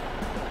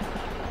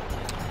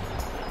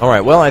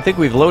 Alright, well, I think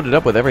we've loaded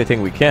up with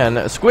everything we can.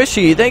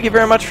 Squishy, thank you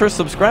very much for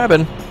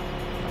subscribing.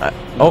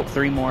 Oh,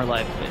 3 more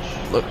live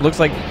fish. Looks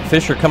like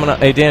fish are coming up.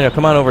 Hey, Daniel,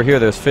 come on over here.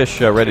 There's fish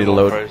ready to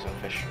load. Frozen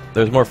fish.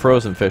 There's more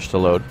frozen fish to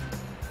load.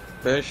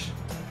 Fish.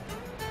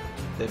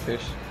 They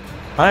fish.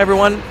 Hi,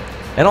 everyone.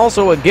 And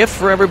also a gift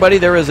for everybody.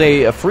 There is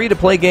a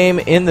free-to-play game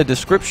in the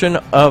description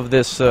of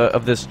this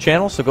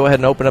channel. So go ahead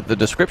and open up the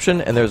description,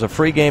 and there's a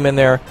free game in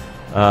there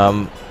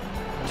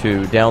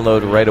to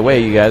download right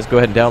away. You guys go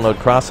ahead and download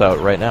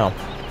Crossout right now.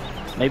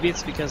 Maybe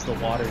it's because the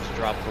water's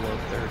dropped below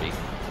 30.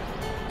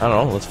 I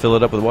don't know. Let's fill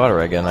it up with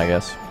water again, I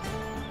guess.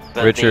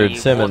 But Richard the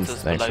Simmons,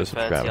 water's thanks below for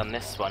 30 subscribing. on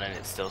this one, and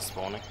it's still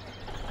spawning.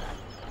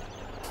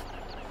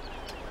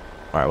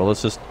 All right. Well,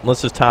 let's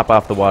just top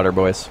off the water,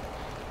 boys.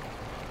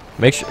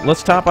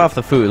 Let's top off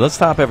the food. Let's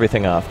top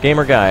everything off.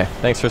 Gamer Guy,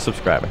 thanks for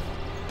subscribing.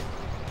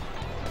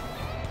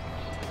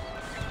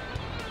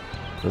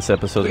 This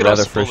episode's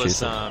rather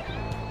fishy.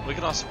 We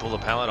can also pull the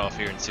pallet off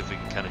here and see if we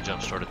can kind of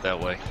jumpstart it that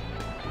way.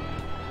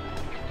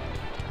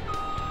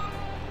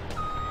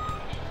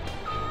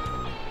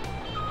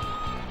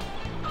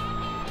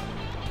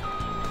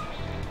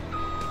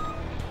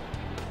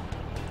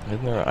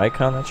 Isn't there an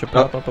icon that should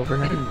pop up over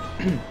here?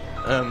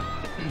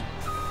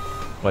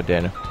 What,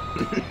 Daniel?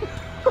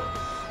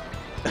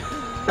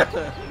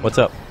 What's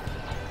up?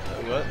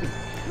 What?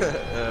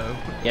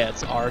 Yeah,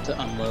 it's R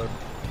to unload.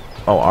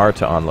 Oh, R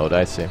to unload.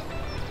 I see.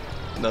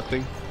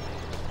 Nothing.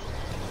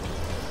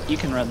 You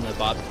can run the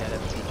Bobcat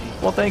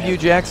FTG. Well, thank you,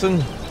 Jackson.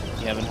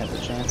 You haven't had the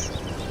chance.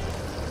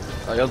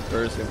 I got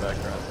birds in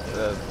background.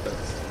 That's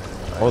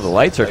nice. Oh, the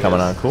lights are I coming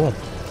guess. on. Cool.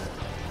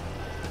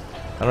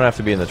 I don't have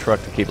to be in the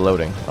truck to keep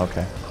loading.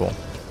 Okay, cool.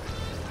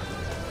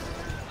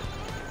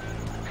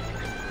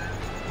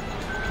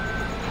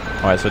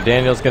 Alright, so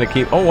Daniel's going to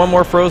keep... Oh, one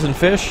more frozen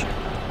fish.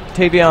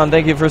 Tavion,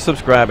 thank you for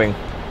subscribing.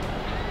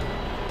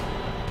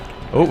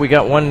 Oh, we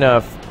got one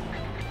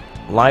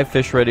live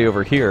fish ready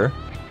over here.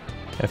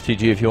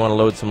 FTG, if you want to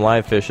load some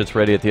live fish, it's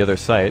ready at the other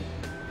site.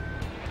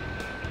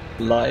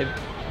 Live.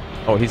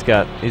 Oh,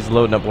 he's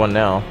loading up one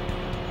now.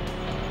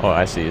 Oh,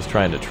 I see. He's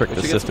trying to trick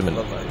the system.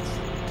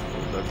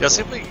 Yeah,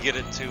 see if we can get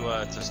it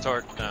to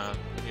start,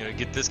 you know,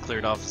 get this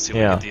cleared off and see if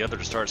we Yeah. can get the other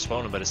to start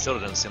spawning, but it still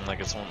doesn't seem like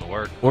it's wanting to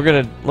work. We're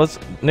gonna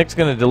Nick's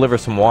gonna deliver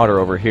some water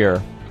over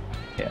here.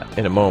 Yeah.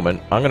 In a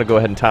moment. I'm gonna go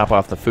ahead and top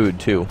off the food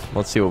too.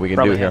 Let's see what we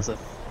can do here.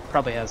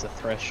 Probably has a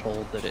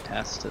threshold that it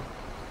has to.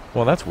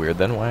 Well, that's weird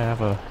then. Why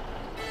have a...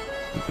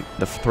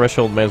 The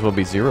threshold may as well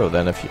be 0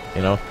 then, if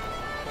you know.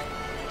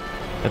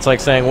 It's like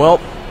saying, well,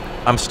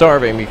 I'm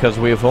starving because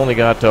we've only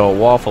got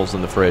waffles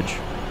in the fridge.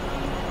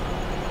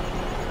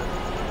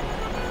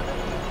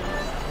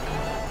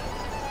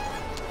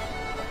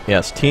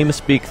 Yes,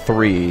 TeamSpeak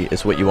 3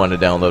 is what you want to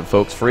download,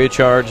 folks. Free of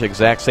charge,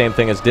 exact same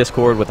thing as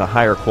Discord with a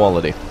higher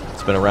quality.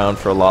 It's been around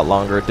for a lot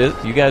longer.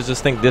 You guys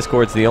just think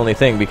Discord's the only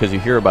thing because you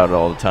hear about it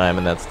all the time,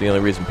 and that's the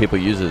only reason people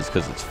use it is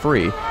because it's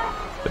free.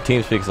 But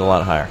TeamSpeak is a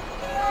lot higher.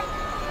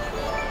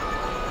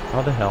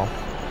 How the hell?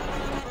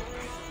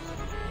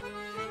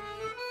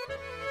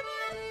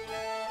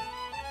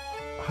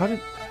 How did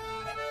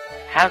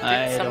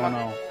I someone...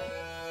 don't know.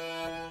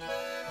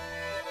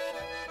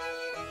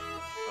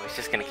 Oh, he's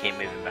just gonna keep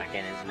moving back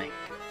in, isn't he?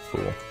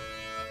 Fool.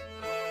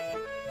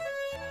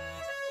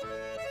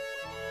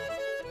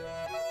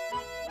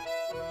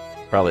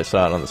 Probably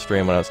saw it on the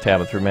stream when I was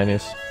tabbing through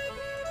menus.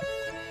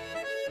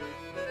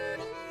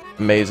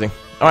 Amazing.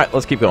 Alright,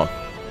 let's keep going.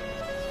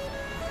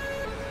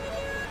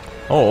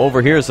 Oh,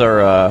 over here's our,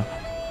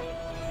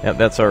 yeah,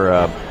 that's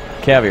our,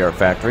 caviar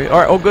factory.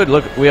 Alright, oh good,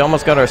 look, we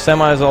almost got our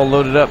semis all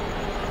loaded up.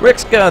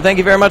 Rixka, thank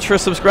you very much for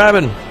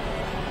subscribing.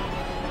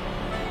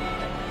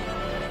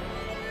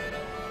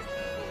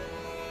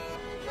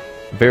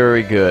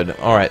 Very good.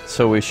 Alright,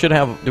 so we should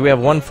have, do we have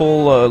one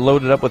full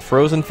loaded up with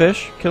frozen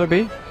fish, Killer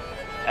Bee?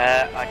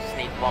 I just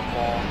need one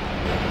more.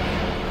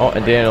 Oh,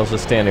 and Daniel's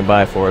just standing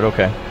by for it,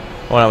 okay.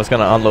 Well, I was going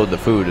to unload the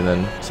food and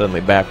then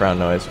suddenly background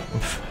noise.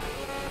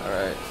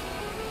 Alright.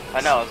 I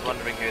know, I was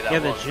wondering who that Yeah,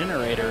 the was.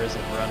 generator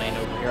isn't running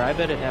over here. I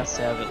bet it has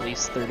to have at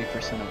least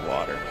 30% of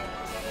water.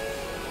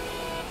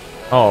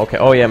 Oh, okay.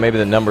 Oh, yeah, maybe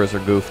the numbers are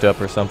goofed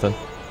up or something.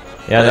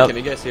 Yeah, no, Can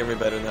you guys hear me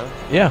better now?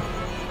 yeah.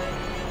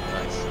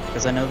 Nice.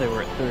 Because I know they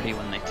were at 30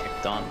 when they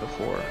kicked on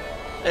before.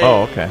 Hey,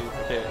 Oh, okay.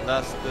 Okay,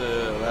 last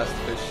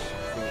fish.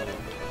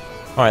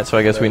 Alright, so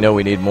I guess we know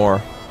we need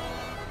more.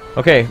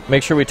 Okay,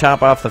 make sure we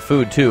top off the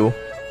food, too.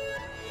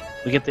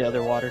 We get the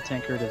other water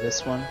tanker to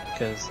this one,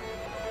 because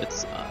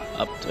it's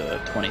up to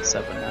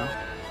 27 now.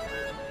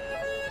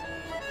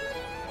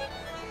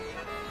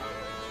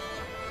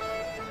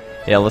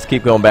 Yeah, let's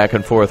keep going back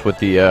and forth with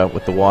the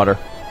water.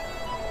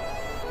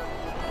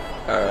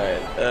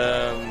 Alright,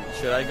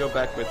 should I go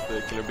back with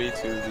the Killer Bee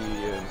to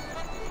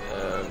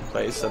the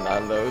place and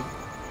unload?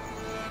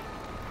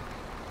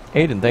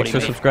 Aiden, thanks do you for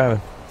mean?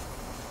 subscribing.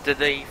 Did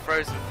the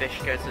frozen fish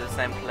go to the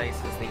same place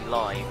as the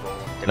live or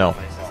different No.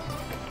 places?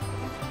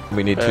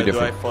 We need two Do I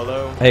different...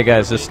 follow? Hey,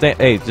 guys, just stay...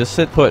 Hey, just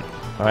sit put,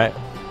 alright?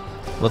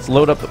 Let's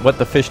load up what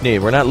the fish need.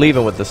 We're not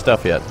leaving with the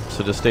stuff yet,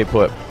 so just stay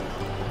put.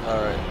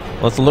 Alright.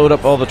 Let's load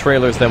up all the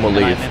trailers, then we'll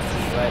And leave. I'm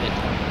empty right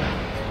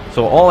at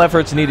So all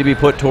efforts need to be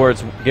put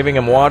towards giving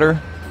them water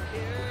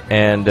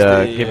and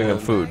giving them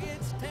food.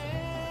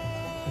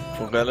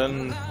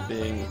 Forellen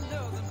being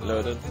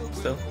loaded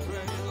still?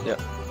 Yeah.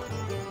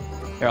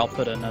 20. Here, I'll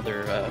put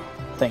another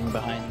thing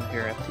behind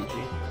your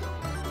FTG.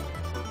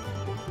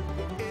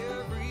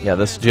 Yeah,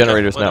 this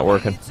generator's not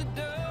working.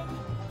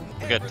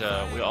 We got,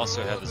 we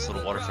also have this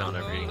little water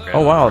fountain over here. You can grab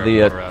Oh, wow, grab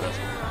the, water out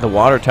of. The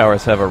water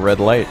towers have a red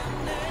light.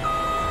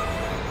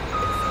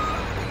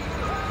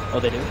 Oh,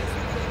 they do?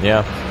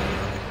 Yeah.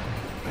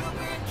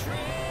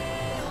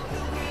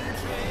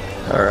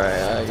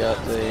 Alright, I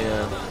got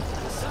the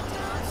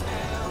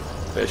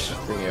fish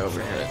thingy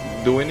over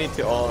here. Do we need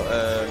to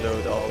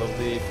load all of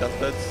the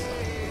templates?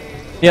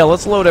 Yeah,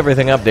 let's load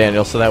everything up,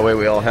 Daniel, so that way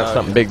we all have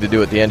something big to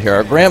do at the end here.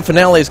 Our grand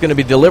finale is going to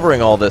be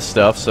delivering all this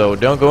stuff, so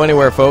don't go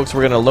anywhere, folks.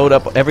 We're going to load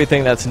up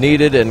everything that's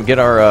needed and get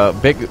our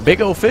big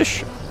old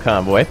fish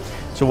convoy.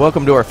 So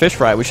welcome to our fish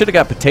fry. We should have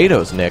got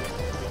potatoes, Nick.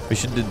 We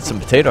should have did some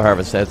potato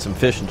harvest, had some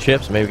fish and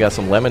chips, maybe got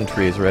some lemon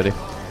trees ready.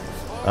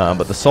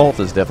 But the salt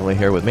is definitely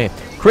here with me.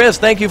 Chris,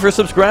 thank you for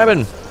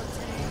subscribing.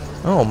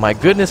 Oh, my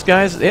goodness,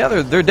 guys. Yeah,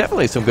 they're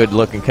definitely some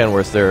good-looking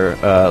Kenworths there,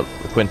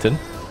 Quentin.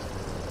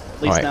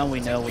 At least Alright. now we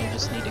know we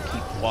just need to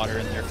keep water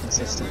in there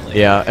consistently.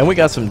 Yeah, and we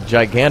got some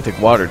gigantic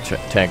water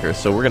tankers,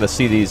 so we're going to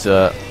see these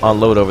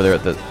unload over there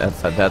at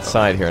that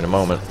side here in a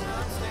moment.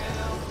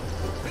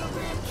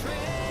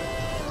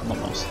 I'm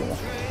almost full.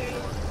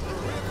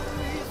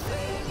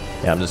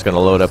 Yeah, I'm just going to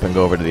load up and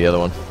go over to the other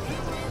one.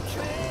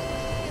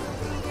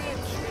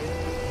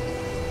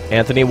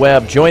 Anthony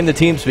Webb, join the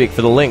TeamSpeak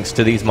for the links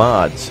to these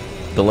mods.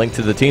 The link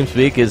to the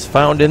TeamSpeak is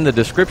found in the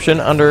description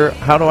under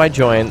How Do I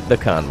Join the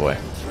Convoy.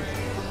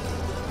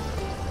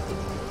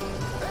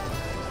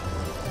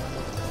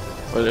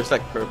 Well, there's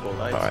like purple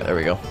lights. Alright, there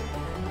we go.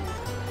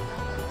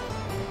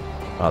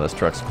 Oh, this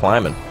truck's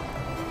climbing.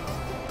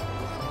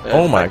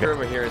 Oh my god.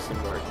 Over here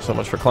isn't working. So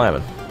much for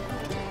climbing.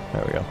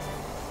 There we go.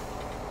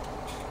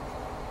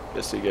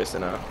 Just so you guys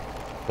know.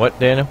 What,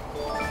 Daniel?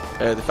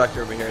 The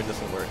factory over here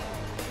doesn't work.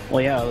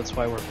 Well, yeah, that's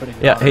why we're putting.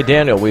 Yeah, water hey in.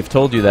 Daniel, we've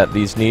told you that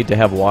these need to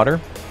have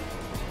water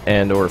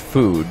and or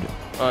food.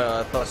 Oh,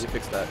 I thought you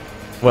fixed that.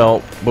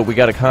 Well, but we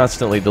got to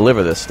constantly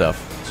deliver this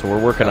stuff, so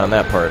we're working on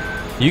that part.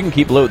 You can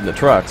keep loading the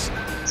trucks.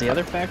 Does the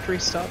other factory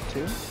stop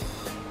too?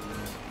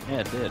 Yeah,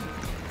 it did.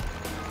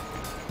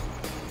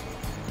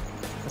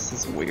 This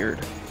is weird.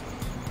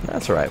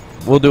 That's all right.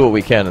 We'll do what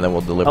we can, and then we'll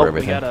deliver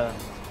everything. We gotta.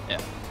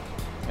 Yeah.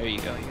 There you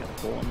go. You got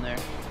a hole in there.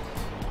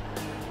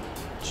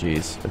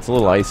 Jeez, it's a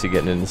little icy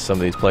getting into some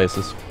of these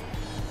places.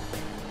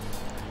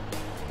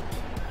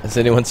 Has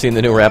anyone seen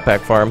the new Rat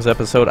Pack Farms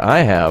episode?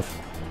 I have.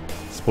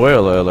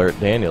 Spoiler alert,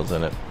 Daniel's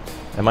in it.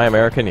 Am I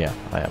American? Yeah,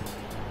 I am.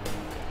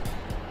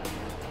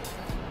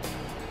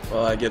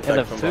 Well, I get Yeah,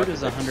 back the from food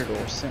is architecture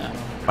school. 100%.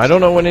 I don't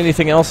know when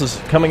anything else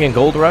is coming in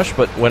Gold Rush,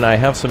 but when I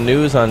have some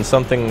news on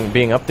something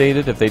being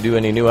updated, if they do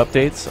any new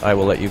updates, I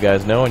will let you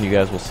guys know, and you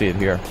guys will see it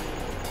here.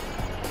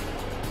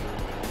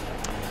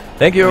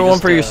 Thank you, everyone,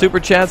 for your super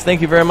chats.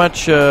 Thank you very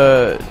much,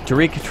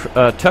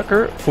 Tariq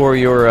Tucker, for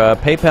your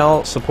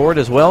PayPal support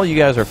as well. You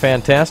guys are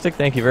fantastic.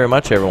 Thank you very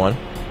much, everyone.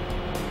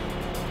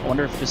 I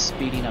wonder if just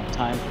speeding up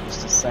time for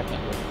just a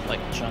second would, like,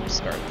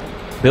 jumpstart them.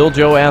 Bill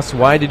Joe asks,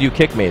 why did you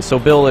kick me? So,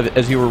 Bill,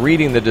 as you were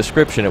reading the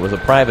description, it was a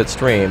private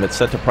stream. It's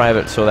set to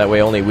private so that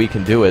way only we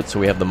can do it, so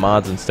we have the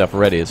mods and stuff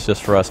ready. It's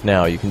just for us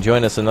now. You can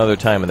join us another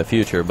time in the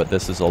future, but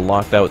this is a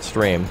locked-out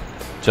stream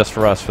just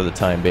for us for the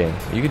time being.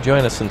 You could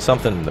join us in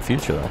something in the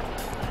future, though.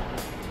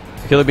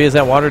 Killer Bee, is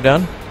that water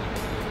done?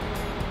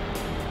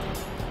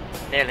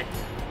 Nearly.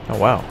 Oh,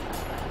 wow.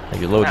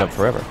 You're loading up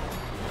forever.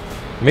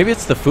 Maybe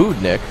it's the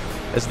food, Nick.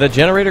 Is the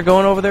generator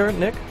going over there,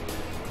 Nick?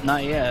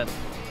 Not yet.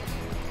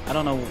 I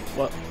don't know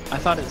what. I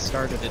thought it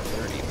started at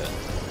 30, but.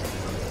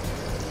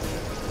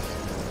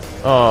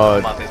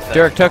 Oh,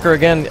 Derek Tucker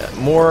again.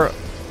 More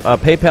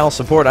PayPal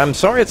support. I'm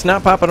sorry it's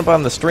not popping up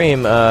on the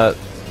stream.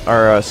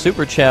 Our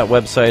super chat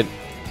website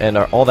and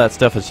all that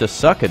stuff is just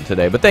sucking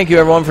today. But thank you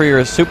everyone for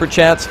your super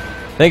chats.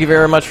 Thank you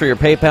very much for your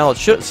PayPal.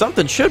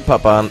 Something should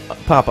pop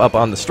up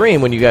on the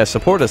stream when you guys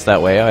support us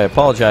that way. I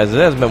apologize. It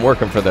hasn't been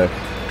working for the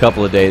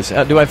couple of days.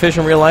 Do I fish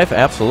in real life?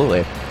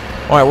 Absolutely.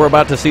 All right, we're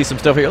about to see some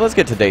stuff here. Let's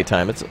get to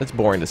daytime. It's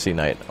boring to see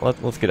night.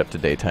 Let's get up to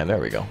daytime. There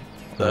we go.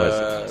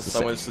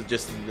 Someone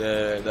suggested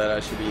that I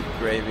should eat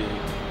gravy,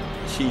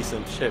 cheese,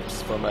 and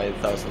chips for my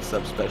 1,000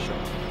 sub special.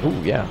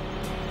 Ooh, yeah.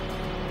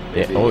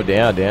 Oh,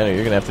 yeah, Daniel,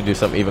 you're gonna have to do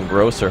something even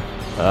grosser.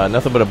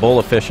 Nothing but a bowl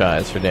of fish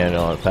eyes for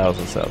Daniel on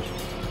 1,000 subs.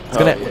 It's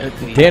gonna,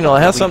 yeah. Daniel,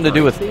 it has something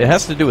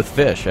to do with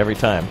fish every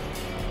time.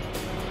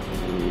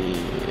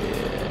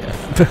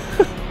 Yeah.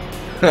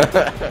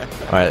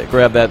 All right,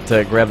 grab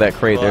that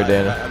crate there,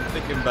 Daniel. I'm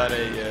thinking about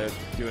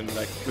doing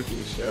like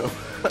cooking show.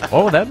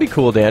 Oh, that'd be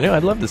cool, Daniel.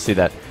 I'd love to see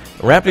that.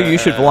 Raptor, you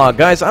should vlog.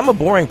 Guys, I'm a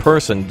boring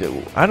person.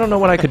 I don't know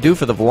what I could do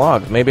for the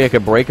vlog. Maybe I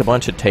could break a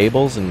bunch of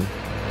tables and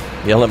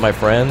yell at my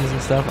friends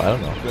and stuff. I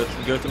don't know.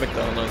 Go to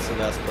McDonald's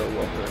and ask for a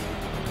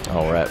Whopper.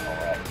 All right.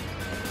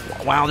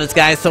 Wow, this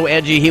guy's so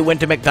edgy. He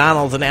went to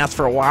McDonald's and asked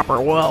for a Whopper.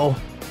 Whoa.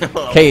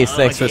 Case,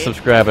 thanks for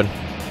subscribing. All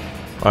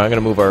right, I'm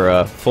going to move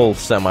our full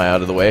semi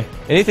out of the way.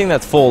 Anything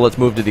that's full, let's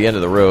move to the end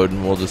of the road,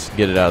 and we'll just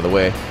get it out of the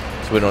way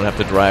so we don't have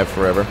to drive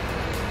forever.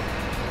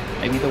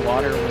 Maybe the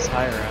water was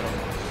higher. I don't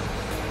know.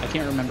 I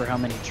can't remember how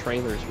many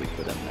trailers we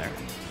put in there.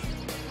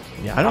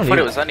 Yeah, I thought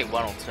it was only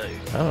one or two.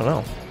 I don't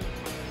know.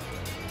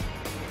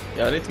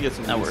 Yeah, I need to get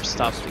some. Now we're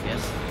stopped again.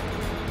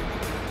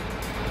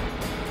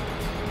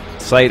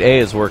 Site A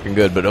is working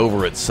good, but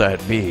over at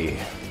Site B.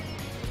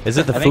 Is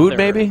it the I think food,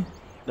 maybe?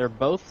 They're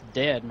both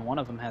dead, and one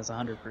of them has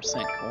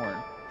 100% corn.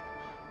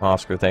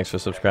 Oscar, thanks for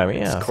subscribing.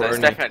 Yeah. So it's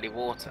definitely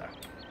water.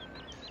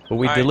 But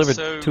we Alright, delivered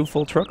so 2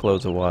 full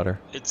truckloads of water.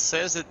 It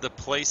says that the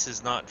place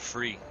is not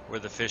free where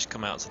the fish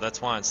come out, so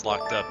that's why it's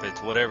locked up.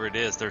 It's whatever it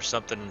is. There's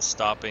something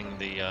stopping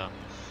the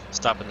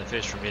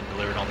fish from being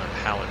delivered on their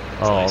pallet.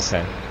 Oh,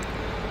 okay.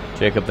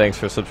 Jacob, thanks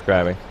for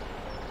subscribing.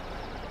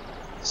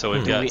 So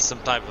we've got some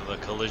type of a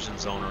collision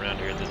zone around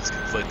here that's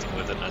conflicting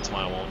with it, and that's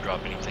why I won't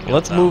drop anything.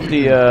 Let's move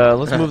the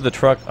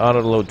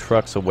auto load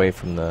trucks away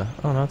from the.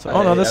 Oh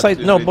no, this site.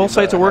 No, both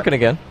sites are working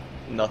again.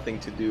 Nothing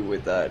to do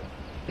with that.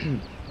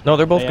 No,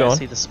 they're both going. I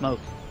see the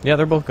smoke. Yeah,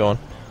 they're both going.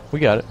 We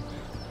got it.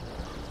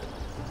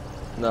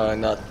 No,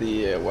 not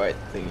the white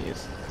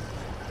thingies.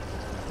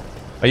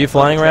 Are you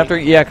flying,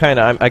 Raptor? Yeah, kind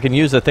of. I can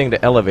use the thing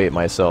to elevate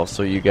myself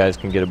so you guys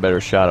can get a better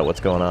shot at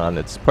what's going on.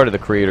 It's part of the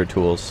creator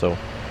tools, so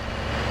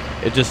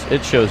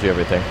it shows you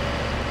everything.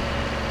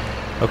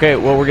 Okay,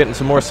 well, we're getting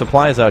some more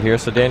supplies out here,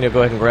 so Daniel, go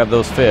ahead and grab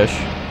those fish.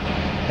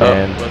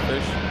 And what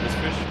fish? This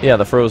fish? yeah,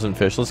 the frozen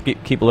fish. Let's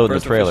keep loading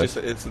the Frozen trailers.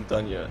 fish isn't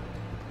done yet.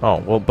 Oh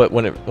well, but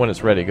when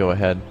it's ready, go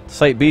ahead.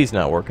 Site B's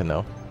not working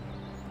though.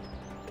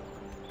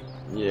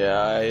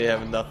 Yeah, I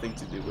have nothing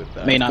to do with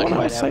that. May not Going on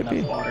quite have Site enough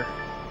B. water.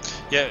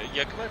 Yeah,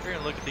 come over here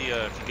and look at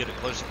the. If you get it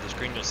closer to the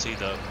screen, you'll see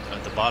the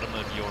at the bottom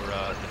of your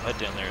the HUD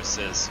down there. It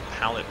says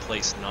pallet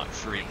place not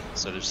free.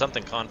 So there's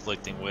something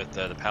conflicting with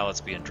the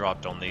pallets being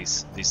dropped on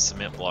these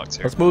cement blocks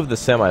here. Let's move the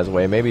semis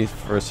away. Maybe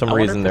for some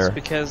reason I wonder they're. if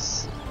it's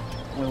because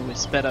when we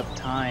sped up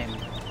time,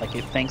 like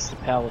it thinks the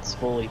pallet's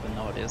full even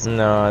though it isn't.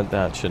 No,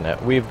 that shouldn't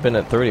have. We've been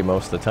at 30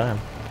 most of the time.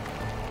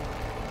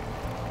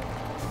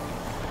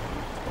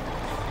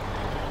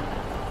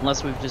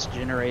 Unless we've just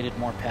generated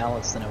more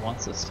pallets than it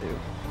wants us to.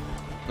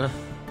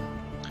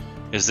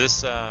 Is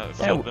this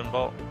field bin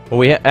vault?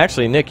 Well,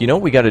 actually, Nick, you know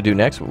what we got to do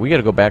next? We got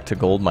to go back to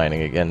gold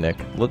mining again, Nick.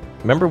 Look,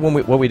 remember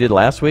what we did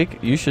last week?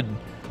 You should.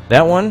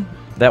 That one.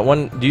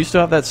 Do you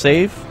still have that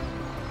save?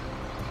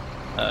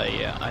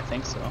 Yeah, I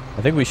think so.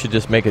 I think we should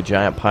just make a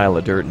giant pile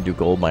of dirt and do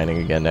gold mining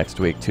again next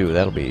week too.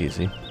 That'll be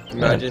easy.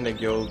 Imagine a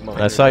gold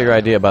miner. I saw your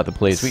idea about the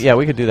police. Yeah,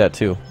 we could do that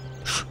too.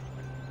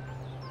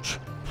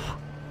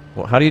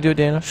 Well, how do you do it,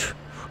 Dana?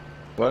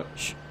 What?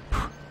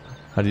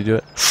 How do you do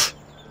it?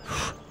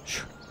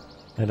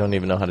 I don't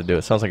even know how to do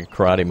it. Sounds like a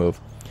karate move.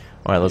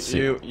 All right, let's see.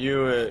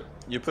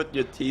 You put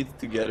your teeth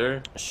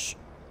together,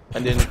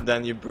 and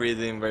then you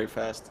breathe in very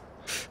fast.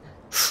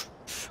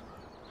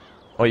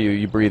 Oh,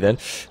 you breathe in.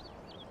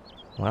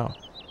 Wow.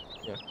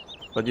 Yeah,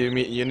 but you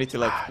need to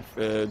like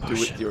do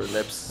with your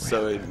lips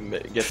so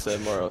it gets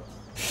more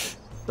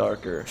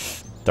darker.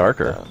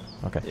 Darker.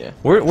 Okay. Yeah.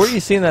 Where are you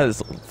seeing that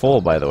as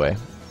full, by the way?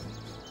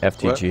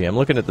 FTG. What? I'm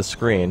looking at the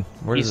screen.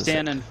 Where You does it say?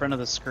 stand in front of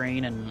the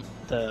screen and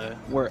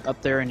we're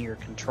up there in your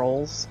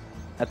controls.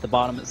 At the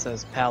bottom it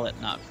says pallet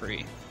not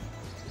free.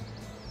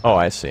 Oh,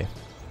 I see.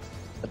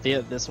 But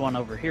this one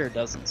over here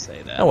doesn't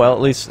say that. Oh well,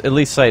 at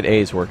least Site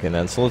A is working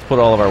then. So let's put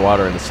all of our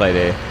water into Site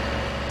A.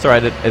 It's all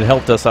right. It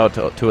helped us out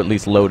to at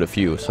least load a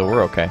few, so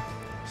we're okay.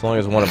 As long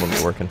as one of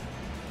them's working.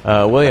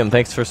 William,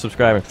 thanks for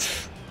subscribing.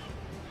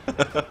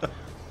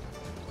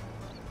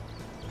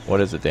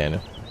 What is it,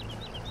 Daniel?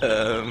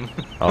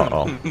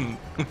 Uh-oh.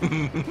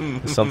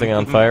 Is something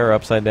on fire or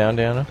upside down,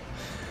 Daniel?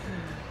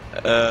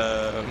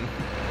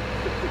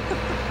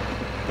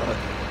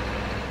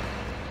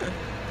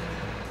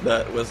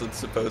 That wasn't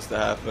supposed to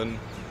happen.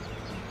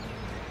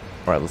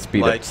 All right, let's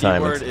speed My up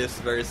time. keyboard is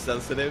very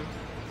sensitive.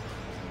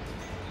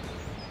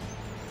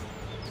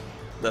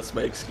 That's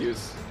my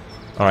excuse.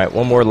 All right,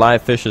 one more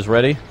live fish is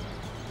ready.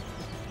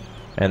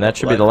 And that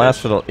should be Live the last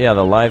fish? for the... Yeah,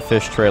 the live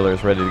fish trailer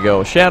is ready to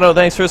go. Shadow,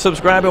 thanks for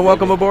subscribing.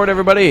 Welcome aboard,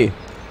 everybody.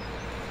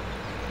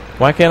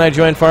 Why can't I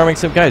join Farming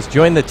Sim? Guys,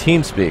 join the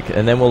TeamSpeak,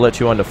 and then we'll let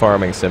you onto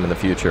Farming Sim in the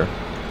future.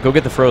 Go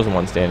get the frozen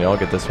ones, Daniel. I'll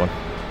get this one.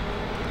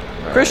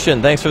 All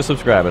Christian, thanks for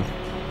subscribing.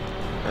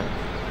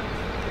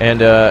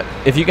 And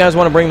if you guys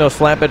want to bring those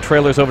flatbed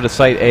trailers over to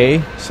Site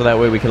A, so that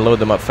way we can load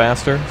them up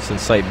faster,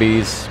 since Site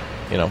B's,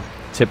 you know,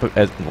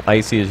 as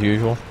icy as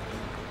usual.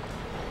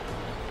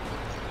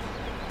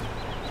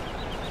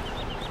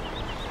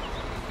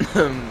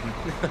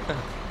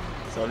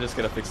 So I'm just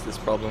gonna fix this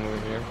problem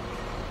over here.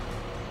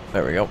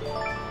 There we go.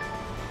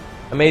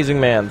 Amazing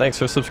man, thanks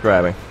for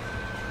subscribing.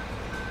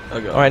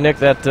 Okay. All right, Nick,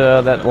 that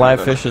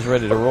live fish is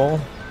ready to roll.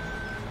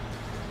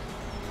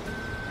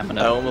 I'm I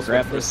gonna almost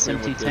grab went this first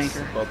empty with this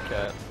tanker.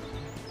 Bobcat.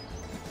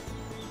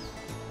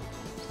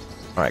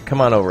 All right,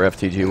 come on over,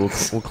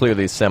 FTG. We'll clear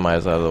these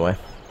semis out of the way.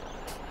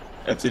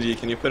 FTG,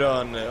 can you put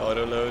on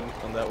auto load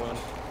on that one?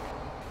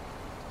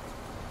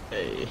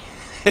 Hey.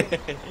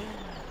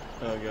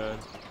 Oh god.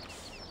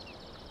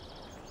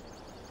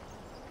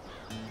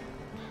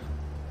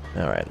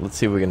 All right, let's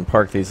see if we can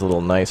park these a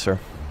little nicer.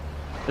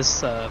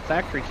 This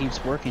factory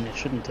keeps working. It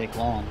shouldn't take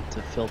long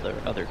to fill the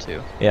other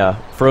two. Yeah,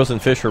 frozen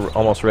fish are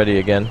almost ready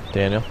again,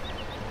 Daniel.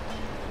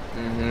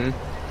 Mm-hmm.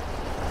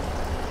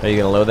 Are you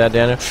gonna load that,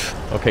 Daniel?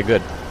 Okay,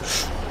 good.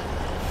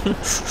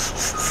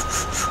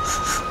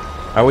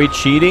 Are we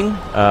cheating?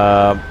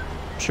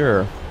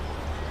 Sure.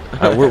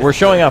 We're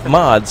showing off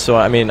mods, so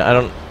I mean, I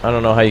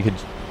don't know how you could.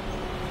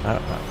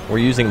 We're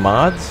using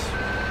mods.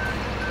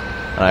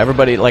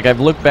 Everybody, like, I've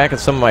looked back at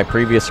some of my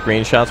previous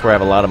screenshots where I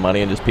have a lot of money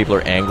and just people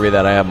are angry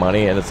that I have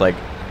money, and it's like,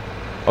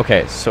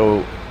 okay,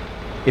 so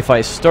if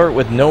I start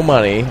with no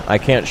money, I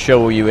can't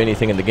show you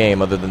anything in the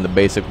game other than the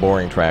basic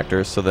boring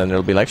tractors, so then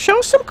it'll be like, show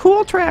some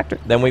cool tractor.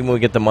 Then when we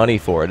get the money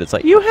for it, it's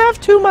like, you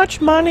have too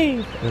much money.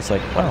 And it's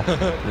like, well,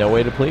 no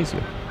way to please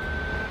you.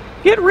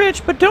 Get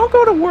rich, but don't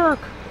go to work,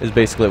 is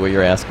basically what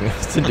you're asking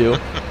us to do.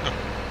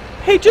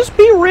 Hey, just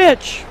be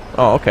rich.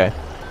 Oh, okay.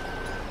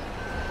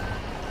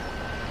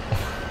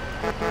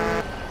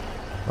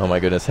 Oh my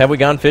goodness. Have we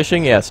gone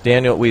fishing? Yes,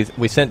 Daniel.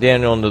 We sent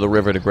Daniel into the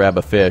river to grab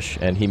a fish,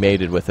 and he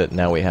mated with it.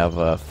 Now we have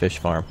a fish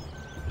farm.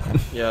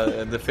 Yeah,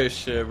 the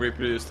fish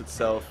reproduced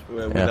itself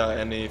without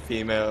any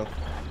female.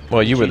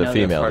 Well, you were the know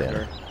female,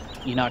 partner.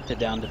 Dan. You knocked it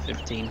down to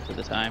 15 for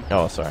the time.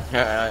 Oh, sorry.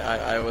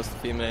 I was the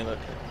female.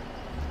 Okay.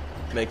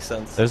 Makes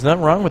sense. There's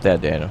nothing wrong with that,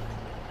 Daniel.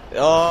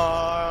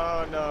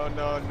 Oh no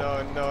no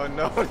no no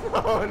no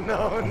no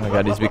no! Oh my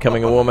God, he's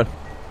becoming a woman.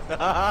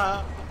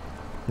 Now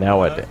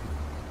what?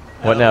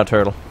 What now,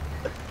 turtle?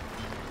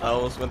 I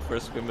almost went for a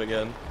swim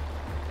again.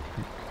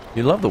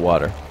 You love the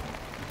water.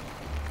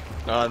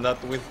 No,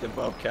 not with the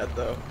bobcat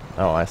though.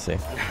 Oh, I see.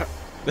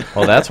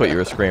 Well, that's what you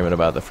were screaming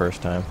about the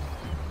first time.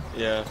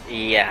 Yeah.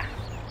 Yeah.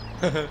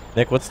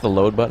 Nick, what's the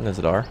load button? Is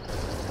it R?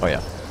 Oh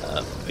yeah.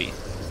 B.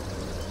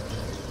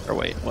 Or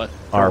wait, what?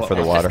 R for the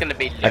There's water. just gonna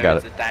be I got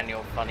loads it. of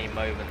Daniel funny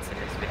moments in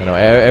this I video. know,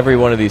 every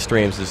one of these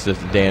streams is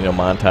just a Daniel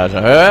montage.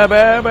 Ah,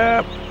 bah,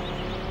 bah.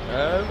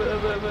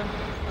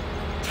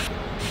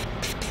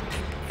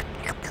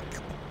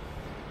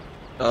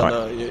 Oh Alright.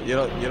 no,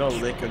 you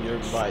don't lick on your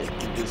bike.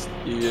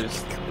 You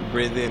just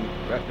breathe in,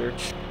 Raptor.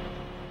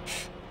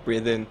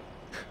 Breathe in.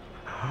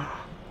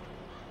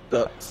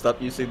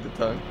 Stop using the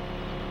tongue.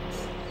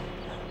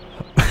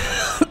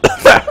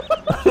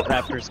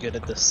 Raptor's good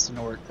at the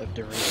snort of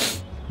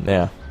derision.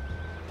 Yeah.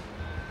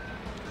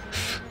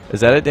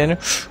 Is that it, Daniel?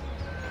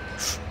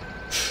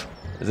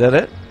 Is that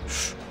it?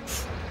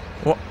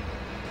 Well,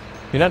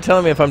 you're not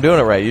telling me if I'm doing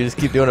it right. You just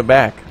keep doing it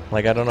back.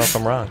 Like, I don't know if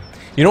I'm wrong.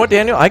 You know what,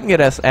 Daniel? I can get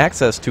us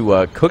access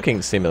to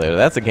Cooking Simulator.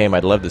 That's a game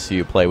I'd love to see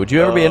you play. Would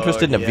you ever be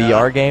interested in a yeah.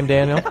 VR game,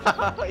 Daniel?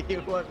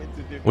 You want me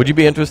to do Would you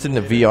be interested in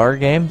a VR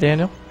game,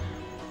 Daniel?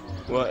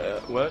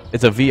 What? What?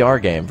 It's a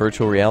VR game,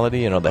 virtual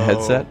reality, you know, the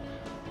headset.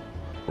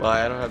 Well,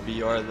 I don't have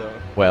VR though.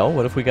 Well,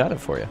 what if we got it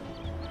for you?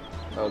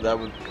 Oh, that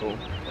would be cool.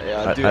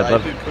 Yeah, I'd I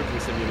love do it. Cooking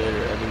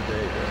Simulator every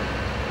day.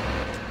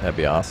 That'd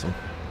be awesome.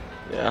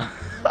 Yeah.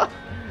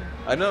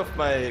 I don't know if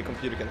my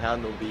computer can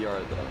handle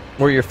VR though.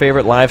 We're your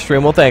favorite live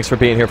stream. Well, thanks for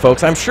being here,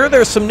 folks. I'm sure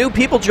there's some new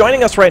people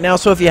joining us right now,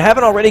 so if you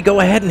haven't already,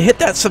 go ahead and hit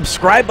that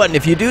subscribe button.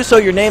 If you do so,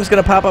 your name's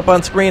going to pop up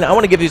on screen. I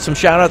want to give you some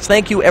shout-outs.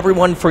 Thank you,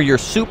 everyone, for your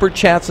super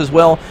chats as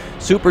well.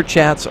 Super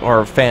chats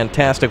are a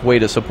fantastic way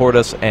to support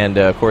us, and,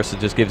 of course, it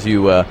just gives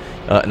you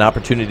an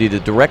opportunity to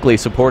directly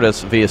support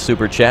us via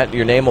super chat.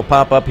 Your name will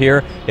pop up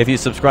here if you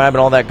subscribe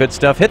and all that good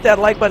stuff. Hit that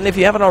like button if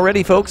you haven't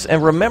already, folks,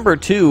 and remember,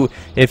 too,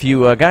 if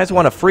you guys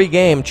want a free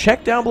game,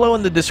 check down below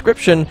in the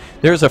description.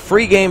 There's a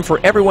free game for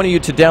every one of you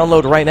to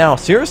download right now.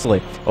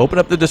 Seriously, open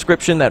up the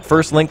description, that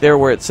first link there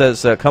where it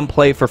says come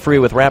play for free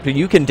with Raptor.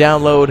 You can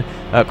download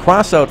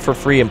Crossout for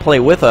free and play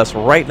with us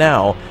right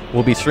now.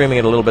 We'll be streaming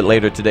it a little bit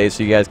later today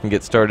so you guys can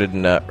get started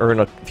and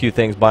earn a few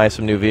things, buy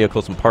some new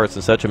vehicles and parts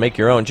and such, and make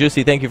your own.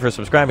 Juicy, thank you for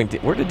subscribing.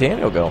 Where did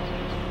Daniel go?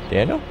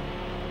 Daniel?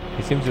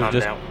 He seems to have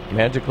just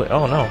magically...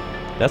 Oh, no.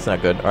 That's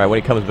not good. All right, when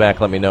he comes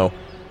back, let me know.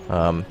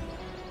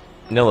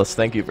 Nillis,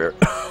 thank you very,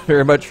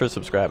 very much for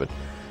subscribing.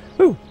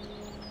 Whew.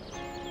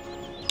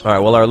 All right,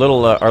 well, our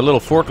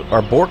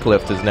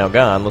forklift is now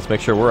gone. Let's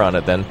make sure we're on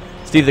it then.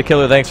 Steve the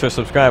Killer, thanks for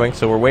subscribing.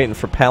 So we're waiting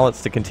for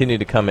pallets to continue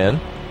to come in,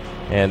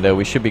 and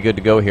we should be good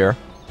to go here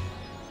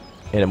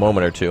in a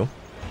moment or two.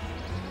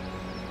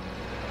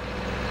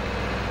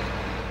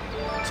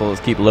 So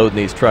let's keep loading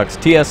these trucks.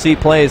 TSC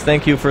Plays,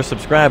 thank you for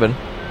subscribing.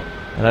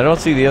 And I don't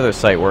see the other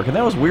site working.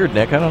 That was weird,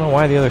 Nick. I don't know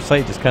why the other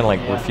site just kind of like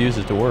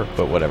refuses to work,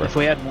 but whatever. If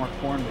we had more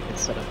corn, we could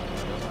set up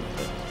another one.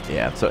 But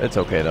Yeah, so it's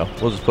okay though.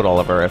 We'll just put all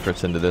of our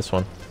efforts into this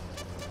one.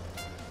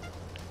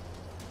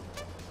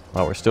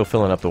 Oh, we're still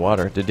filling up the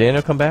water. Did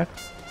Daniel come back?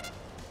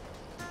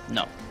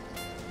 no.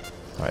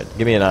 All right,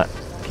 give me an eye.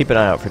 Keep an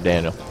eye out for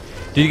Daniel.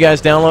 Did you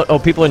guys download? Oh,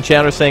 people in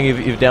chat are saying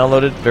you've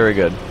downloaded. Very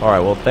good. All right,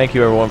 well, thank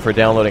you everyone for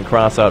downloading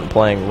Crossout and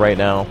playing right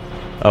now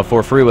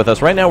for free with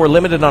us. Right now, we're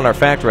limited on our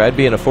factory. I'd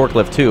be in a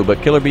forklift too,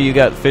 but Killer B, you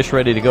got fish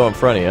ready to go in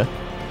front of you.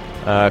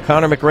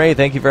 Connor McRae,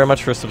 thank you very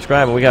much for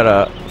subscribing. We got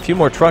a few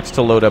more trucks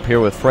to load up here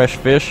with fresh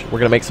fish. We're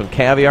gonna make some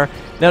caviar.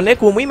 Now,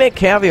 Nick, when we make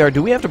caviar,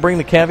 do we have to bring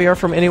the caviar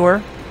from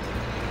anywhere?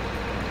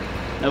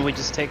 No, we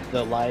just take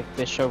the live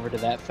fish over to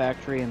that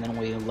factory, and then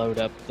we load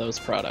up those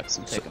products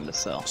and take them to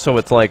sell. So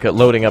it's like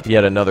loading up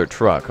yet another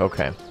truck.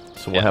 Okay,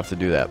 so we'll Yeah. have to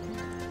do that.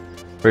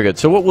 Very good.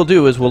 So what we'll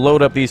do is we'll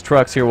load up these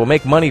trucks here. We'll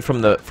make money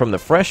from the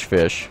fresh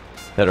fish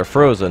that are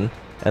frozen,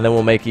 and then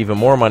we'll make even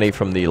more money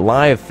from the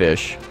live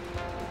fish.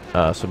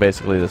 So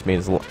basically, this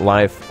means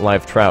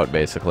live trout,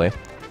 basically.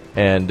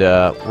 And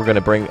we're going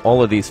to bring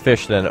all of these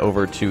fish then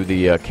over to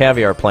the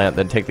caviar plant,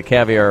 then take the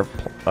caviar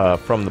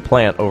from the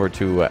plant over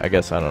to, I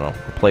guess, I don't know,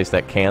 a place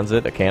that cans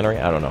it, a cannery?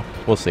 I don't know.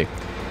 We'll see.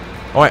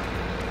 All right.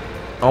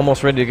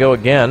 Almost ready to go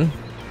again.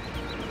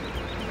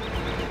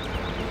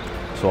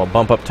 So I'll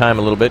bump up time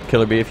a little bit.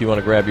 Killer B, if you want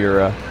to grab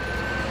your,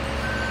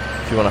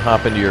 if you want to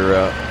hop into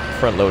your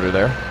front loader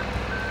there.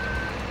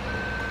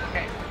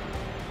 Okay.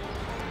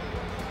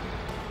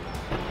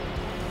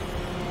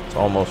 It's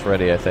almost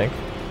ready, I think.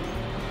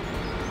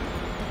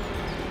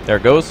 There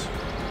it goes.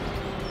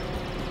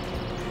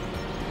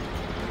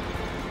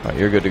 All right,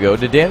 you're good to go.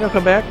 Did Daniel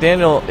come back?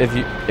 Daniel,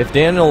 if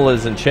Daniel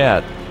is in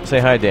chat, say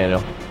hi,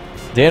 Daniel.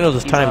 Daniel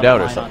just He's timed out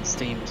or offline something. on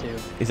Steam too.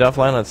 He's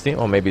offline on Steam.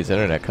 Oh, maybe his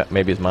internet cut.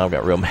 Maybe his mom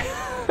got real mad.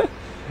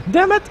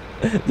 Damn it,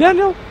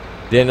 Daniel.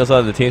 Daniel's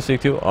on the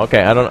TeamSpeak too.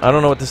 Okay, I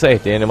don't know what to say.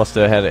 Daniel must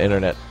have had the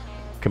internet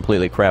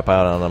completely crap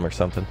out on him or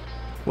something.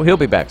 Well, he'll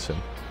be back soon.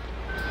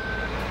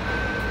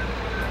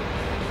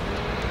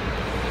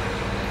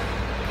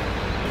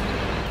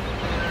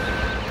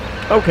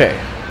 Okay,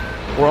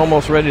 we're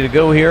almost ready to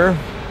go here.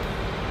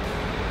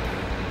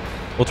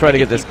 We'll try to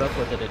get this. Keep up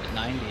with it at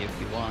 90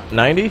 if you want.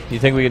 90? You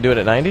think we can do it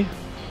at 90?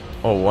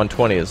 Oh,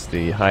 120 is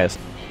the highest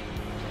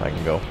I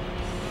can go.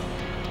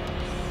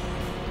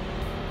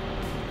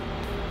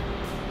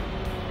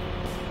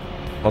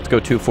 Let's go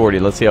 240.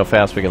 Let's see how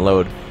fast we can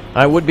load.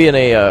 I would be in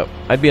a,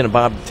 I'd be in a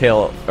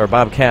bobtail or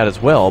bobcat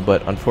as well,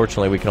 but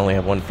unfortunately we can only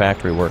have one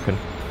factory working.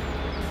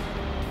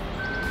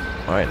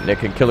 All right,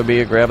 Nick and Killer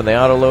Bee are grabbing the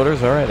auto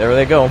loaders. All right, there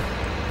they go.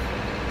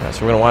 All right,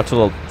 so we're gonna watch a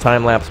little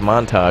time-lapse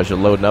montage of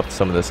loading up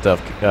some of this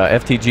stuff.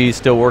 FTG is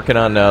still working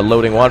on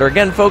loading water.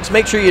 Again, folks,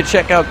 make sure you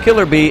check out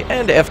Killer Bee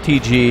and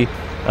FTG.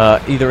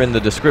 Either in the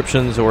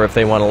descriptions or if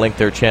they want to link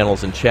their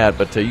channels in chat,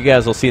 but you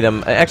guys will see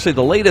them. Actually,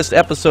 the latest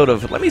episode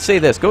of, let me say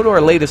this, go to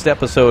our latest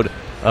episode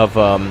of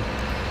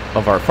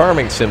our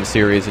Farming Sim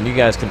series, and you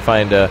guys can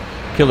find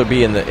Killer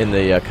Bee in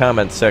the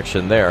comments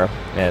section there,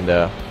 and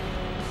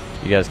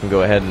you guys can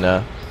go ahead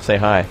and say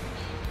hi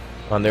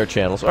on their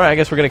channels. All right, I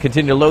guess we're going to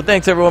continue to load.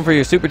 Thanks everyone for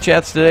your super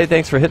chats today.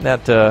 Thanks for hitting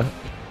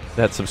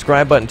that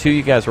subscribe button too.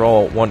 You guys are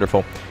all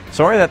wonderful.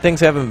 Sorry that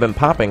things haven't been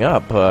popping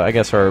up. I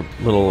guess our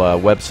little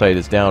website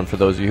is down for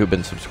those of you who've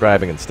been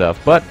subscribing and stuff,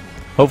 but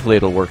hopefully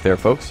it'll work there,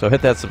 folks. So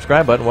hit that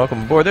subscribe button.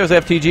 Welcome aboard. There's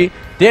FTG.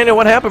 Daniel,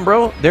 what happened,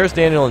 bro? There's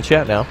Daniel in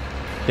chat now.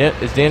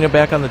 Is Daniel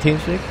back on the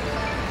TeamSpeak?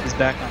 He's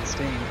back on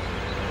Steam.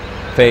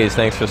 FaZe,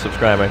 thanks for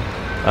subscribing.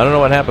 I don't know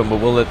what happened, but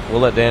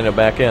we'll let Daniel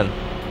back in.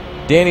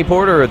 Danny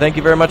Porter, thank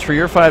you very much for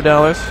your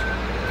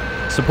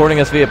 $5. Supporting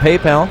us via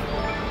PayPal.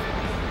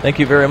 Thank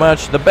you very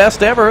much. The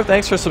best ever.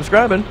 Thanks for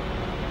subscribing.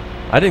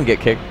 I didn't get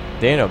kicked.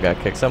 Daniel got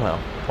kicked somehow.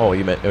 Oh,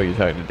 you're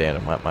talking to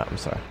Daniel. I'm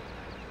sorry.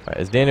 All right,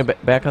 is Daniel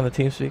back on the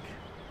TeamSpeak?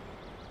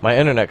 My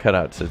internet cut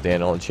out, says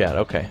Daniel in chat.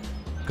 Okay.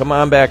 Come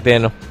on back,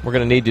 Daniel. We're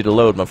going to need you to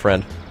load, my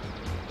friend.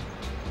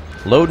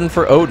 Loading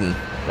for Odin.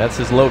 That's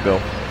his logo.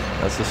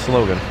 That's his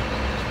slogan.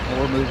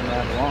 Well, we're moving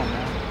that along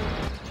now.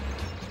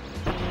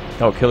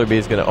 Oh, Killer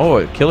Bee's going to...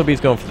 Oh, Killer Bee's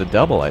going for the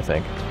double, I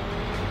think.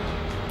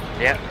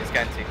 Yeah, it's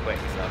going too quick,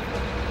 so...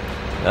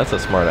 That's a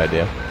smart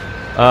idea.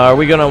 Are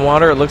we going on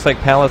water? It looks like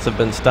pallets have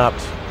been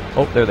stopped.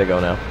 Oh, there they go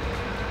now.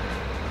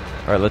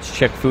 All right, let's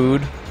check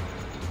food.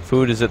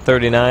 Food is at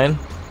 39.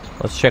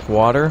 Let's check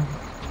water.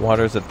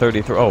 Water's at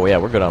 33. Oh, yeah,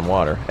 we're good on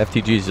water.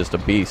 FTG's just a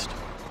beast.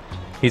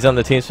 He's on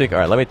the TeamSpeak. All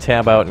right, let me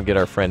tab out and get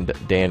our friend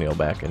Daniel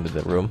back into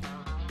the room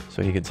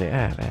so he can say,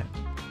 man.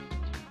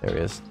 There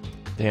he is.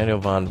 Daniel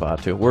Von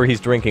Vatu. Where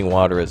he's drinking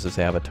water is his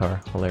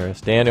avatar.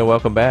 Hilarious. Daniel,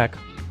 welcome back.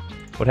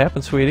 What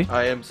happened, sweetie?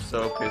 I am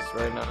so pissed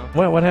right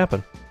now. What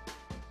happened?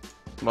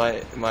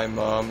 My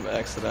mom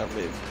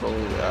accidentally pulled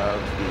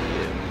out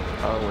the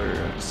power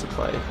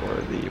supply for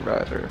the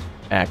router.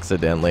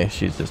 Accidentally.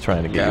 She's just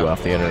trying to get you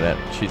off the internet.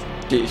 She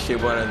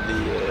wanted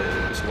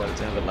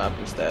to have a lamp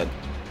instead.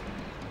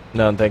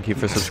 No, thank you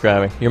for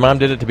subscribing. Your mom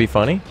did it to be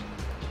funny?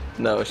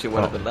 No, she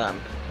wanted the lamp.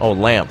 Oh,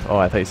 lamp. Oh,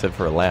 I thought you said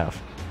for a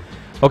laugh.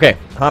 Okay,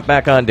 hop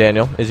back on,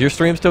 Daniel. Is your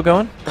stream still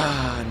going?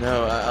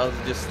 No, I'll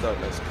just start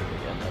my stream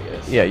again, I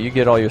guess. Yeah, you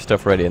get all your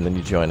stuff ready and then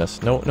you join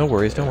us. No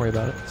worries. Don't worry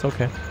about it. It's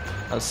okay.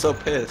 I'm so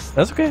pissed.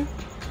 That's okay.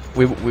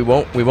 We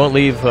won't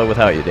leave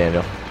without you,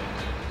 Daniel.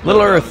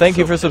 Little Earth, thank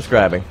you for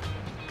subscribing.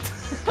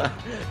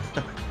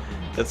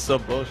 That's so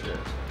bullshit.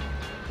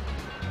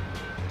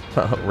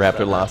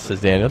 Raptor lost,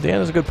 says Daniel.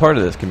 Daniel's a good part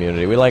of this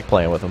community. We like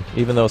playing with him,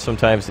 even though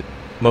sometimes,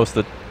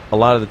 a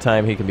lot of the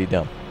time, he can be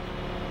dumb.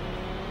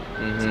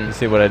 Mm-hmm. You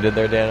see what I did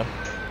there, Daniel?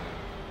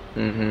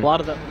 Mm-hmm. A lot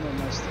of that,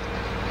 most of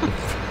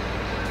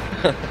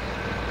the time.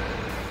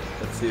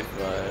 Let's see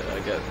if I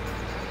get.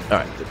 All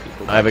right,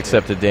 I've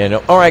accepted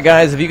Daniel. All right,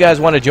 guys, if you guys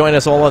want to join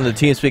us all on the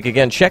TeamSpeak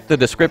again, check the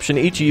description.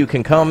 Each of you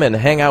can come and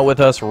hang out with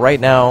us right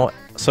now.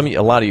 A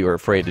lot of you are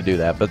afraid to do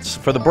that, but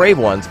for the brave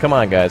ones, come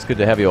on, guys. Good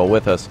to have you all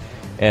with us.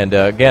 And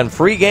again,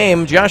 free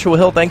game. Joshua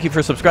Hill, thank you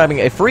for subscribing.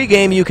 A free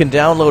game you can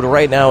download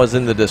right now is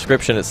in the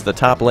description. It's the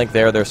top link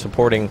there. They're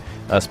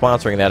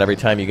sponsoring that every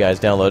time you guys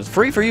download. It's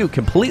free for you,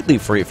 completely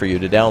free for you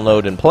to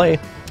download and play.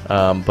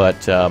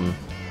 But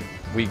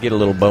we get a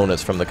little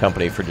bonus from the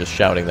company for just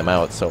shouting them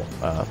out. So,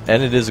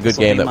 and it is a good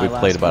game that we've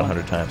played about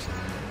 100 times.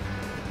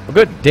 Well,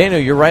 good, Daniel.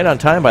 You're right on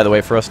time, by the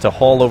way, for us to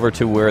haul over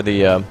to where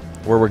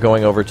we're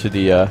going over to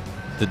the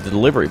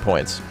delivery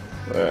points.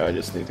 I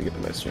just need to get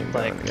my stream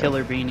going. Like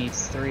Killer Bee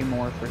needs 3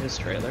 more for his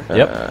trailer.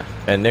 Yep.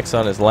 And Nick's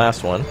on his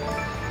last one.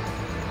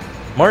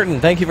 Martin,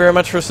 thank you very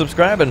much for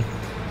subscribing.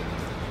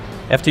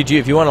 FTG,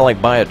 if you want to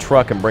buy a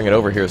truck and bring it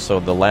over here so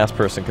the last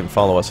person can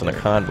follow us in a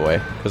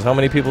convoy, because how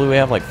many people do we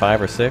have? Like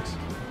 5 or 6?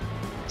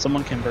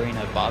 Someone can bring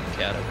a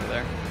bobcat over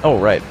there. Oh,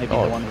 right. Maybe the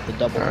one with the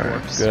double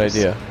warps. Good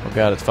idea. Oh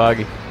god, it's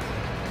foggy.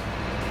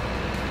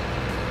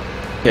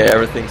 Yeah,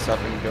 everything's up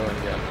and going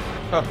again.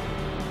 Oh.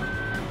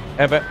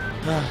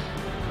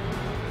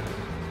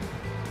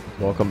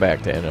 Welcome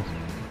back, Daniel.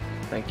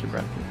 Thank you,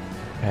 Brent.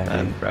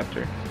 And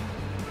Raptor.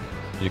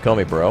 Did you call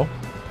me bro?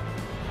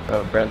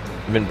 Oh, Brent.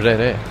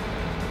 Brent.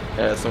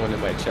 Yeah, someone in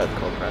my chat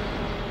called Brent.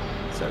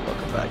 Said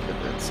welcome back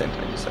at the same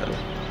time you said it.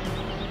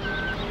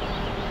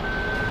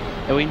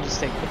 Yeah, we can just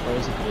take the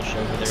frozen fish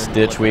over there.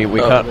 Stitch, we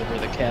caught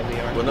the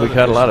caviar. another we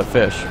caught a fish. lot of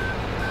fish.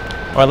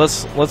 All right,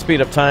 let's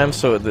speed up time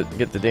so that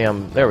get the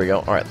damn. There we go.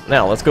 All right,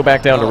 now let's go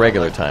back down to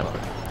regular time.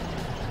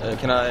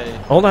 Can I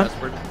Hold on.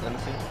 transport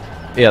anything?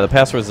 Yeah, the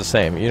password's the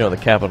same. You know the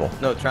capital.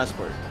 No,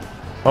 transport.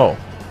 Oh,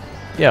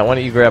 yeah. Why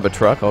don't you grab a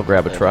truck? I'll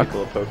grab a truck.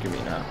 People are poking me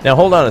now. Now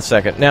hold on a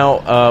second.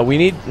 Now we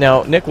need.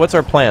 Now Nick, what's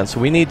our plan? So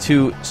we need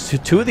to.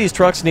 Two of these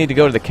trucks need to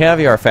go to the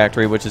caviar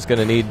factory, which is going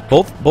to need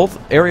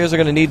both areas are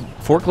going to need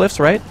forklifts,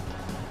 right?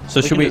 So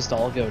We should can we? just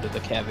all go to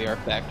the caviar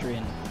factory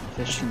and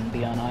fish can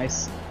be on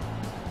ice.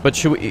 But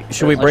should we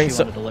Unless bring you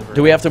some? wanna deliver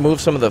Do we it. have to move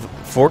some of the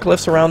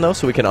forklifts around though,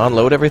 so we can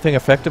unload everything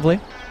effectively?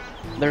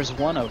 There's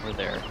one over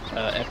there.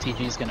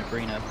 FTG's gonna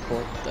bring a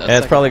fourth. And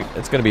it's probably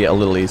going to be a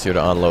little easier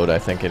to unload, I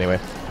think. Anyway.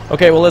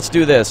 Okay, well let's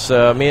do this.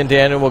 Me and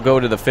Daniel will go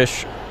to the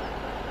fish.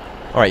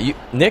 All right,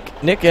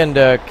 Nick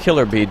and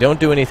Killer Bee, don't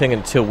do anything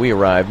until we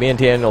arrive. Me and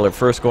Daniel are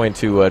first going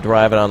to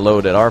drive and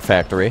unload at our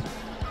factory,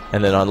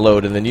 and then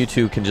unload, and then you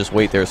two can just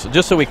wait there,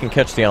 just so we can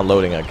catch the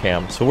unloading on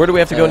cam. So where do we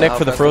have to go, Nick, how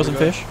for the fast do we frozen go?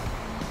 fish?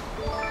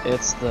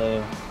 It's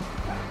the.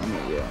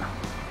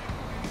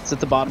 It's at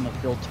the bottom of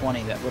field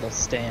 20. That little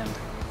stand.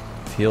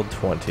 Field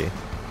 20.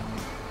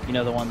 You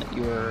know the one that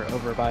you were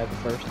over by at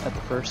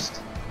the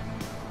first.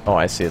 Oh,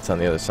 I see. It's on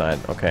the other side.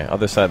 Okay,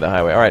 other side of the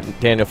highway. All right,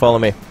 Daniel, follow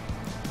me.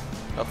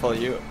 I'll follow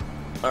you.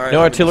 All right. No let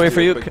me artillery just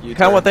for do a you. quick U-turn.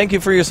 Kawa, thank you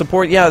for your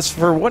support. Yes,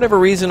 for whatever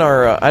reason,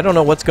 our I don't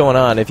know what's going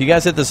on. If you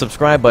guys hit the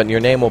subscribe button, your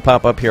name will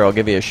pop up here. I'll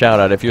give you a shout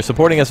out. If you're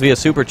supporting us via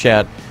Super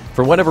Chat,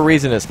 for whatever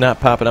reason, it's not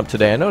popping up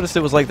today. I noticed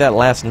it was like that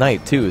last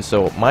night, too,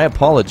 so my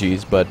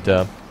apologies, but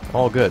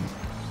all good.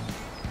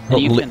 And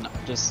you Oh, can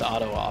just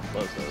auto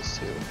offload those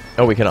too.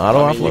 oh, we can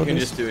auto I mean, offload you can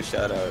these? just do a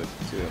shout out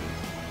to him.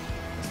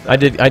 I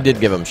did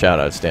give him shout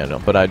outs,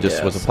 Daniel, but I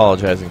just was Yes.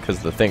 apologizing because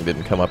the thing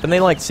didn't come up, and they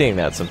like seeing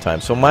that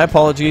sometimes. So my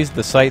apologies.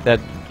 The site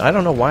that I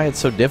don't know why it's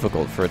so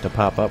difficult for it to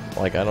pop up.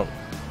 Like I don't.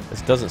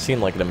 This doesn't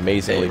seem like an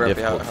amazingly Hey, Ruffy,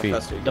 difficult how feat.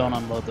 fast are you Don't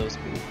going? unload those.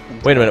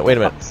 Wait a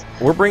minute.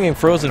 We're bringing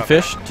frozen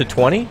fish to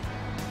 20?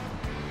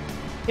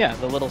 Yeah,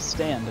 the little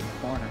stand in the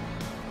corner.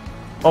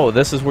 Oh,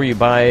 this is where you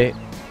buy.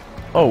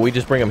 Oh, we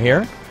just bring them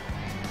here?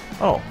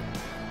 Oh.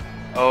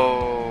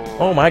 Oh.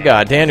 Oh my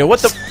God, Daniel, what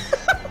the?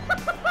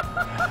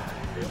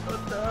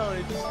 What the hell?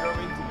 He just drove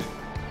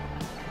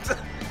into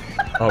me.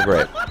 Oh,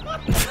 great.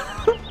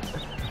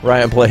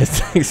 Ryan Plays,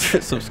 thanks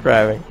for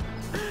subscribing.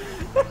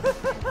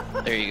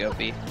 There you go,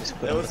 B. Just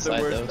put That them was the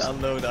beside worst those.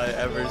 download I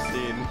ever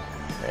seen.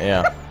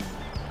 Yeah.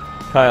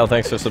 Kyle,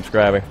 thanks for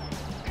subscribing.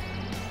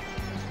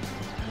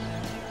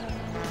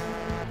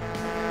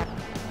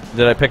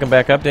 Did I pick them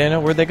back up,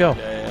 Daniel? Where'd they go?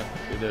 Yeah,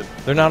 you did.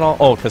 They're not all.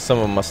 Oh, because some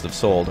of them must have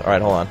sold. All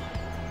right, hold on.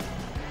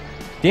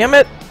 Damn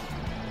it!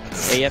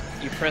 Yeah,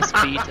 you press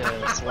B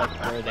to select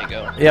where they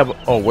go. Yeah, but,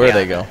 oh, where Yeah.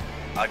 they go?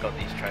 I got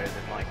these trailers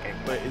in my game.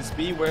 Wait, is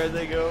B where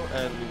they go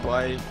and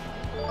Y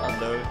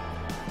unload?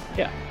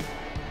 Yeah.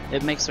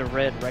 It makes a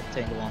red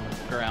rectangle on the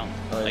ground.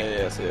 Oh, like, yeah,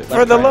 yes, yes.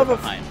 For the right love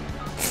of- behind.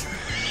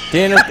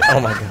 Daniel. Oh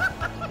my God.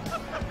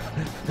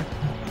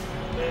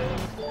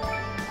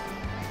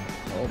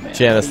 Oh, man.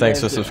 Janice, thanks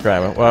for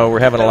subscribing. Well, we're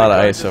having a lot of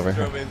ice over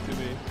here, Drove into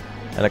me.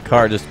 and a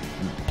car just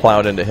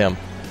plowed into him.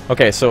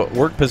 Okay, so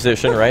work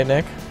position, right,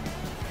 Nick?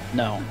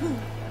 No.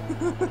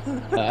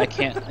 I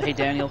can't. Hey,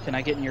 Daniel, can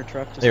I get in your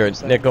truck? Just Here, for a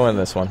second? Nick, go in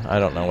this one. I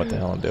don't know what the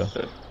hell I'm doing.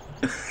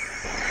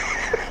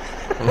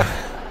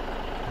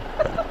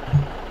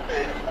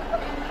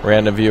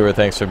 Random viewer,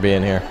 thanks for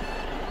being here.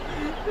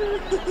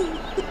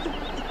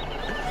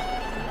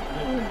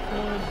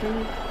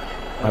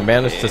 I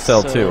managed to Okay,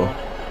 sell so- two.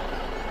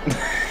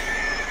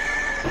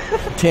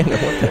 Daniel,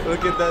 what the?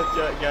 Look at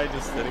that guy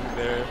just sitting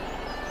there.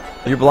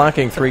 You're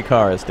blocking 3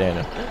 cars,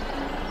 Daniel.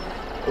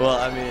 Well,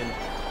 I mean,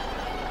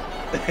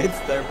 it's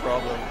their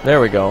problem. There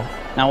we go.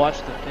 Now watch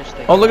the fish.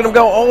 They Oh, look at him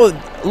go. Oh,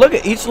 look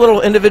at each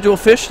little individual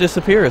fish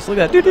disappears. Look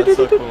at that. That's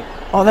so cool.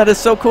 Oh, that is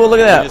so cool. Look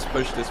You at just that.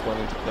 push this one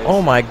into place.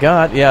 Oh my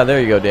God. Yeah,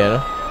 there you go, Daniel.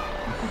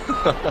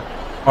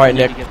 All right,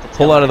 need to Nick, get the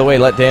pull out of the way.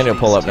 Let Daniel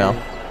pull up trees, now. too.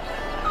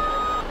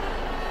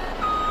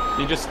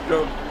 He just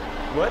drove.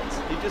 What?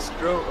 He just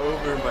drove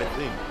over my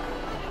thing.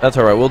 That's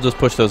all right. We'll just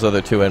push those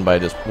other 2 in by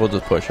we'll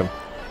just push them.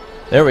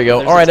 There we go.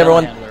 There's All a right,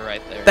 everyone. telehandler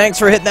right there. Thanks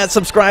for hitting that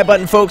subscribe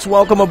button, folks.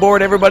 Welcome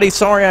aboard, everybody.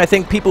 Sorry, I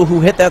think people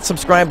who hit that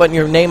subscribe button,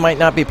 your name might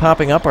not be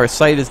popping up. Our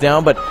site is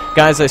down, but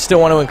guys, I still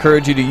want to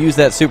encourage you to use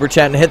that super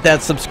chat and hit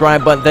that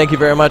subscribe button. Thank you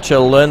very much,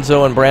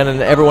 Lorenzo and Brandon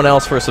and everyone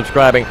else for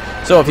subscribing.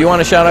 So if you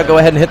want to shout out, go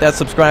ahead and hit that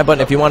subscribe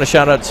button. If you want to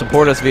shout out,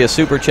 support us via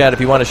super chat. If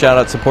you want to shout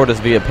out, support us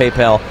via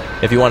PayPal.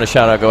 If you want to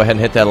shout out, go ahead and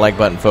hit that like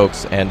button,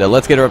 folks. And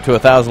let's get her up to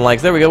 1,000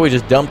 likes. There we go. We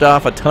just dumped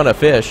off a ton of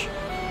fish.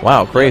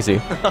 Wow,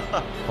 crazy.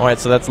 All right,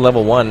 so that's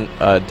level 1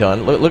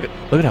 done. Look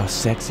at how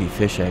sexy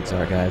fish eggs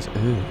are, guys.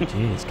 Ooh,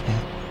 jeez,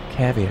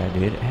 caviar,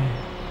 dude.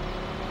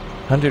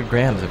 100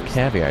 grams of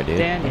caviar, dude.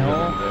 Daniel,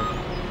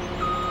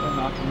 we're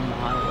knocking on the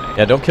highway.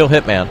 Yeah, don't kill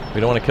Hitman.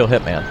 We don't want to kill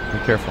Hitman. Be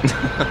careful.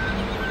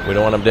 We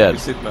don't want him dead. You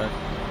sit, man.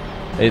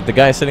 Hey, the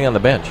guy sitting on the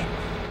bench.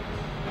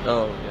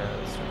 Oh, yeah,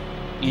 that's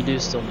right. You do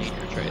still need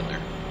your trailer.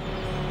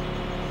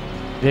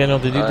 Daniel,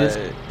 did you I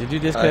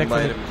disconnect?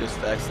 might from have just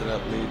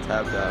accidentally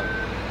tabbed out.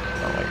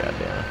 Oh my God,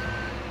 Daniel.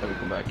 Let me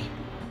come back. back.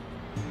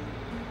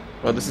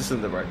 Well, this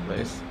isn't the right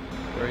place.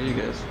 Where are you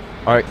guys?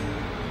 Alright.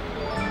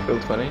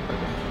 Build 20?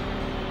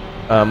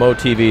 Okay. Mo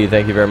TV,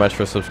 thank you very much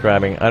for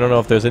subscribing. I don't know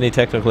if there's any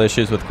technical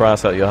issues with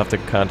crossout. You'll have to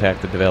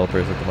contact the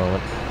developers at the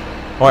moment.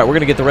 Alright, we're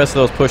going to get the rest of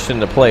those pushed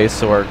into place,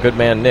 so our good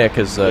man Nick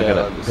is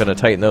gonna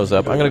tighten those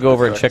up. I'm going to go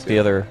over and check the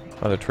other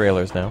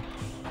trailers now.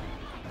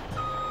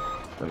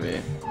 Let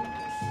me...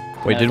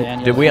 Wait,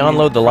 Daniel, did we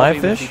unload the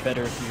live fish? It would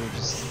be better if you would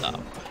just stop.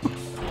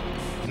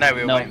 No,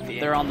 we were No, waiting for you.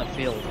 they're on the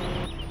field,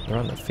 They're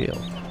on the field.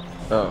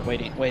 Oh.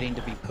 waiting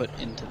to be put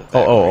into the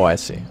Oh, factory. I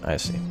see. I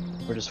see.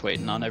 We're just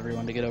waiting on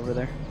everyone to get over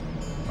there.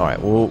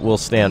 Alright, we'll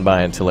stand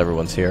by until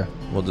everyone's here.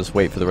 We'll just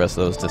wait for the rest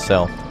of those to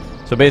sell.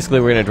 So basically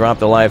we're going to drop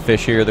the live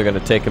fish here. They're going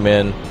to take them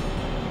in.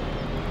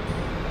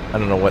 I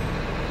don't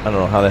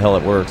know how the hell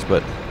it works,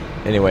 but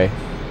anyway.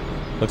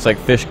 Looks like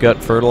fish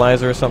gut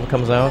fertilizer or something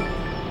comes out.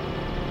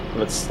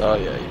 Oh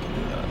yeah, you can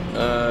do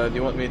that. Do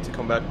you want me to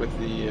come back with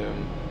the...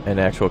 And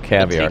actual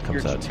caviar Take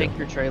comes your- out too. Take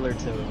your trailer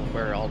to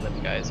where all them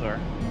guys are.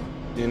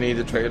 Do you need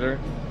a trailer?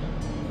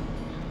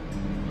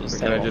 Just Or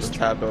can I have all just the-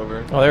 tap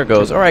over? Oh, there it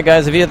goes. Alright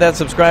guys, if you hit that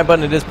subscribe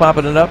button, it is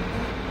popping it up.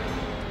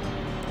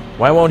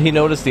 Why won't he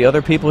notice the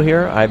other people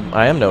here?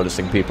 I am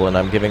noticing people, and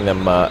I'm giving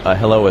them a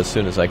hello as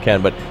soon as I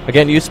can. But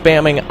again, you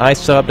spamming I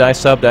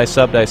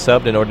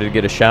subbed in order to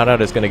get a shout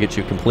out is going to get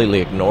you completely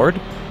ignored.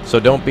 So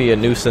don't be a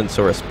nuisance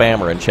or a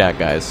spammer in chat,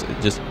 guys.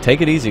 Just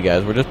take it easy,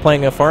 guys. We're just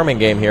playing a farming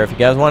game here. If you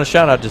guys want a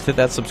shout out, just hit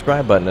that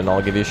subscribe button, and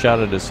I'll give you a shout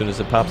out as soon as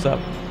it pops up.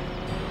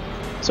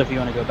 So if you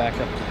want to go back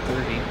up to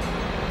 30,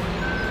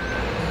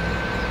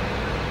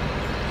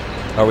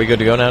 Are we good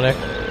to go now, Nick?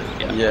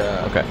 yeah.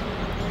 Yeah. Okay.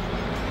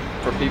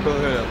 For people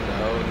who don't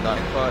know,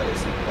 Nightbot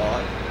is a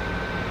bot.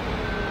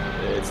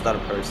 It's not a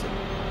person.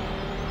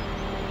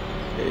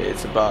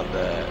 It's a bot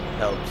that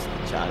helps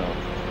the channel,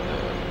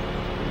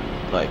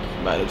 like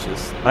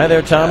manages. Hi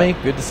there, the Tommy.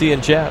 chat. Good to see you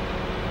in chat.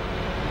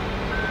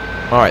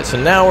 Alright,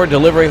 so now we're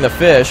delivering the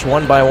fish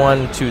one by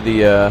one to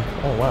the,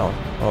 oh wow.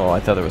 Oh, I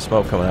thought there was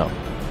smoke coming out.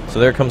 So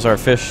there comes our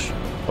fish.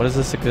 What is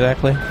this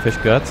exactly? Fish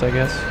guts, I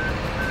guess?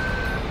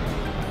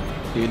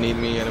 Do you need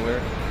me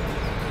anywhere?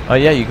 Oh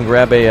yeah, you can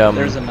grab a,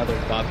 There's another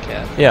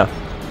bobcat. yeah.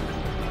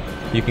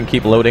 You can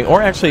keep loading.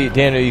 Or actually,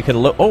 Daniel, you can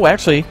oh,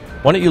 actually,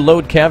 why don't you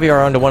load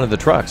caviar onto one of the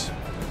trucks?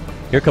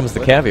 Here comes the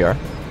What? caviar.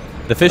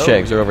 The fish Oh,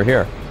 eggs are over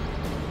here.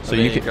 So And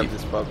then you grab can...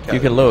 this bobcat. You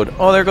can load.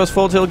 Oh, there goes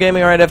Full Tilt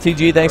Gaming. All right,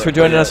 FTG, thanks for Right,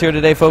 joining yeah. us here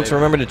today, folks. Maybe.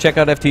 Remember to check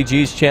out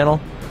FTG's channel,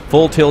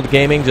 Full Tilt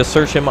Gaming. Just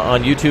search him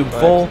on YouTube,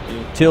 Right, Full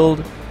FTG. Tilt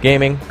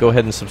Gaming. Go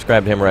ahead and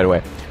subscribe to him right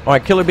away. All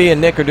right, Killer B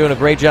and Nick are doing a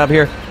great job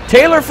here.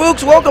 Taylor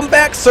Fuchs, welcome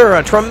back, sir.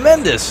 A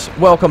tremendous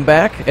welcome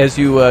back as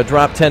you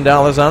drop $10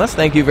 on us.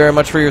 Thank you very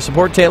much for your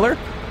support, Taylor.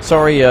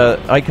 Sorry,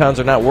 icons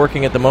are not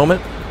working at the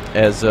moment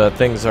as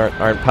things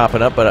aren't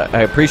popping up, but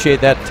I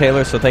appreciate that,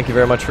 Taylor. So thank you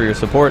very much for your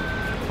support.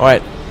 All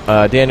right.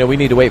 Daniel, we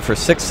need to wait for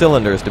 6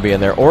 cylinders to be in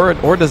there, or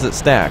does it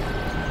stack?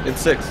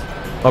 It's 6.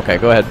 Okay,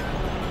 go ahead.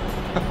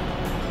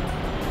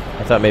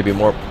 I thought maybe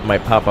more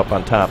might pop up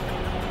on top.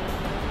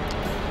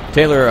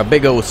 Taylor, a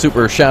big old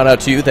super shout out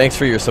to you. Thanks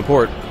for your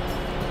support.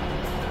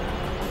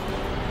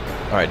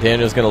 All right,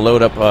 Daniel's going to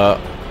load up.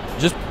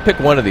 Just pick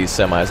one of these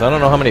semis. I don't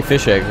know how many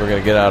fish eggs we're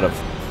going to get out of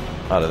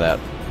that.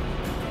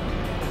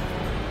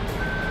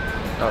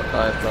 Oh,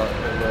 I thought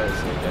it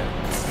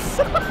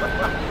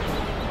was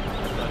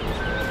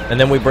okay. And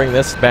then we bring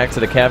this back to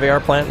the caviar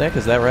plant, Nick.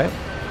 Is that right?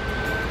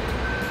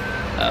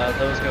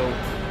 Those go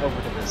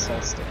over to the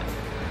cell stand.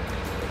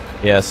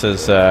 Yes,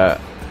 as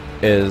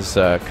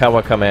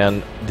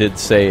Kawakaman did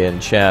say in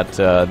chat,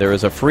 there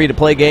is a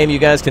free-to-play game you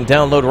guys can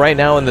download right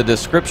now in the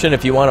description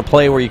if you want to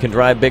play where you can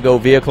drive big O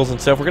vehicles and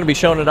stuff. We're going to be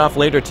showing it off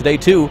later today,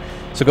 too.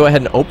 So go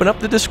ahead and open up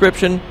the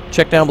description.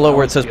 Check down below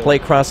where it says Play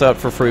Crossout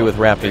for free with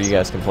Raptor. You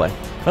guys can play.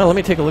 Well, let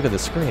me take a look at the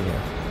screen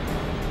here.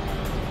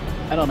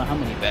 I don't know how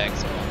many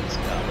bags are on this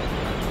pallet.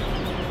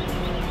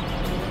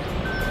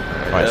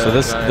 All right, so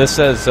this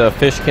says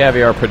Fish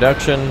Caviar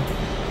Production.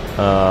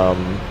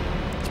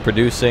 It's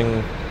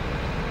producing...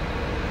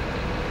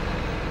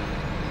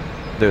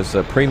 There's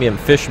a premium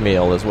fish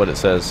meal is what it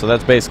says. So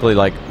that's basically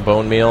like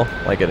bone meal.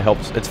 Like it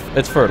helps.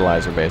 It's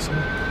fertilizer, basically.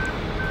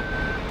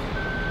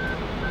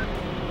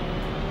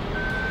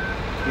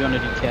 If you want to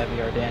do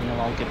caviar, Daniel,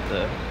 I'll get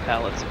the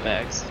pallets of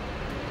bags.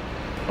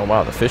 Oh,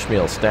 wow, the fish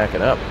meal's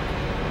stacking up.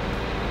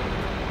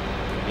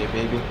 Yeah,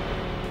 baby.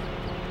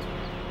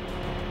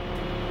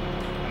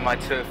 Am I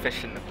too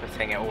efficient at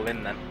putting it all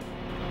in then?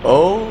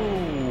 Oh.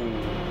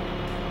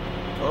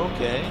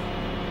 Okay.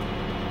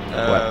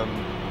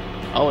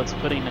 Oh, it's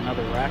putting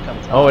another rack on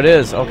top. Oh, it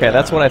is? Okay, Yeah.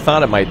 that's what I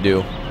thought it might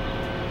do.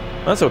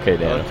 That's okay,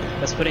 Dan. Okay.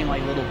 That's putting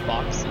like little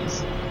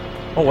boxes.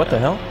 Oh, what the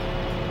hell?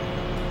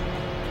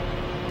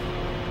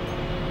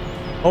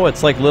 Oh,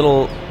 it's like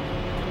little...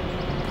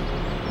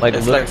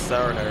 It's like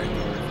sour herring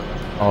or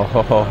Oh,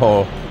 ho, ho,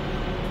 ho.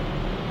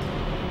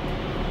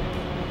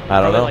 I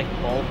don't Probably know.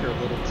 like bulk or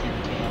little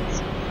tin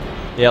cans.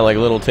 Yeah, like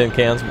little tin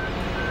cans.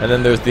 And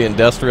then there's the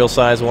industrial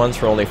size ones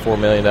for only $4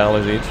 million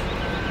each.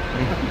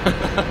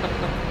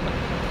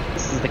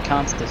 This is the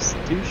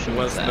Constitution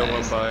Once no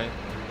one size. buy.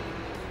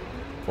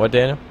 What,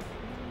 Daniel?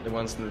 The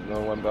ones that no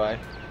one buy.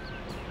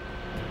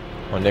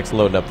 Oh, Nick's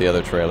loading up the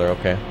other trailer.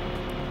 Okay.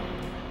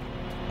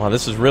 Wow,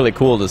 this is really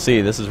cool to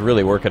see. This is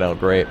really working out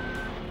great.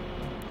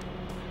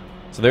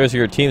 So there's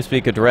your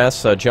TeamSpeak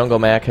address. Jungle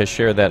Mac has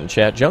shared that in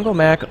chat. Jungle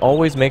Mac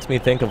always makes me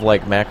think of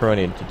like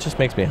macaroni. It just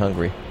makes me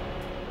hungry.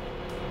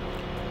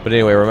 But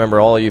anyway, remember,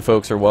 all of you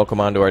folks are welcome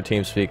onto our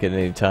TeamSpeak at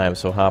any time,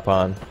 so hop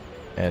on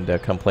and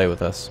come play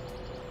with us.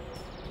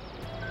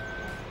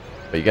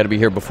 But you got to be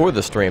here before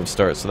the stream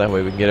starts, so that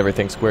way we can get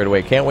everything squared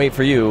away. Can't wait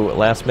for you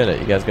last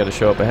minute. You guys got to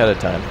show up ahead of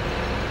time.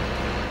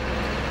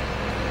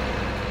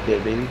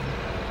 Yeah, baby.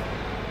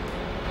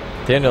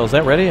 Daniel, is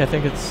that ready? I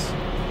think it's...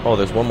 Oh,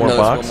 there's one more No,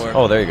 box? there's one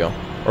more. Oh, there you go.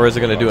 Or is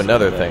it going to do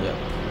another thing?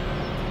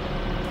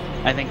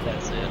 Yeah. I think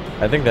that's it.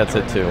 I think that's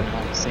it too.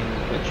 I'm seeing the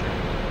picture.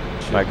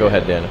 Alright, go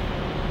ahead, Daniel.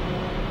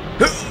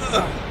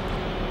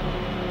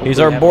 He's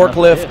Hopefully our we have Bork enough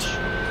lift. fish.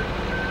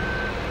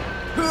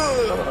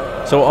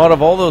 So out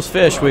of all those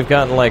fish, we've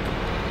gotten like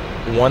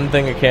one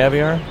thing of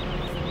caviar?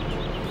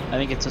 I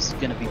think it's just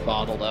going to be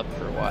bottled up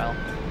for a while.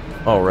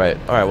 Oh, right.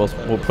 Alright,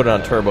 we'll put it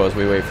on turbo as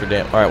we wait for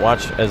Dan. Alright,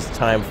 watch as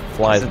time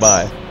flies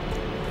by.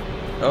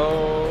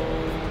 Oh,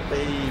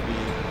 baby.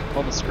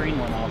 Well, the screen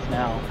went off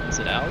now. Is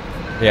it out?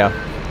 Yeah,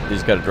 you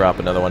just got to drop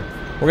another one.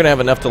 We're going to have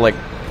enough to like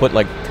put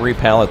like 3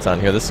 pallets on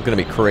here. This is going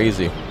to be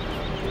crazy.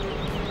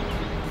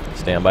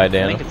 Stand by, I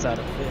Daniel. think it's out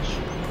of fish.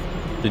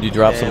 Did you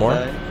drop some more?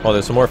 Stand by. Oh,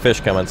 there's some more fish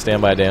coming.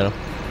 Stand by, Daniel.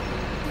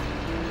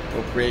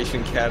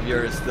 Operation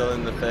Caviar is still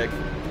in effect.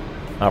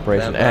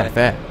 Operation Stand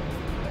by.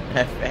 F.A.Q.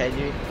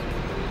 F.A.Q.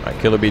 Alright,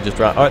 Killer Bee just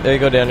dropped. Alright, there you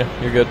go, Daniel.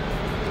 You're good.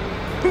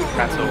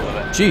 That's all of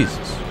it.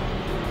 Jesus.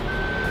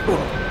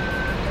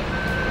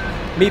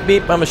 Beep,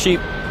 beep, I'm a sheep.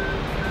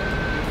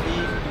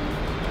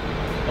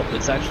 Oh,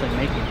 it's actually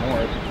making more.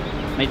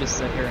 It may just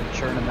sit here and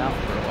churn them out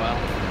for a while.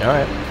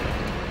 Alright.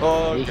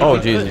 Oh, Oh,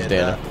 God. Jesus,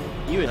 Daniel.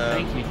 You would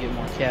think you'd get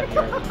more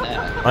caviar than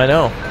that. I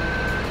know.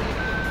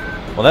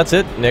 Well, that's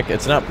it, Nick.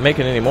 It's not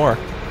making any more.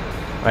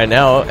 Right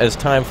now, as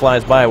time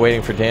flies by,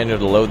 waiting for Daniel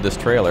to load this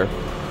trailer.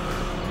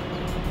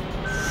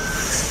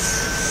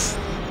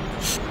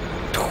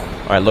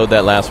 Alright, load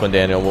that last one,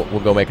 Daniel.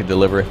 We'll go make a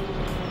delivery.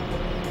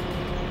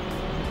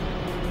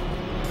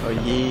 Oh,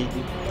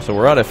 yeah. So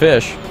we're out of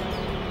fish.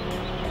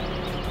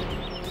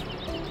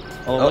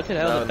 Oh, look at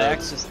how no, the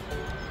back's just...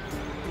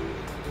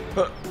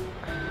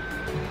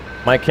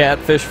 My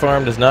catfish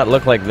farm does not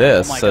look like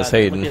this, Oh my says God,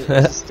 Hayden. look at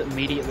it, it's just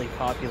immediately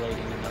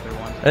populating another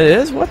one. It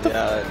is? What the?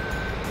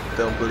 Yeah,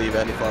 don't believe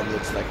any farm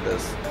looks like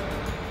this.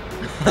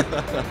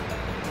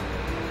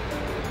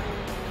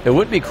 It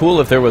would be cool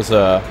if there was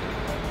a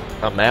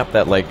map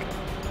that like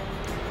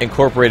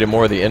incorporated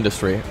more of the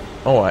industry.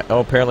 Oh,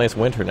 apparently it's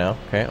winter now.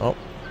 Okay. Oh,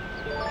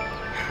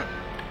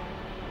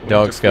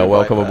 Dog Scout,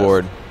 welcome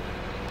aboard.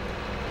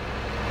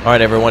 All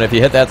right, everyone. If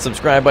you hit that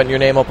subscribe button, your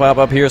name will pop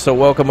up here. So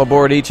welcome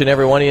aboard, each and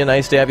every one of you.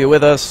 Nice to have you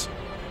with us.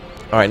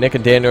 All right, Nick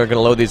and Daniel are going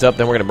to load these up.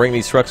 Then we're going to bring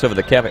these trucks over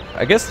the cabin.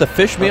 I guess the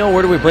fish meal.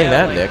 Where do we bring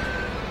Yeah, that, like, Nick?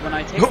 When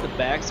I take the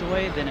bags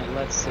away, then it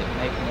lets it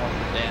make more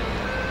for Dan.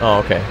 Oh,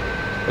 okay.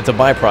 It's a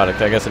byproduct.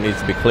 I guess it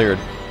needs to be cleared.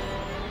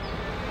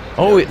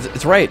 Oh,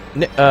 it's right.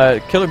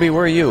 Killer Bee,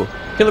 where are you?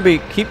 Killer Bee,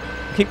 keep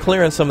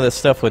clearing some of this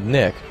stuff with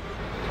Nick.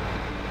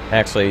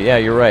 Actually, yeah,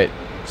 you're right.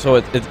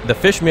 So the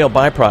fish meal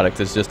byproduct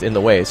is just in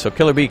the way. So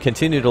Killer Bee,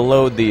 continue to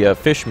load the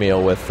fish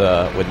meal with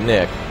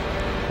Nick,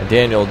 and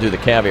Daniel will do the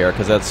caviar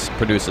because that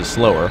produces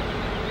slower.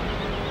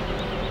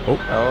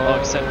 Oh,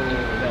 except you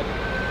got...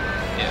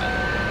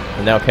 Yeah.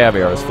 And now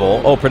caviar is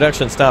full. Oh,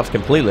 production stops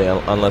completely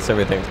unless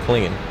everything's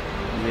clean.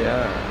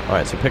 Yeah. All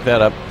right, so pick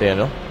that up,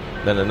 Daniel.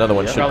 Then another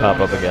one should Probably pop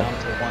wanna up go again.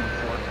 down to 1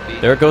 fork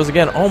feet. There it goes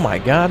again. Oh my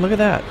God, look at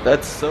that.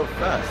 That's so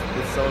fast.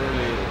 It's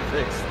already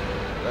fixed.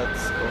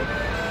 That's cool.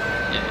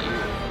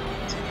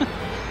 Yeah,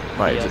 All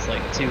right, he has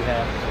like 2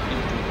 half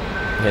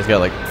empty. he's got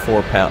like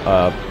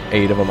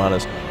 8 of them on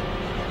his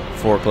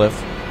forklift.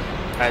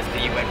 As do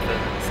you went for them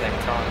at the same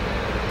time?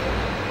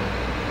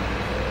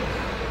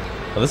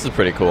 Well, this is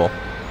pretty cool.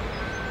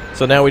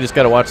 So now we just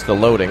got to watch the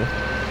loading.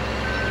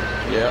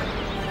 Yeah.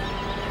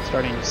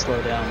 Starting to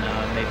slow down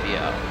now, it may be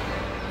out.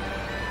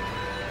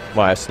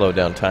 Well, I slowed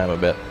down time a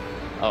bit,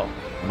 Oh.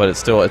 but it's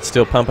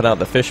still pumping out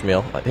the fish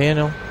meal.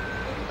 Daniel,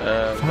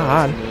 Come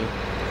on.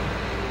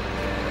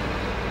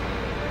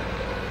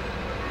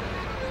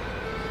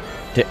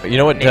 You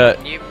know what? Nick,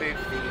 can you move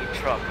the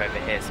truck over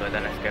here so I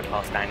don't have to go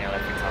past Daniel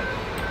every time?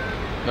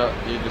 No,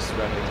 you just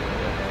run into it.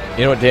 Yeah.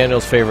 You know what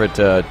Daniel's favorite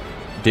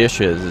dish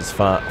is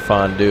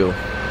fondue.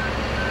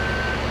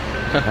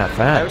 Not I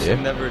fat, actually dude.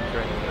 never drank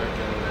barbecue.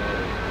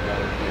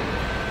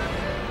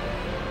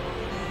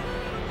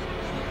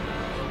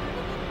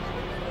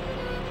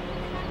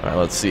 All right,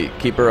 let's see.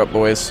 Keep her up,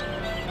 boys.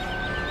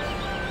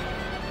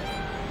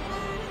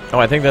 Oh,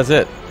 I think that's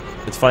it.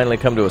 It's finally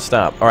come to a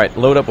stop. All right,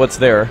 load up what's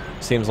there.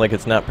 Seems like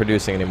it's not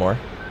producing anymore.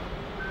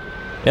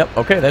 Yep,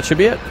 okay, that should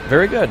be it.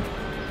 Very good.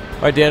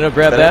 All right, Daniel,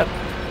 grab that.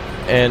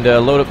 And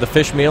load up the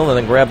fish meal and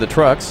then grab the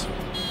trucks.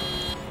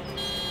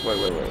 Wait.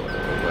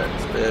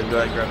 Do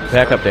I grab this?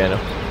 Back up, Daniel.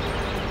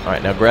 All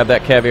right, now grab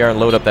that caviar and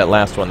load up that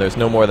last one. There's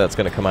no more that's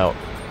going to come out.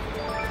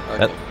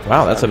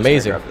 Wow, that's I'm just gonna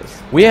amazing. grab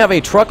this. We have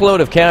a truckload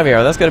of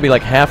caviar. That's got to be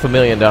like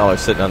 $500,000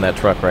 sitting on that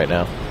truck right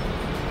now.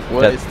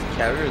 What That- is the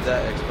caviar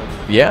that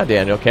expensive? Yeah,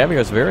 Daniel, caviar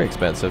is very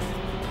expensive.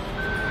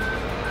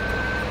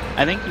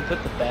 I think you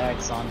put the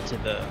bags onto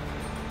the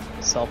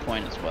sell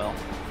point as well.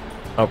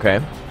 Okay.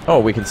 Oh,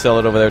 we can sell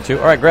it over there too.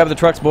 All right, grab the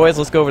trucks, boys.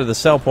 Let's go over to the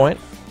sell point.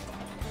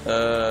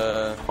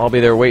 I'll be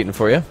there waiting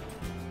for you.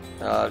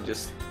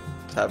 Just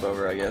tab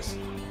over, I guess.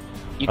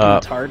 You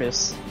can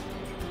TARDIS.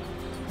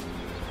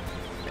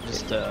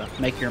 Just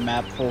make your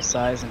map full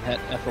size and hit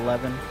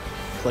F11.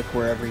 Click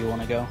wherever you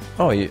want to go.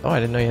 Oh, I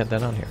didn't know you had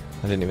that on here.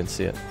 I didn't even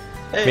see it.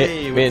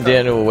 Hey, Me and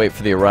Daniel will wait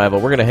for the arrival.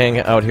 We're gonna hang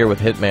out here with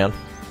Hitman.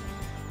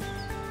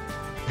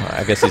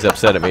 I guess he's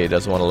upset at me. He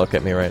doesn't want to look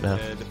at me right now.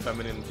 The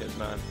feminine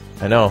hitman.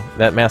 I know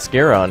that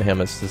mascara on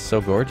him is just so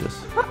gorgeous.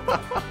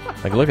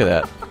 Like, look at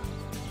that.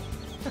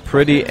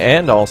 Pretty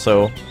and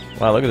also,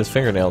 wow, look at his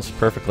fingernails,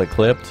 perfectly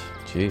clipped.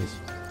 Jeez.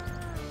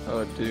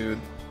 Oh, dude.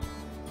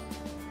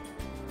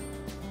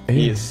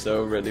 He is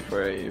so ready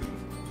for a...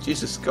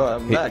 Jesus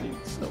God, I'm lagging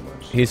so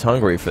much. He's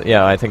hungry for...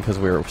 Yeah, I think because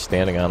we were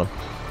standing on him.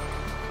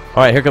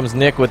 All right, here comes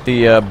Nick with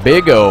the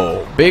Big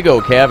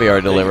O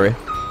caviar delivery.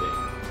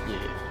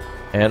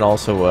 And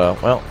also,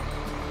 well,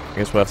 I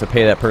guess we'll have to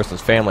pay that person's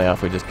family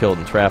off we just killed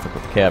in traffic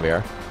with the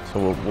caviar.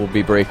 So we'll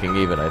be breaking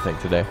even, I think,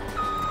 today.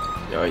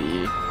 Oh,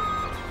 yeah.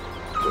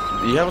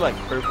 Do you have, like,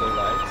 purple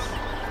lights?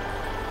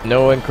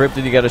 No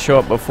encrypted, you got to show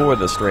up before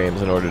the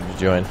streams in order to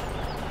join.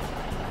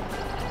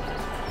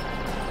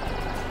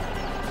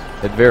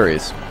 It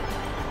varies.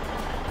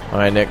 All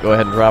right, Nick, go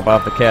ahead and drop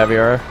off the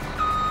caviar.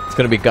 It's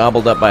going to be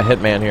gobbled up by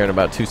Hitman here in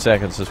about 2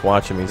 seconds. Just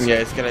watch him. Yeah,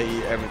 it's going to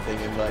eat everything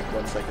in, like,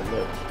 1 second.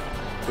 Look.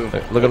 Boom.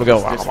 Look at him go.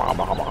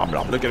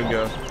 Look at him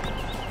go.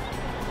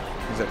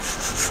 He's like...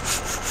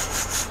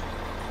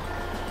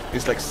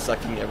 He's like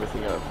sucking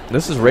everything up.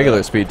 This is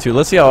regular speed too.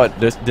 Let's see how it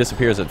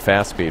disappears at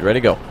fast speed. Ready,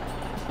 go.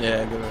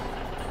 Yeah, go.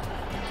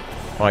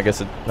 Oh, I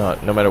guess it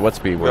no matter what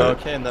speed we're Well,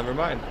 at, okay, never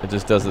mind. it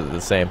just does it the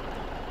same.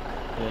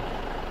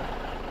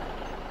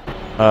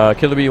 Yeah.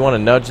 Killer B, you want to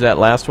nudge that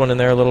last one in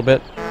there a little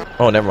bit?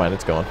 Oh, never mind,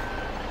 it's going.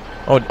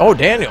 Oh,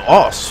 Daniel.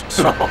 Oh,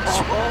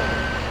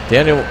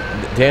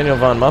 Daniel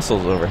Von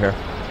Muscles over here.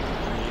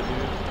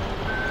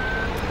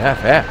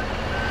 Yeah.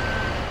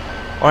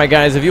 All right,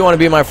 guys, if you want to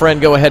be my friend,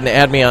 go ahead and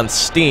add me on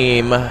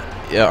Steam,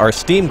 our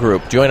Steam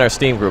group. Join our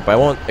Steam group. I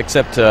won't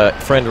accept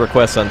friend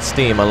requests on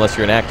Steam unless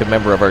you're an active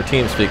member of our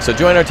TeamSpeak. So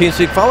join our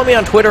TeamSpeak. Follow me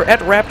on Twitter,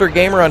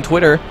 @RaptorGamer on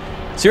Twitter.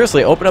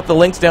 Seriously, open up the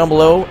links down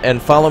below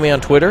and follow me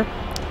on Twitter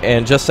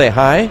and just say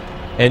hi.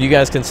 And you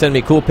guys can send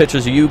me cool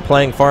pictures of you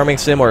playing farming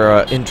sim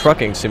or in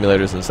trucking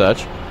simulators and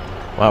such.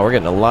 Wow, we're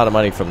getting a lot of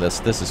money from this.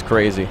 This is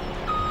crazy.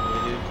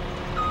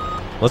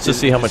 Let's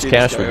just see how much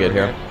cash we get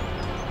here.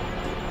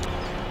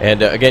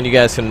 And again, you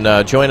guys can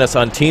join us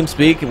on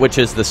TeamSpeak, which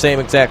is the same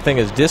exact thing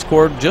as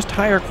Discord, just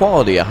higher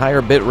quality, a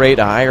higher bit rate,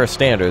 a higher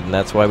standard, and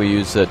that's why we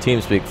use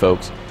TeamSpeak,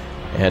 folks.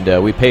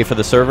 And we pay for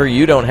the server.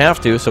 You don't have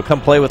to, so come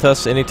play with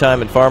us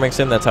anytime in Farming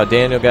Sim. That's how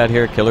Daniel got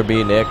here, Killer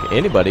B, Nick,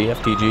 anybody,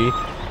 FTG,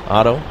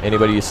 Otto,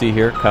 anybody you see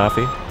here,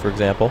 Coffee, for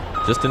example,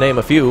 just to name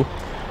a few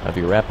of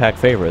your Rat Pack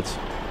favorites.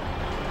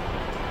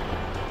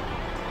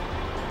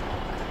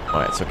 All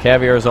right, so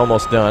caviar is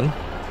almost done.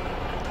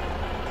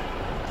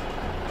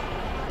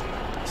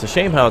 It's a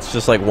shame how it's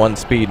just like one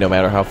speed no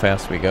matter how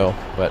fast we go,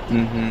 but...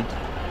 Mm-hmm.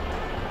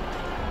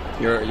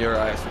 Your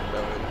eyes are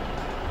glowing.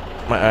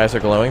 My eyes are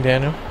glowing,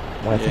 Daniel?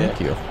 Why, Yeah. thank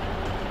you.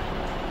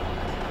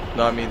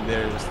 No, I mean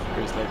there's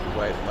like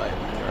white light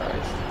in your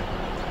eyes.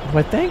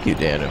 Why, thank you,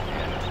 Daniel.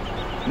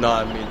 No,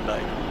 I mean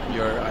like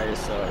your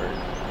eyes are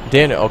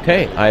Daniel,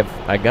 okay,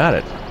 I got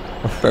it.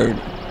 burning.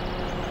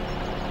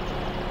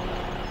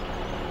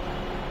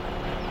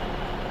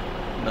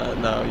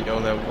 No, you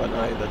don't have one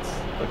eye. That's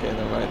okay.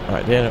 Never mind. All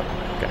right, Daniel.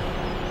 Okay.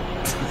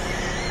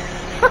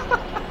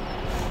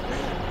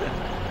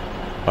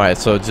 All right,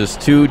 so just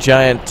 2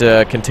 giant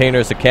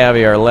containers of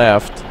caviar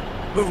left.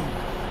 Boom.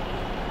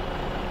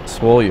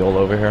 Swole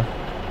over here.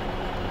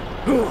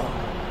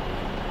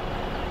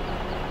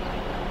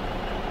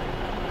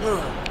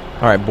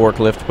 All right, Bork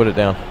lift, put it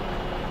down.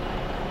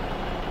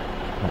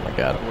 Oh my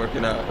God. I'm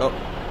working out. Oh,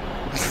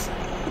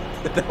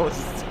 that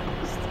was.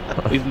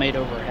 We've made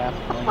over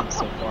 $500,000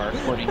 so far,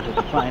 according to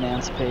the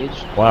finance page.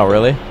 Wow,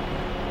 really?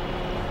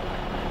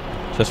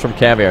 Just from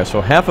caviar,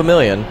 so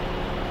 $500,000.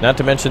 Not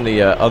to mention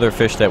the other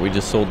fish that we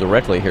just sold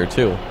directly here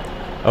too.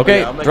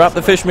 Okay, yeah, drop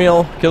the fish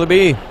meal, Killer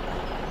B.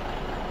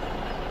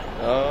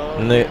 Oh.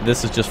 And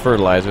this is just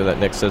fertilizer that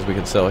Nick says we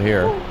can sell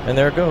here, and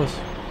there it goes.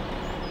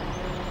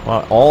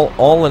 Wow,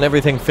 all and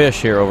everything fish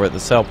here over at the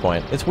sell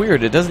point. It's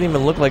weird. It doesn't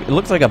even look like, it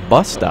looks like a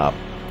bus stop.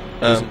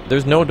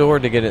 There's no door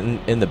to get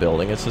in the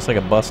building. It's just like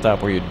a bus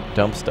stop where you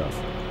dump stuff.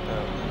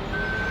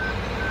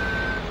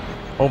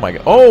 Oh my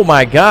God! Oh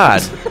my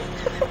God!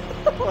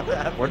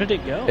 Where did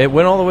it go? It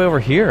went all the way over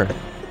here.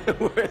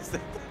 Where is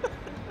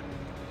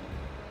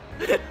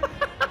it?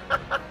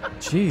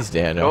 Jeez,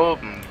 Daniel.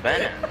 Gordon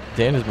Bennett.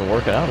 Daniel's been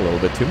working out a little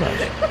bit too much.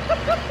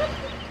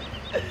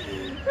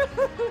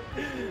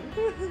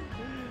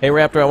 Hey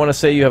Raptor, I want to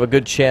say you have a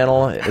good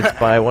channel. It's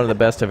by one of the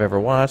best I've ever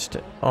watched.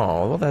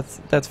 Oh, well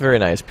that's very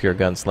nice, Pure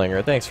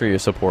Gunslinger. Thanks for your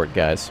support,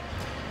 guys.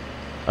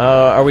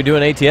 Are we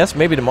doing ATS?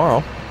 Maybe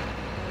tomorrow.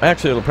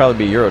 Actually, it'll probably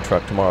be Euro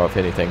Truck tomorrow, if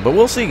anything. But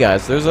we'll see,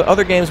 guys. There's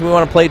other games we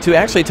want to play, too.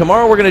 Actually,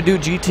 tomorrow we're going to do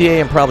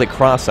GTA and probably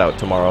Crossout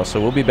tomorrow. So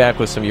we'll be back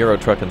with some Euro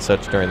Truck and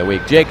such during the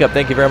week. Jacob,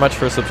 thank you very much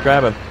for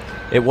subscribing.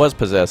 It was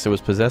possessed. It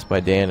was possessed by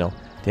Daniel.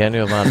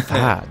 Daniel Von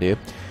Fa, dude.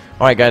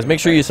 All right, guys, make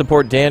sure you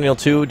support Daniel,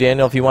 too.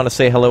 Daniel, if you want to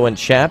say hello in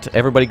chat,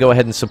 everybody go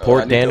ahead and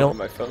support Daniel.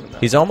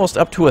 He's almost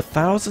up to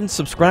 1,000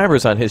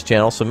 subscribers on his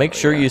channel, so make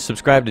sure you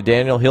subscribe to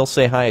Daniel. He'll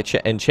say hi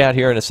in chat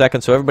here in a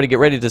second, so everybody get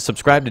ready to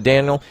subscribe to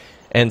Daniel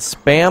and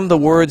spam the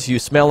words "you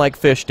smell like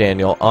fish,"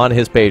 Daniel, on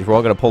his page. We're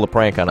all going to pull a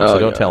prank on him, so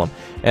don't tell him.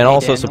 And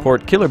also Daniel.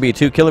 support Killer Bee,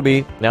 too. Killer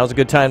Bee, now's a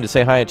good time to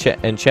say hi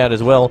in chat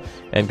as well,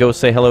 and go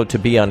say hello to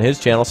Bee on his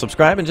channel.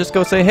 Subscribe and just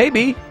go say, "Hey,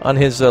 Bee," on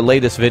his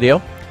latest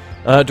video.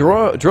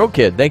 Dro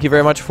Kid, thank you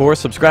very much for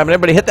subscribing.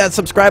 Everybody hit that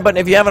subscribe button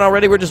if you haven't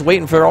already. We're just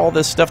waiting for all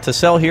this stuff to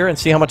sell here and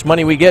see how much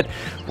money we get.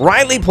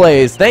 Riley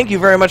Plays, thank you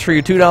very much for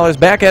your $2.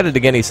 Back at it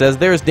again, he says.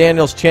 There's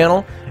Daniel's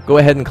channel. Go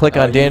ahead and click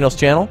on Daniel's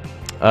channel.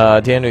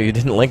 Daniel, you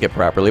didn't link it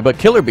properly, but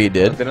Killer Bee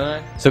did. Didn't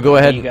I? So go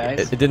ahead. You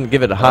guys? It didn't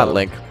give it a hot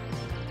link.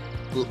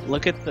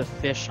 Look at the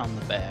fish on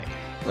the bag.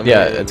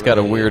 Yeah, it's got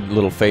a weird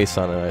little face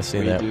on it. I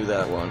see that. Do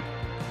that one.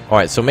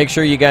 Alright, so make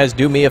sure you guys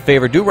do me a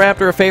favor. Do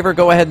Raptor a favor.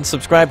 Go ahead and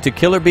subscribe to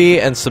Killer Bee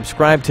and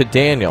subscribe to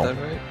Daniel. Is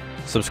that right?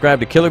 Subscribe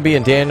to Killer Bee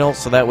and Daniel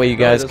so that way you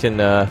guys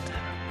can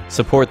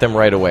support them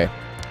right away.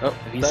 Oh,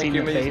 Have you thank seen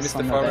you, the face Mr.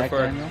 on the Farmer, back, for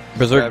Daniel?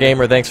 Berserk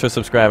Gamer, thanks for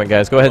subscribing,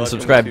 guys. Go ahead and Welcome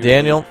subscribe to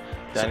Daniel.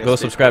 Daniel's Go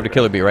State subscribe to Program.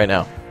 Killer Bee right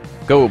now.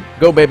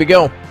 Go, baby,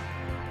 go.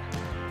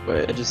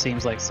 It just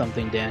seems like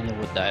something Daniel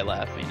would die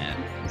laughing at.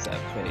 Is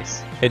that face?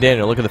 Hey,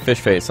 Daniel, look at the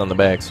fish face on the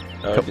bags.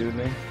 Oh, dude,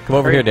 man. Come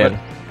over Hurry, here,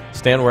 Daniel.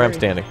 Stand where I'm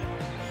standing.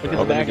 Look at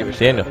Oh, the back let me of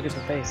give it. it- Look at the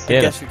face.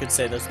 Daniel. I guess you could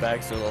say those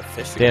bags are a little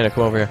fishy. Daniel,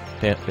 come over here.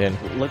 Daniel.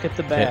 Look at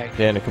the bag.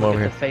 Daniel, come Look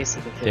over at here. the face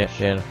of the fish.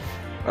 Daniel.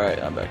 Alright,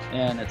 I'm back.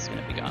 And it's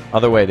gonna be gone.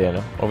 Other way,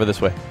 Daniel. Over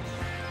this way.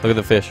 Look at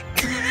the fish.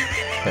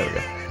 There we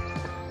go.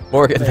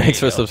 Morgan, There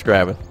thanks you for go.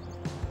 subscribing.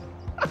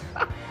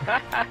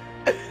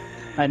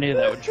 I knew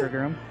that would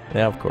trigger him.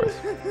 Yeah, of course.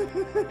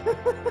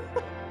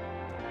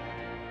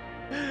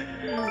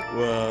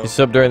 Whoa. You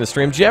sub during the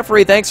stream.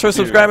 Jeffrey, thanks for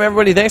subscribing,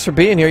 everybody. Thanks for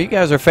being here. You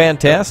guys are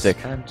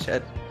fantastic. I'm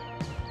Chet.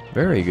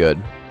 Very good.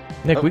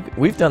 Nick, Oh.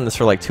 we've done this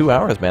for like 2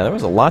 hours, man. There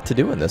was a lot to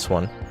do in this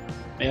one.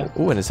 Yeah.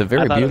 Ooh, and it's a I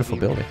very thought it'd beautiful be,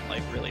 building.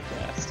 Like really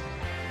fast.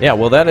 Yeah,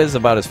 well, that is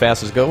about as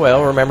fast as go.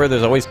 Well, remember,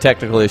 there's always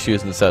technical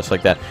issues and such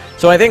like that.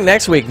 So I think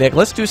next week, Nick,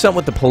 let's do something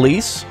with the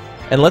police,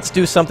 and let's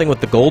do something with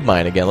the gold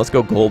mine again. Let's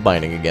go gold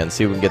mining again,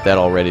 see if we can get that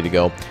all ready to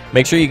go.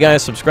 Make sure you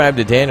guys subscribe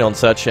to Daniel and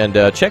such, and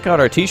check out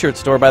our t-shirt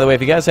store. By the way,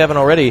 if you guys haven't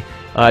already,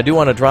 I do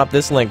want to drop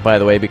this link, by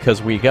the way,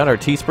 because we got our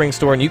Teespring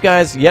store, and you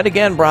guys, yet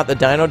again, brought the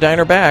Dino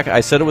Diner back.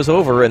 I said it was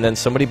over, and then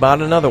somebody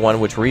bought another one,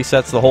 which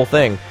resets the whole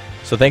thing.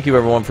 So thank you,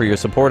 everyone, for your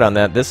support on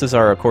that. This is,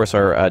 of course,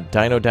 our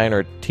Dino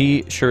Diner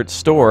t-shirt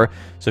store.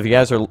 So if you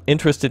guys are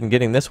interested in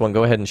getting this one,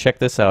 go ahead and check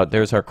this out.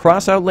 There's our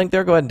crossout link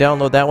there. Go ahead and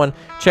download that one.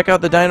 Check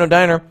out the Dino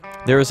Diner.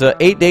 There's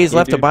 8 days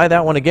left to buy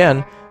that one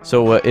again.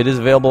 So it is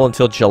available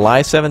until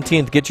July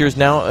 17th. Get yours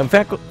now. In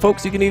fact,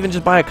 folks, you can even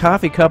just buy a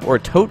coffee cup or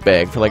tote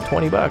bag for like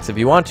 20 bucks if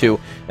you want to.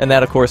 And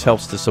that, of course,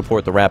 helps to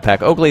support the Rat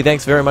Pack. Oakley,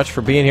 thanks very much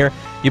for being here.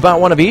 You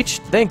bought one of each?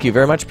 Thank you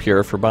very much,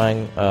 Pure, for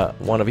buying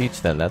one of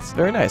each then. That's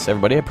very nice,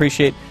 everybody. I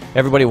appreciate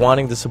everybody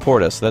wanting to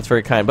support us. That's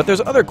very kind. But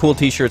there's other cool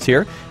t-shirts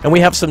here. And we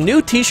have some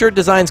new t-shirt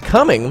designs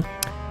coming.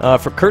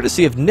 For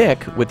courtesy of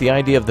Nick, with the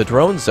idea of the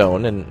drone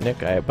zone, and Nick,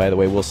 by the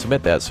way, will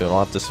submit that soon. I'll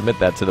have to submit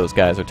that to those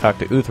guys or talk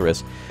to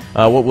Uthris.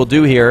 What we'll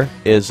do here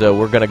is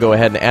we're going to go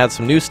ahead and add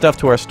some new stuff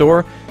to our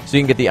store, so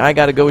you can get the I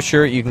Gotta Go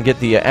shirt, you can get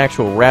the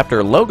actual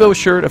Raptor logo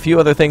shirt, a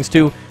few other things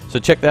too. So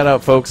check that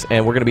out, folks,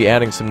 and we're going to be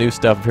adding some new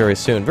stuff very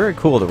soon. Very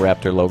cool, the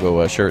Raptor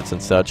logo shirts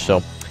and such.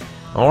 So.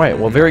 All right,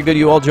 well, very good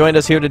you all joined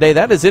us here today.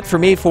 That is it for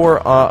me for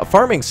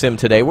Farming Sim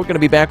today. We're going to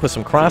be back with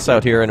some cross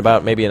out here in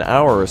about maybe an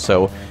hour or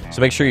so, so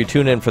make sure you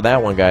tune in for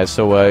that one, guys.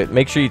 So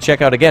make sure you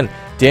check out, again,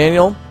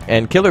 Daniel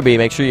and Killer Bee.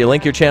 Make sure you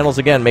link your channels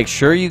again. Make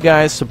sure you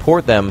guys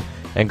support them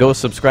and go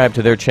subscribe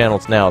to their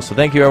channels now. So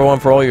thank you, everyone,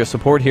 for all your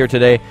support here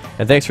today,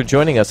 and thanks for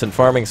joining us in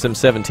Farming Sim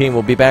 17.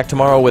 We'll be back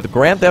tomorrow with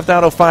Grand Theft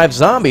Auto 5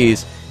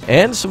 Zombies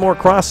and some more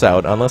cross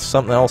out, unless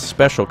something else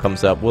special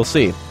comes up. We'll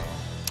see.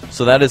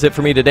 So that is it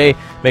for me today.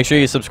 Make sure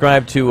you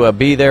subscribe to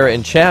Be There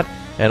in chat,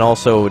 and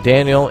also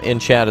Daniel in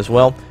chat as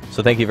well.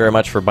 So thank you very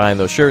much for buying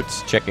those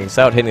shirts, checking us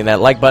out, hitting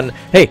that like button.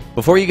 Hey,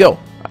 before you go,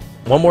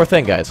 one more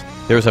thing, guys.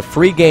 There's a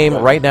free game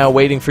right now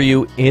waiting for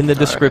you in the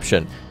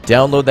description.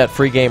 Download that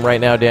free game right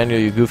now. Daniel,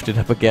 you goofed it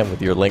up again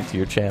with your link to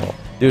your channel.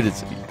 Dude,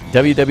 it's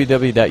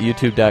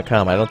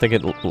www.youtube.com. I don't think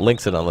it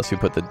links it unless you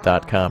put the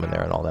 .com in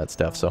there and all that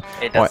stuff. So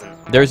It all right,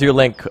 doesn't. there's your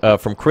link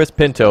from Chris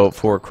Pinto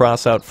for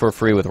Crossout for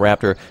free with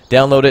Raptor.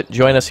 Download it.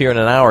 Join us here in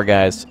an hour,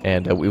 guys,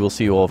 and we will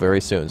see you all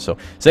very soon. So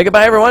say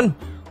goodbye, everyone.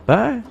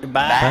 Bye.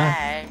 Goodbye.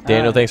 Bye.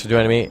 Daniel, thanks for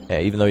joining me.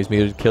 Even though he's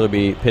muted, Killer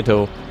Bee,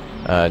 Pinto,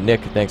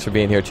 Nick, thanks for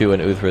being here too,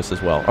 and Uthris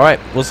as well. All right,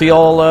 we'll see you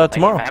all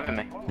tomorrow. Thank you for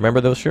having me.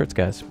 Remember those shirts,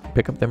 guys.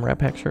 Pick up them Rat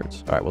Pack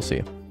shirts. All right, we'll see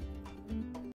you.